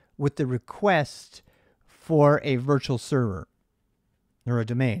certificate with the request for a virtual server or a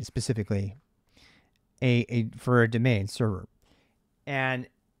domain, specifically for a domain server, and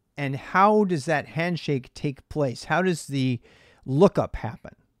how does that handshake take place? How does the lookup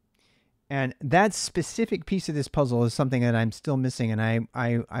happen? And that specific piece of this puzzle is something that I'm still missing, and I'm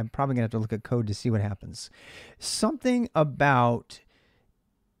probably gonna have to look at code to see what happens. Something about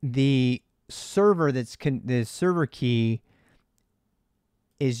the server the server key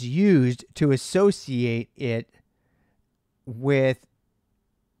is used to associate it with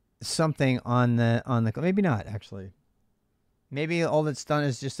something on the maybe not actually. Maybe all that's done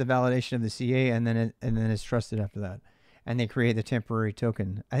is just a validation of the CA, and then it's trusted after that, and they create the temporary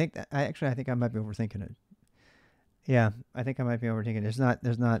token. I think I think I might be overthinking it. Yeah, I think I might be overthinking it.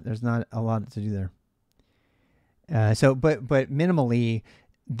 There's not a lot to do there. But minimally,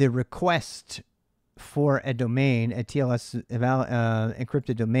 the request for a domain, a TLS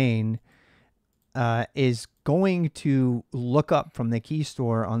encrypted domain, is going to look up from the key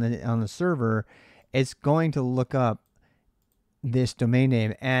store on the server. It's going to look up this domain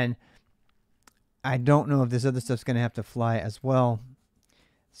name, and I don't know if this other stuff's going to have to fly as well.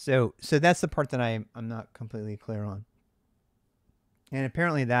 So that's the part that I'm not completely clear on. And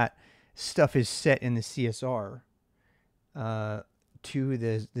apparently that stuff is set in the CSR to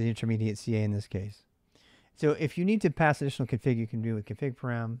the intermediate CA in this case. So if you need to pass additional config, you can do it with config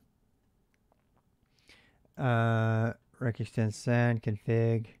param, rec extend send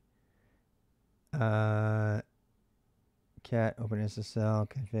config, cat OpenSSL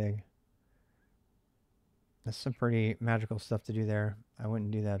config. That's some pretty magical stuff to do there. I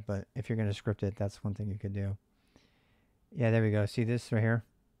wouldn't do that, but if you're going to script it, that's one thing you could do. Yeah, there we go. See this right here?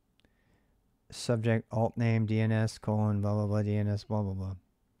 Subject alt name DNS colon blah blah blah DNS blah blah blah.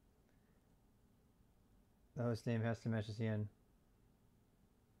 The host name has to match the CN.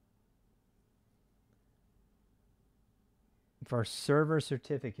 For server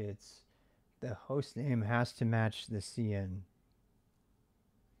certificates, the host name has to match the CN.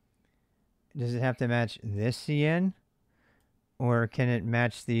 Does it have to match this CN? Or can it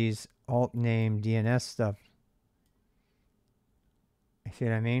match these alt name DNS stuff? You see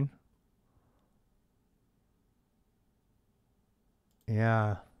what I mean?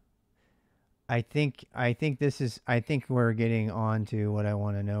 Yeah. I think we're getting on to what I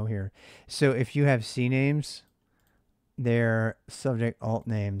want to know here. So if you have C names, they're subject alt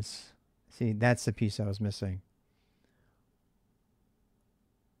names. See, that's the piece I was missing.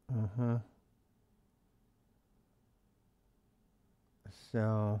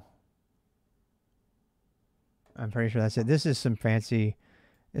 So I'm pretty sure that's it. This is some fancy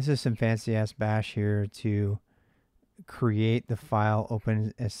ass bash here to create the file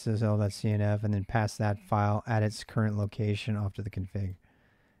OpenSSL.cnf and then pass that file at its current location off to the config.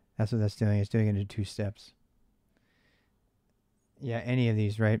 That's what that's doing. It's doing it in 2 steps. Yeah, any of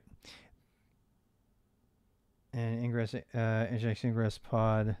these, right? And ingress, Nginx ingress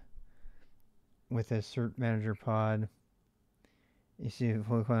pod with a cert manager pod. You see,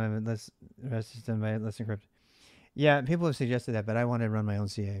 let's rest is done by let's encrypt. Yeah, people have suggested that, but I want to run my own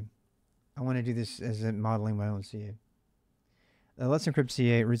CA. I want to do this as modeling my own CA. Let's encrypt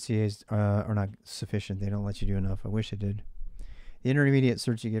CA, root CAs are not sufficient. They don't let you do enough. I wish it did. The intermediate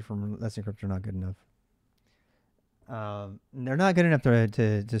certs you get from Let's Encrypt are not good enough. They're not good enough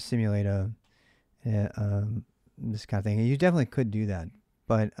to simulate this kind of thing. You definitely could do that,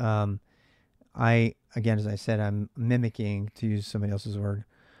 but again, as I said, I'm mimicking, to use somebody else's word,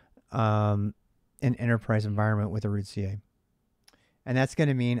 an enterprise environment with a root CA. And that's going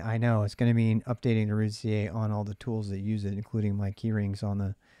to mean, I know, it's going to mean updating the root CA on all the tools that use it, including my keyrings on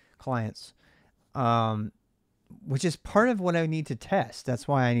the clients, which is part of what I need to test. That's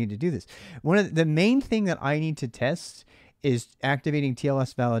why I need to do this. One of the main thing that I need to test is activating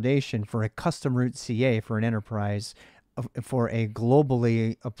TLS validation for a custom root CA for an enterprise, for a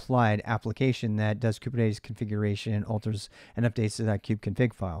globally applied application that does Kubernetes configuration, alters, and updates to that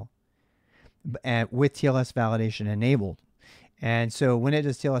kubeconfig file with TLS validation enabled. And so when it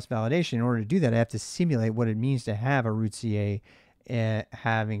does TLS validation, in order to do that, I have to simulate what it means to have a root CA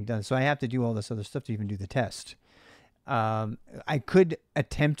having done. So I have to do all this other stuff to even do the test. I could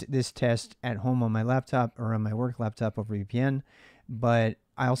attempt this test at home on my laptop or on my work laptop over VPN, but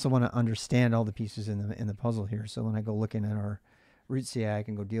I also want to understand all the pieces in the puzzle here. So when I go looking at our root CA, I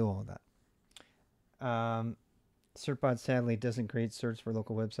can go deal with all that. Certbot sadly doesn't create certs for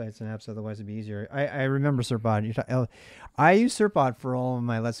local websites and apps. Otherwise, it'd be easier. I remember Certbot. I use Certbot for all of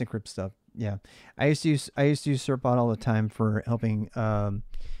my Let's Encrypt stuff. Yeah, I used to use Serpbot all the time for helping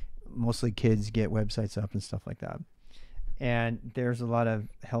mostly kids get websites up and stuff like that. And there's a lot of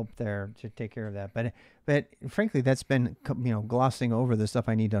help there to take care of that. But frankly, that's been glossing over the stuff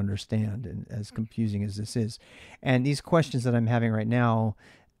I need to understand, and as confusing as this is, and these questions that I'm having right now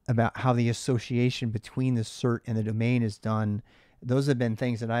about how the association between the cert and the domain is done, those have been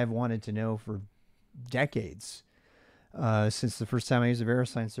things that I've wanted to know for decades. Since the first time I used a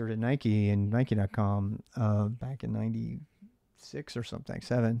VeriSign cert at Nike and Nike.com back in '96 or something,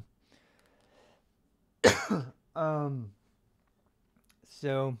 seven. Um,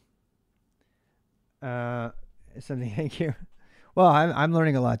 so uh, something. Thank you. Well, I'm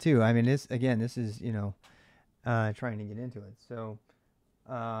learning a lot too. I mean, this is trying to get into it. So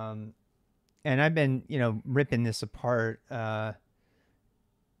um, and I've been ripping this apart very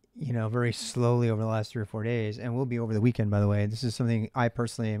slowly over the last 3 or 4 days, and we'll be over the weekend. By the way, this is something I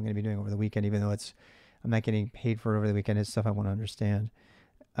personally am going to be doing over the weekend, even though I'm not getting paid for it over the weekend. It's stuff I want to understand,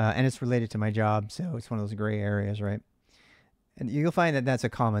 and it's related to my job, so it's one of those gray areas, right? And you'll find that that's a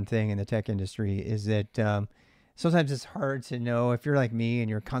common thing in the tech industry is that sometimes it's hard to know if you're like me and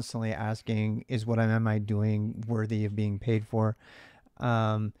you're constantly asking, is what am I doing worthy of being paid for?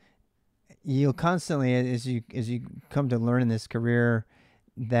 Um, you'll constantly, as you come to learn in this career,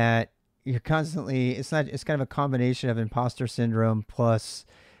 that you're constantly, it's kind of a combination of imposter syndrome plus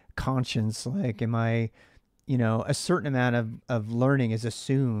conscience. Like, am I, a certain amount of learning is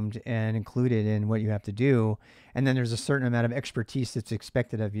assumed and included in what you have to do. And then there's a certain amount of expertise that's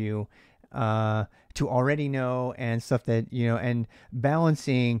expected of you to already know, and stuff that, and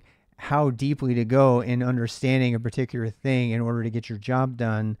balancing how deeply to go in understanding a particular thing in order to get your job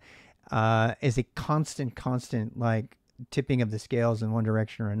done is a constant, like, tipping of the scales in one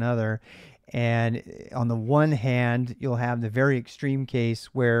direction or another. And on the one hand, you'll have the very extreme case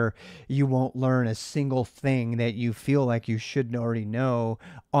where you won't learn a single thing that you feel like you should already know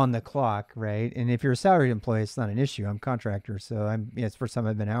on the clock, right? And if you're a salaried employee, it's not an issue. I'm a contractor, so it's the first time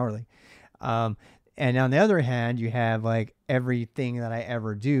I've been hourly. Um, and on the other hand, you have like everything that I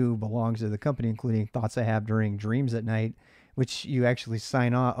ever do belongs to the company, including thoughts I have during dreams at night, which you actually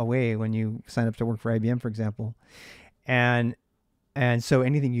sign away when you sign up to work for IBM, for example. And so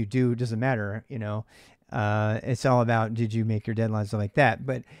anything you do doesn't matter. It's all about, did you make your deadlines, stuff like that.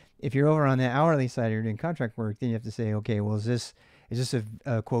 But if you're over on the hourly side, you're doing contract work, then you have to say, okay, well, is this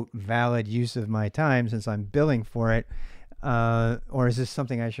a quote valid use of my time since I'm billing for it, or is this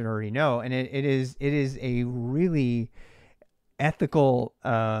something I should already know? And it is a really ethical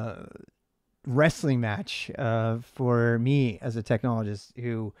wrestling match for me as a technologist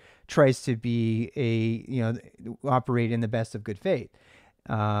who tries to be operate in the best of good faith,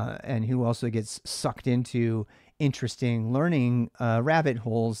 and who also gets sucked into interesting learning rabbit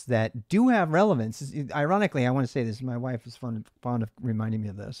holes that do have relevance. Ironically, I want to say this. My wife is fond of reminding me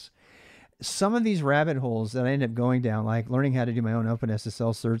of this. Some of these rabbit holes that I end up going down, like learning how to do my own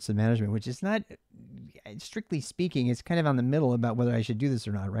OpenSSL certs and management, which is not, strictly speaking, it's kind of on the middle about whether I should do this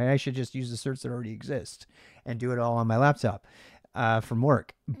or not, right? I should just use the certs that already exist and do it all on my laptop from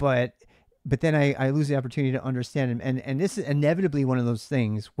work. But then I lose the opportunity to understand, and this is inevitably one of those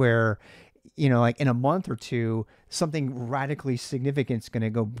things where, like in a month or two, something radically significant is going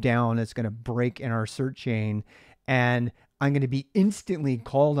to go down. It's going to break in our cert chain, and I'm going to be instantly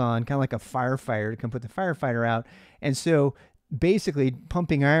called on, kind of like a firefighter, to come put the firefighter out. And so basically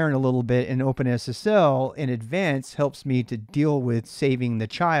pumping iron a little bit in OpenSSL in advance helps me to deal with saving the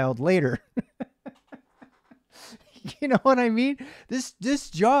child later. You know what I mean? This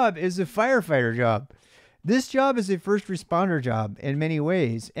job is a firefighter job. This job is a first responder job in many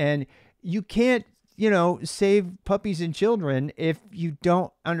ways, and you can't save puppies and children if you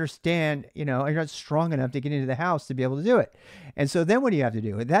don't understand, you're not strong enough to get into the house to be able to do it. And so then what do you have to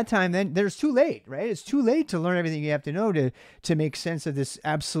do? At that time, then there's too late, right? It's too late to learn everything you have to know to make sense of this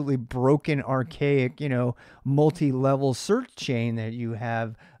absolutely broken, archaic, multi-level search chain that you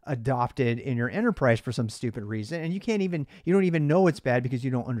have adopted in your enterprise for some stupid reason. And you don't even know it's bad because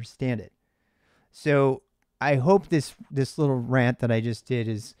you don't understand it. So I hope this little rant that I just did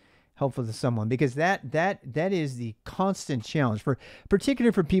is helpful to someone, because that is the constant challenge, for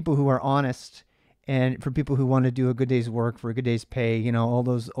particularly for people who are honest, and for people who want to do a good day's work for a good day's pay, all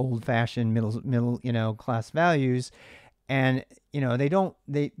those old fashioned middle class values. And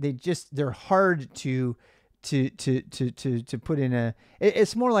they're hard to to put in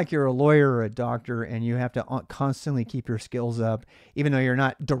it's more like you're a lawyer or a doctor and you have to constantly keep your skills up, even though you're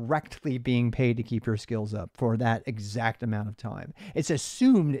not directly being paid to keep your skills up for that exact amount of time. It's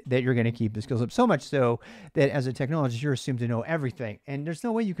assumed that you're going to keep the skills up, so much so that as a technologist you're assumed to know everything, and there's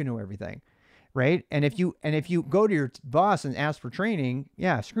no way you can know everything, right? And if you go to your boss and ask for training,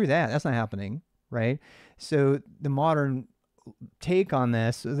 yeah, screw that, that's not happening, right? So the modern take on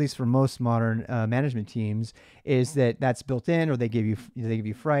this, at least for most modern management teams, is that that's built in, or they give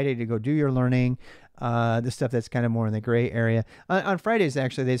you Friday to go do your learning, the stuff that's kind of more in the gray area. On Fridays,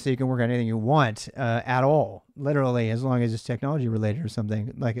 actually, they say you can work on anything you want at all, literally, as long as it's technology related or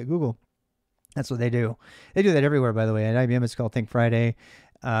something, like at Google. That's what they do. They do that everywhere, by the way. At IBM, it's called Think Friday.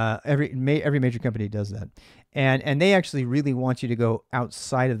 Every major company does that, and they actually really want you to go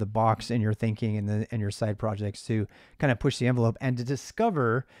outside of the box in your thinking and your side projects to kind of push the envelope and to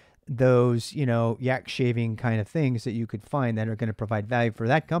discover those yak shaving kind of things that you could find that are going to provide value for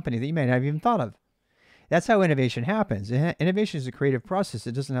that company that you may not have even thought of. That's how innovation happens. Innovation is a creative process.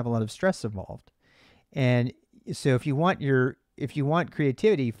 It doesn't have a lot of stress involved, and so if you want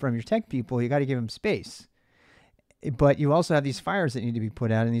creativity from your tech people, you got to give them space, but you also have these fires that need to be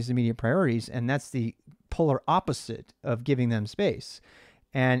put out and these immediate priorities, and that's the polar opposite of giving them space.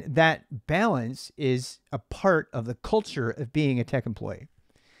 And that balance is a part of the culture of being a tech employee.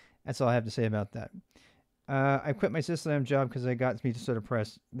 That's all I have to say about that. I quit my system job because I got me so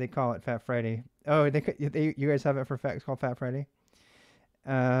depressed. They call it Fat Friday. Oh, you guys have it for fat? It's called Fat Friday.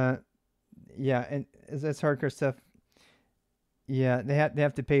 Yeah, and that's hardcore stuff. Yeah, they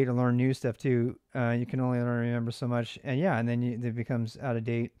have to pay to learn new stuff too. You can only learn and remember so much, and yeah, and then it becomes out of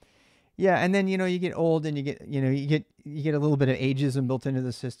date. Yeah, and then you get old, and you get a little bit of ageism built into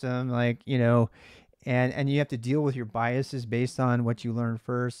the system, like and you have to deal with your biases based on what you learn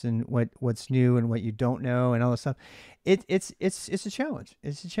first and what's new and what you don't know and all this stuff. It's a challenge.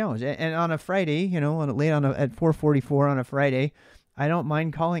 It's a challenge, and on a Friday, at 4:44 on a Friday, I don't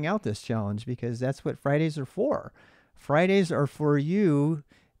mind calling out this challenge because that's what Fridays are for. Fridays are for you.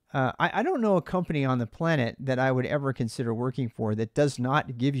 I don't know a company on the planet that I would ever consider working for that does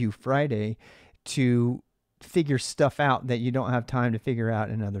not give you Friday to figure stuff out that you don't have time to figure out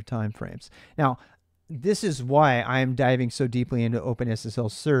in other time frames. Now, this is why I'm diving so deeply into OpenSSL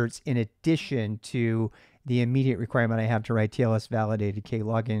certs, in addition to the immediate requirement I have to write TLS validated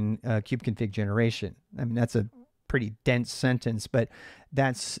K-login kubeconfig generation. I mean, that's a pretty dense sentence, but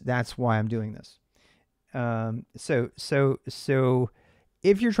that's why I'm doing this. So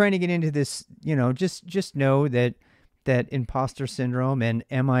if you're trying to get into this, just know that imposter syndrome and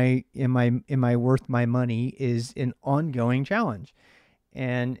am I worth my money is an ongoing challenge.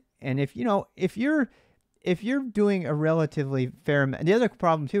 And if you're doing a relatively fair amount, the other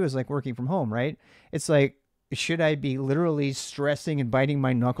problem too is like working from home, right? It's like, should I be literally stressing and biting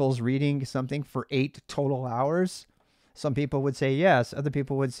my knuckles reading something for 8 total hours? Some people would say yes. Other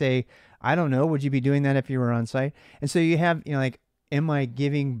people would say, I don't know. Would you be doing that if you were on site? And so you have, am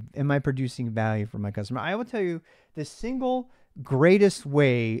I producing value for my customer? I will tell you the single greatest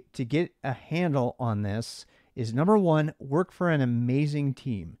way to get a handle on this is, number one, work for an amazing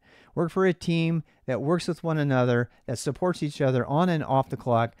team. Work for a team that works with one another, that supports each other on and off the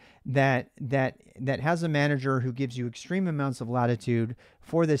clock, that has a manager who gives you extreme amounts of latitude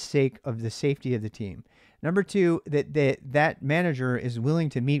for the sake of the safety of the team. Number two, that manager is willing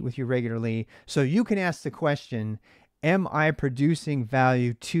to meet with you regularly so you can ask the question, am I producing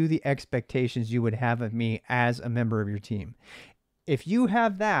value to the expectations you would have of me as a member of your team? If you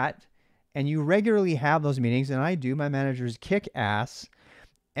have that and you regularly have those meetings, and I do, my managers kick ass,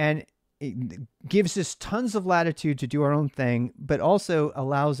 and it gives us tons of latitude to do our own thing, but also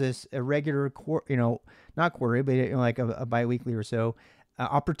allows us a regular, not quarterly, but like a biweekly or so,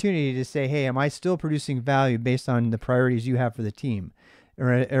 opportunity to say, hey, am I still producing value based on the priorities you have for the team,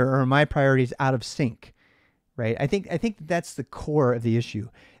 or are my priorities out of sync? Right? I think that's the core of the issue.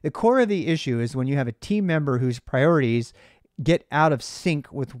 The core of the issue is when you have a team member whose priorities get out of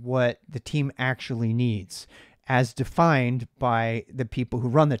sync with what the team actually needs, as defined by the people who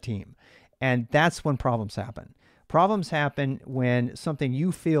run the team. And that's when problems happen. Problems happen when something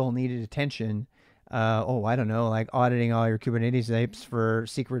you feel needed attention, I don't know, like auditing all your Kubernetes apes for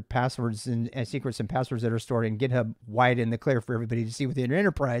secret passwords and secrets and passwords that are stored in GitHub wide in the clear for everybody to see within your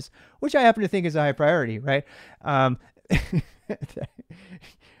enterprise, which I happen to think is a high priority, right?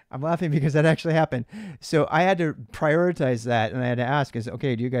 I'm laughing because that actually happened. So I had to prioritize that, and I had to ask, "Is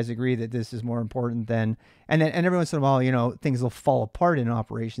okay? Do you guys agree that this is more important than?" And every once in a while, things will fall apart in an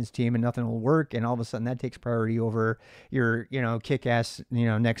operations team, and nothing will work, and all of a sudden that takes priority over your kick-ass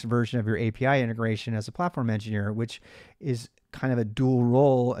next version of your API integration as a platform engineer, which is kind of a dual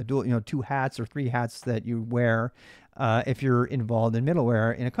role, a dual two hats or three hats that you wear if you're involved in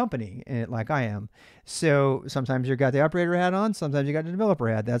middleware in a company, like I am. So sometimes you got the operator hat on, sometimes you got the developer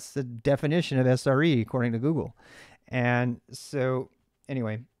hat. That's the definition of SRE according to Google. And so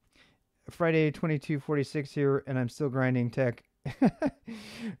anyway, Friday 22:46 here, and I'm still grinding tech.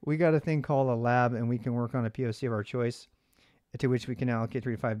 We got a thing called a lab, and we can work on a POC of our choice, to which we can allocate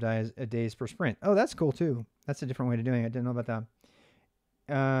 3 to 5 days per sprint. Oh, that's cool too. That's a different way of doing it. I didn't know about that.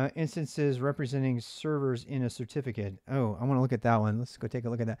 Instances representing servers in a certificate. Oh, I want to look at that one. Let's go take a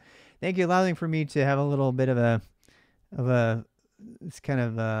look at that. Thank you, allowing for me to have a little bit of a it's kind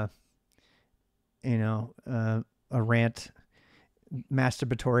of a rant,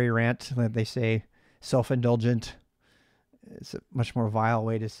 masturbatory rant, like they say, self-indulgent. It's a much more vile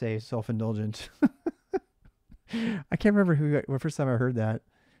way to say self-indulgent. I can't remember what first time I heard that.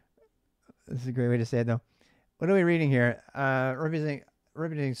 This is a great way to say it, though. What are we reading here?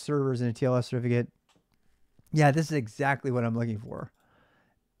 Representing servers in a TLS certificate. Yeah, this is exactly what I'm looking for.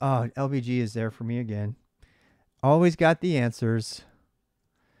 Oh, LBG is there for me again. Always got the answers.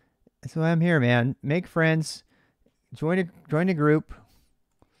 That's why I'm here, man. Make friends. Join a group.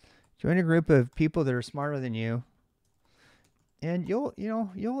 Join a group of people that are smarter than you. And you'll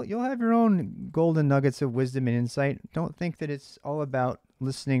have your own golden nuggets of wisdom and insight. Don't think that it's all about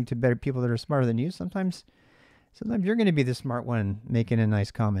listening to better people that are smarter than you. Sometimes you're going to be the smart one making a nice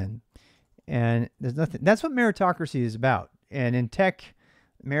comment. And there's nothing. That's what meritocracy is about. And in tech,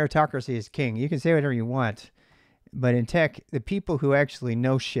 meritocracy is king. You can say whatever you want, but in tech, the people who actually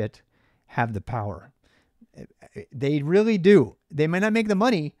know shit have the power. They really do. They might not make the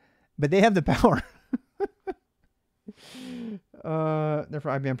money, but they have the power. They're for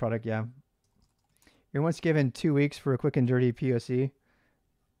IBM product, yeah. You're once given 2 weeks for a quick and dirty POC.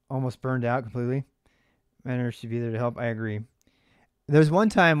 Almost burned out completely. Managers should be there to help. I agree. There was one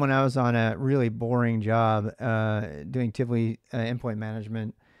time when I was on a really boring job doing Tivoli endpoint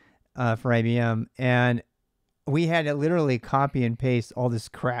management for IBM, and we had to literally copy and paste all this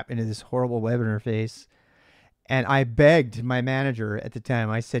crap into this horrible web interface. And I begged my manager at the time.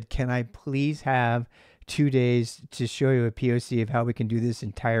 I said, "Can I please have 2 days to show you a POC of how we can do this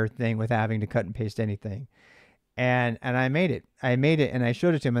entire thing without having to cut and paste anything?" And I made it. And I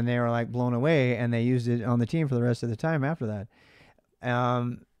showed it to them, and they were like blown away, and they used it on the team for the rest of the time after that.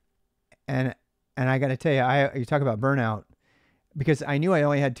 And I got to tell you, you talk about burnout, because I knew I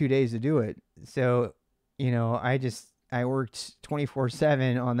only had 2 days to do it. So, I worked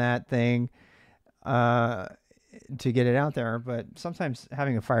 24/7 on that thing to get it out there. But sometimes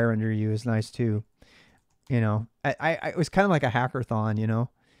having a fire under you is nice too. It was kind of like a hackathon,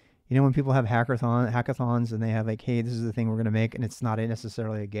 when people have hackathons and they have like, hey, this is the thing we're going to make, and it's not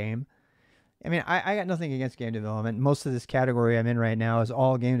necessarily a game. I mean, I got nothing against game development. Most of this category I'm in right now is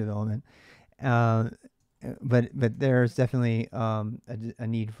all game development. But there's definitely a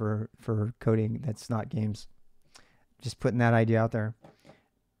need for coding that's not games. Just putting that idea out there.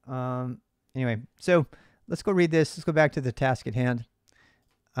 Anyway, so let's go read this. Let's go back to the task at hand.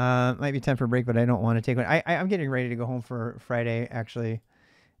 Might be time for a break, but I don't want to take one. I'm getting ready to go home for Friday, actually.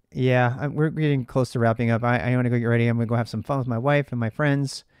 Yeah, we're getting close to wrapping up. I want to go get ready. I'm going to go have some fun with my wife and my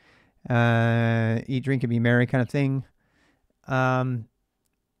friends. Eat, drink, and be merry kind of thing. And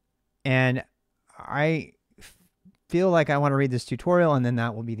I feel like I want to read this tutorial, and then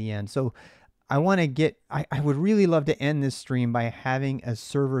that will be the end. So I would really love to end this stream by having a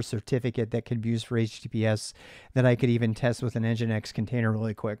server certificate that could be used for HTTPS that I could even test with an Nginx container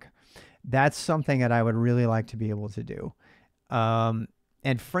really quick. That's something that I would really like to be able to do.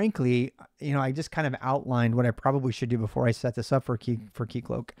 And frankly, I just kind of outlined what I probably should do before I set this up for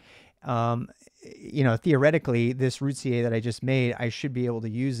Keycloak. Theoretically, this root CA that I just made, I should be able to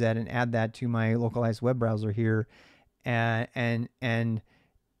use that and add that to my localized web browser here, and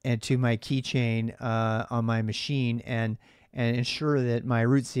to my keychain on my machine, and ensure that my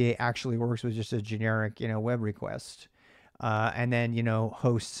root CA actually works with just a generic web request. And then,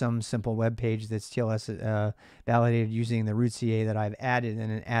 host some simple web page that's TLS validated using the root CA that I've added,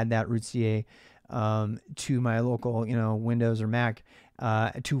 and then add that root CA to my local, Windows or Mac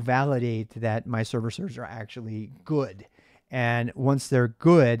to validate that my server certs are actually good. And once they're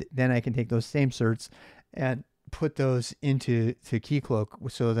good, then I can take those same certs and put those into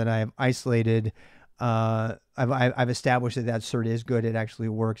Keycloak so that I've isolated I've established that that cert is good. It actually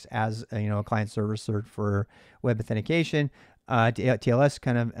works as a client server cert for web authentication, TLS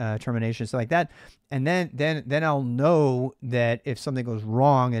kind of termination, stuff like that. And then I'll know that if something goes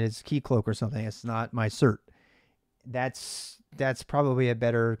wrong and it's Keycloak or something, it's not my cert. That's probably a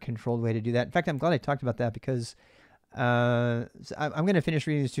better controlled way to do that. In fact, I'm glad I talked about that because so I'm going to finish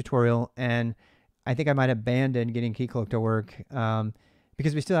reading this tutorial, and I think I might abandon getting Keycloak to work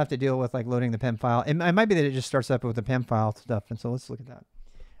because we still have to deal with like loading the PEM file. It might be that it just starts up with the PEM file stuff, and so let's look at that.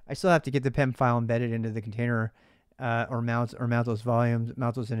 I still have to get the PEM file embedded into the container, or mount those volumes,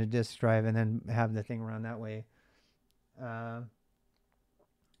 mount those in a disk drive, and then have the thing run that way. But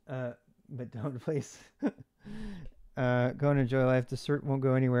don't please go and enjoy life. The cert won't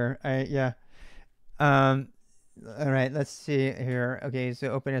go anywhere. Yeah. All right, let's see here. Okay,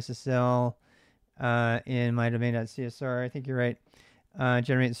 so OpenSSL in my domain.csr. I think you're right.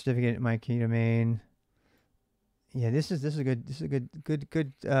 Generate the certificate in my key domain. Yeah, this is a good thing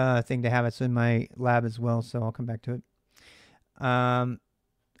to have. It's in my lab as well, so I'll come back to it. All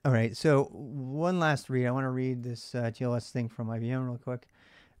right, so one last read. I want to read this TLS thing from IBM real quick.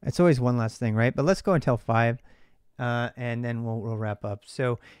 It's always one last thing, right? But let's go until 5. And then we'll wrap up.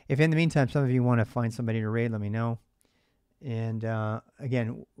 So if in the meantime some of you want to find somebody to raid, let me know. And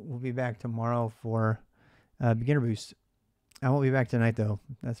again, we'll be back tomorrow for beginner boost. I won't be back tonight though.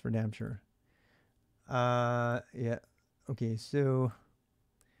 That's for damn sure. Yeah. Okay. So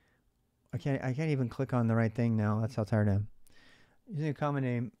I can't even click on the right thing now. That's how tired I am. Using a common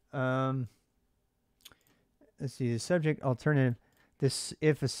name. Let's see. The subject alternative.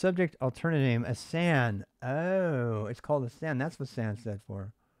 If a subject alternative name, a SAN. Oh, it's called a SAN. That's what SAN stood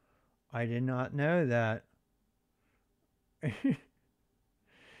for. I did not know that.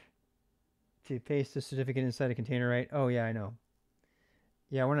 To paste the certificate inside a container, right? Oh yeah, I know.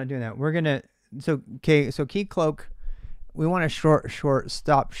 Yeah, we're not doing that. We're gonna so Keycloak. We want to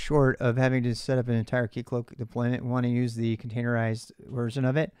stop short of having to set up an entire Keycloak deployment. We want to use the containerized version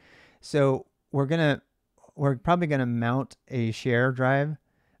of it. So we're probably going to mount a share drive,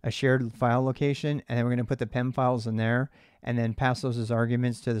 a shared file location, and then we're going to put the PEM files in there and then pass those as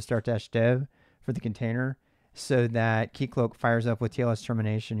arguments to the start-dev for the container so that Keycloak fires up with TLS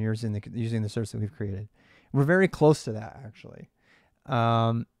termination using the certs that we've created. We're very close to that, actually.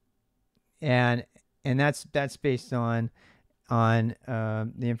 And that's based on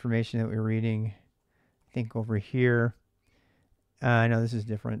the information that we're reading, I think, over here. I know this is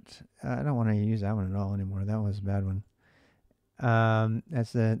different. I don't want to use that one at all anymore. That was a bad one.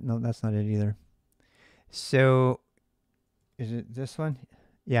 No, that's not it either. So, is it this one?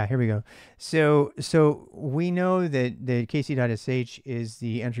 Yeah, here we go. So we know that the kc.sh is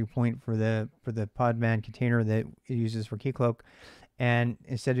the entry point for the Podman container that it uses for Keycloak, and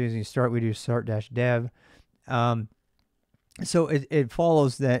instead of using start, we do start-dev. So it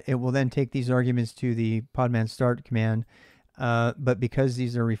follows that it will then take these arguments to the podman start command. But because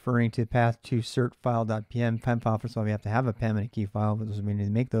these are referring to path to cert file.pm, PEM file, first of all, we have to have a PEM and a key file, but we need to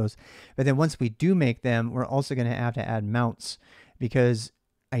make those. But then once we do make them, we're also going to have to add mounts, because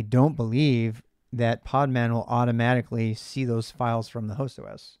I don't believe that Podman will automatically see those files from the host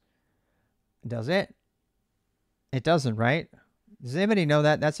OS. Does it? It doesn't, right? Does anybody know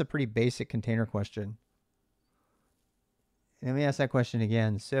that? That's a pretty basic container question. Let me ask that question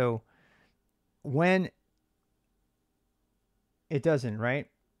again. So when it doesn't, right?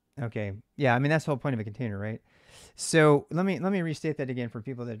 Okay. Yeah, I mean, that's the whole point of a container, right? So let me restate that again for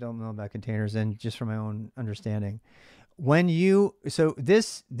people that don't know about containers and just from my own understanding. So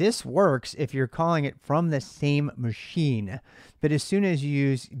this works if you're calling it from the same machine, but as soon as you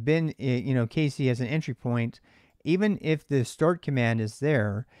use bin, KC as an entry point, even if the start command is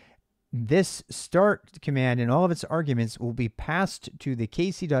there, this start command and all of its arguments will be passed to the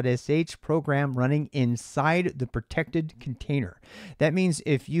kc.sh program running inside the protected container. That means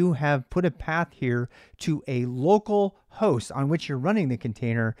if you have put a path here to a local host on which you're running the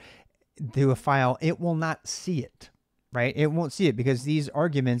container to a file, it will not see it, right? It won't see it because these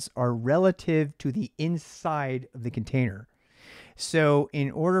arguments are relative to the inside of the container. So in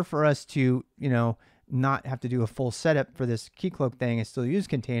order for us to, not have to do a full setup for this Keycloak thing and still use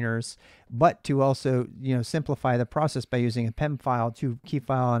containers, but to also, simplify the process by using a PEM file, to key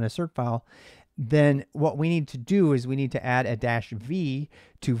file, and a cert file, then what we need to do is we need to add a -v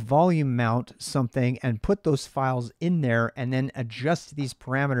to volume mount something and put those files in there, and then adjust these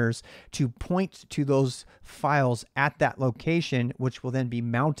parameters to point to those files at that location, which will then be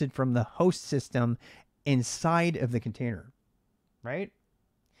mounted from the host system inside of the container, right?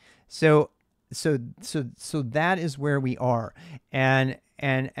 So so that is where we are, and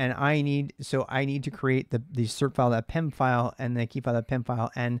I need to create the cert file, that PEM file, and the key file, that PEM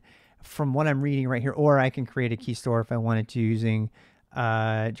file, and from what I'm reading right here, or I can create a key store if I wanted to using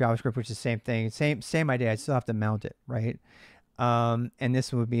JavaScript, which is the same thing, same idea. I still have to mount it, right? And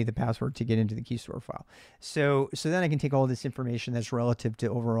this would be the password to get into the key store file. So then I can take all this information that's relative to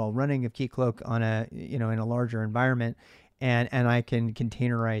overall running of Keycloak on a, in a larger environment, and I can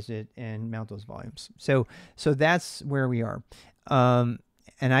containerize it and mount those volumes. So that's where we are. And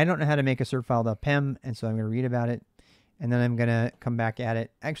I don't know how to make a cert file.pem, and so I'm going to read about it, and then I'm going to come back at it.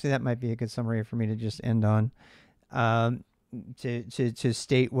 Actually, that might be a good summary for me to just end on, to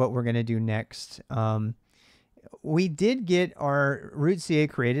state what we're going to do next. We did get our root CA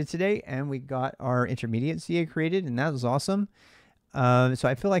created today, and we got our intermediate CA created, and that was awesome. So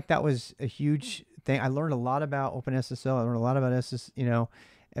I feel like that was a huge thing. I learned a lot about OpenSSL. I learned a lot about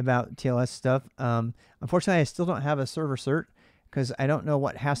about TLS stuff. Unfortunately, I still don't have a server cert because I don't know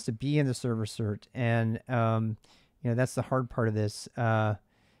what has to be in the server cert, and that's the hard part of this.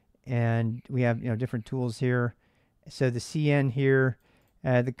 And we have different tools here. So the CN here,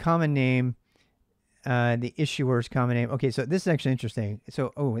 the common name. The issuer's common name. Okay, so this is actually interesting.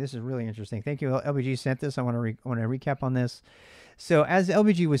 So, this is really interesting. Thank you. LBG sent this. I want to recap on this. So, as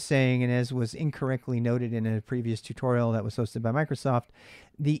LBG was saying, and as was incorrectly noted in a previous tutorial that was hosted by Microsoft,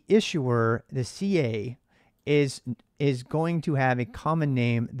 the issuer, the CA, is going to have a common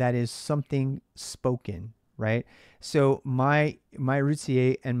name that is something spoken, right? So, my root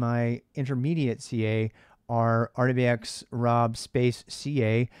CA and my intermediate CA are RDBX Rob space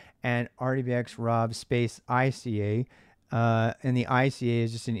CA and RDBX Rob space ICA. And the ICA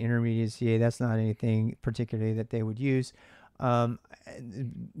is just an intermediate CA. That's not anything particularly that they would use. The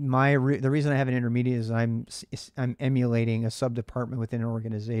reason I have an intermediate is I'm emulating a subdepartment within an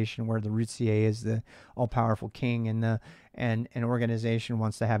organization where the root CA is the all-powerful king, and an organization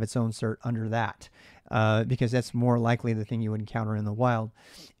wants to have its own cert under that, because that's more likely the thing you would encounter in the wild.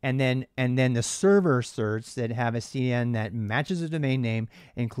 And then the server certs that have a CN that matches a domain name,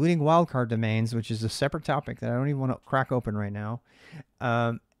 including wildcard domains, which is a separate topic that I don't even want to crack open right now.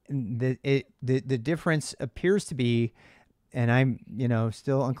 The difference appears to be, and I'm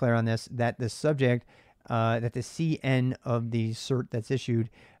still unclear on this, that the subject, that the CN of the cert that's issued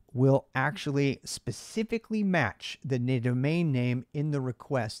will actually specifically match the domain name in the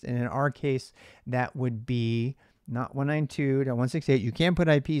request. And in our case, that would be not 192.168. You can put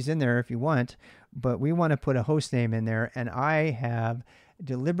IPs in there if you want, but we want to put a host name in there. And I have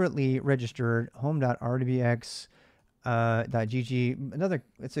deliberately registered home.rdbx .gg.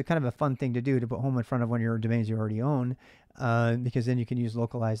 It's a kind of a fun thing to do, to put home in front of one of your domains you already own, because then you can use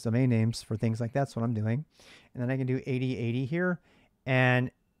localized domain names for things like that. That's what I'm doing. And then I can do 8080 here,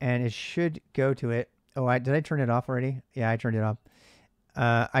 and it should go to it. Did I turn it off already? Yeah, I turned it off.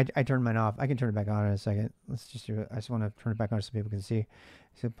 I turned mine off. I can turn it back on in a second. Let's just do it. I just want to turn it back on so people can see.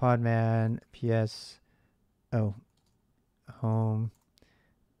 So Podman PS home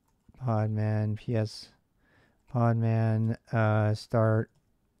Podman PS Podman start.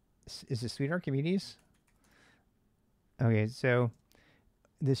 Is it Sweet Archimedes? Okay, so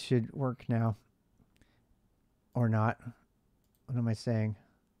this should work now, or not. What am I saying?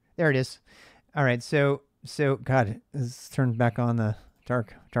 There it is. All right, so God, let's turn back on the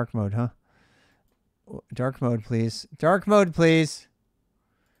dark mode, huh? Dark mode, please. Dark mode, please.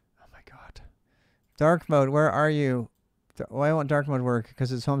 Oh my God. Dark mode, where are you? Why won't dark mode work?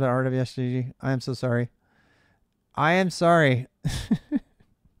 Because it's home.rwsgg. I am so sorry. I am sorry.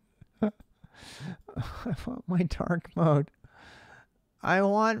 I want my dark mode. I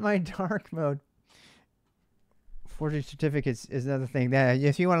want my dark mode. Forging certificates is another thing. That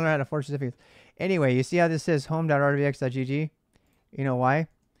if you want to learn how to forge certificates. Anyway, you see how this says home.rdbx.gg? You know why?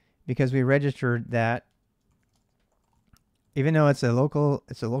 Because we registered that, even though it's a local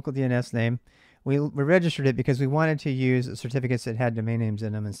DNS name, we registered it because we wanted to use certificates that had domain names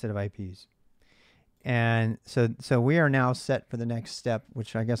in them instead of IPs. And so we are now set for the next step,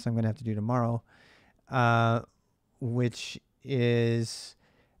 which I guess I'm going to have to do tomorrow, which is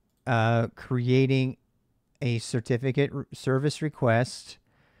creating a certificate service request,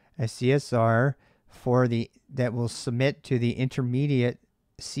 a CSR, that will submit to the intermediate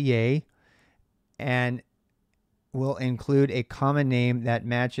CA, and will include a common name that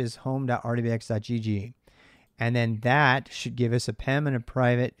matches home.rdbx.gg. And then that should give us a PEM and a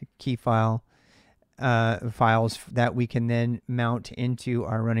private key files that we can then mount into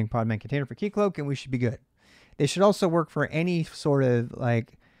our running Podman container for Keycloak, and we should be good. They should also work for any sort of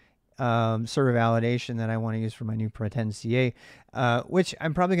server validation that I want to use for my new Pretend CA, which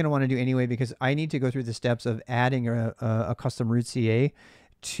I'm probably going to want to do anyway because I need to go through the steps of adding a custom root CA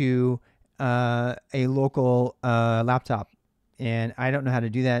to a local laptop. And I don't know how to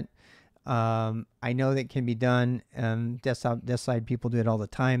do that. I know that it can be done. Desk side people do it all the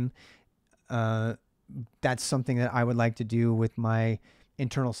time. That's something that I would like to do with my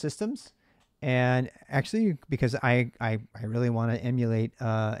internal systems. And actually, because I really want to emulate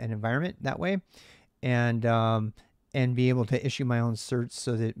an environment that way, and be able to issue my own certs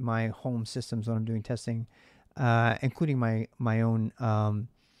so that my home systems when I'm doing testing, including my own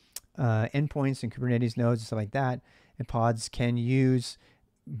endpoints and Kubernetes nodes and stuff like that, and pods can use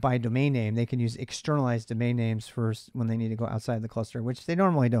by domain name. They can use externalized domain names first when they need to go outside the cluster, which they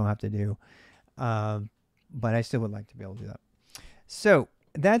normally don't have to do. But I still would like to be able to do that. So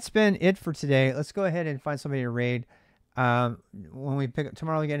that's been it for today. Let's go ahead and find somebody to raid. When we pick up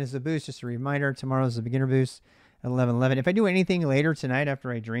tomorrow again is the boost. Just a reminder, tomorrow is the beginner boost at 11:11. If I do anything later tonight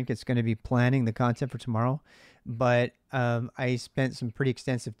after I drink, it's going to be planning the content for tomorrow. But I spent some pretty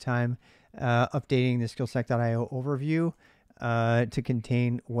extensive time updating the skillsec.io overview to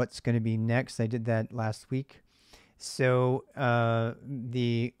contain what's going to be next. I did that last week. So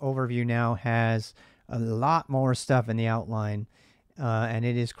the overview now has a lot more stuff in the outline, and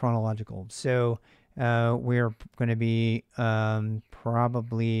it is chronological. So we're going to be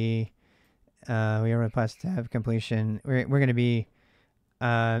probably, we are supposed to have completion. We're going to be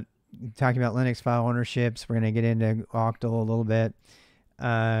talking about Linux file ownerships. We're going to get into Octal a little bit.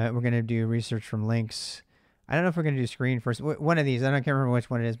 We're going to do research from links. I don't know if we're going to do screen first. One of these, I can't remember which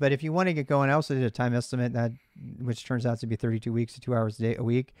one it is. But if you want to get going, I also did a time estimate that, which turns out to be 32 weeks to 2 hours a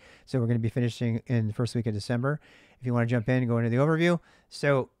week. So we're going to be finishing in the first week of December. If you want to jump in and go into the overview,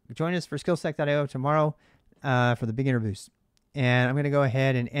 so join us for skillsec.io tomorrow for the beginner boost. And I'm going to go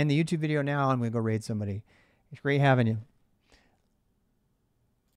ahead and end the YouTube video now. I'm going to go raid somebody. It's great having you.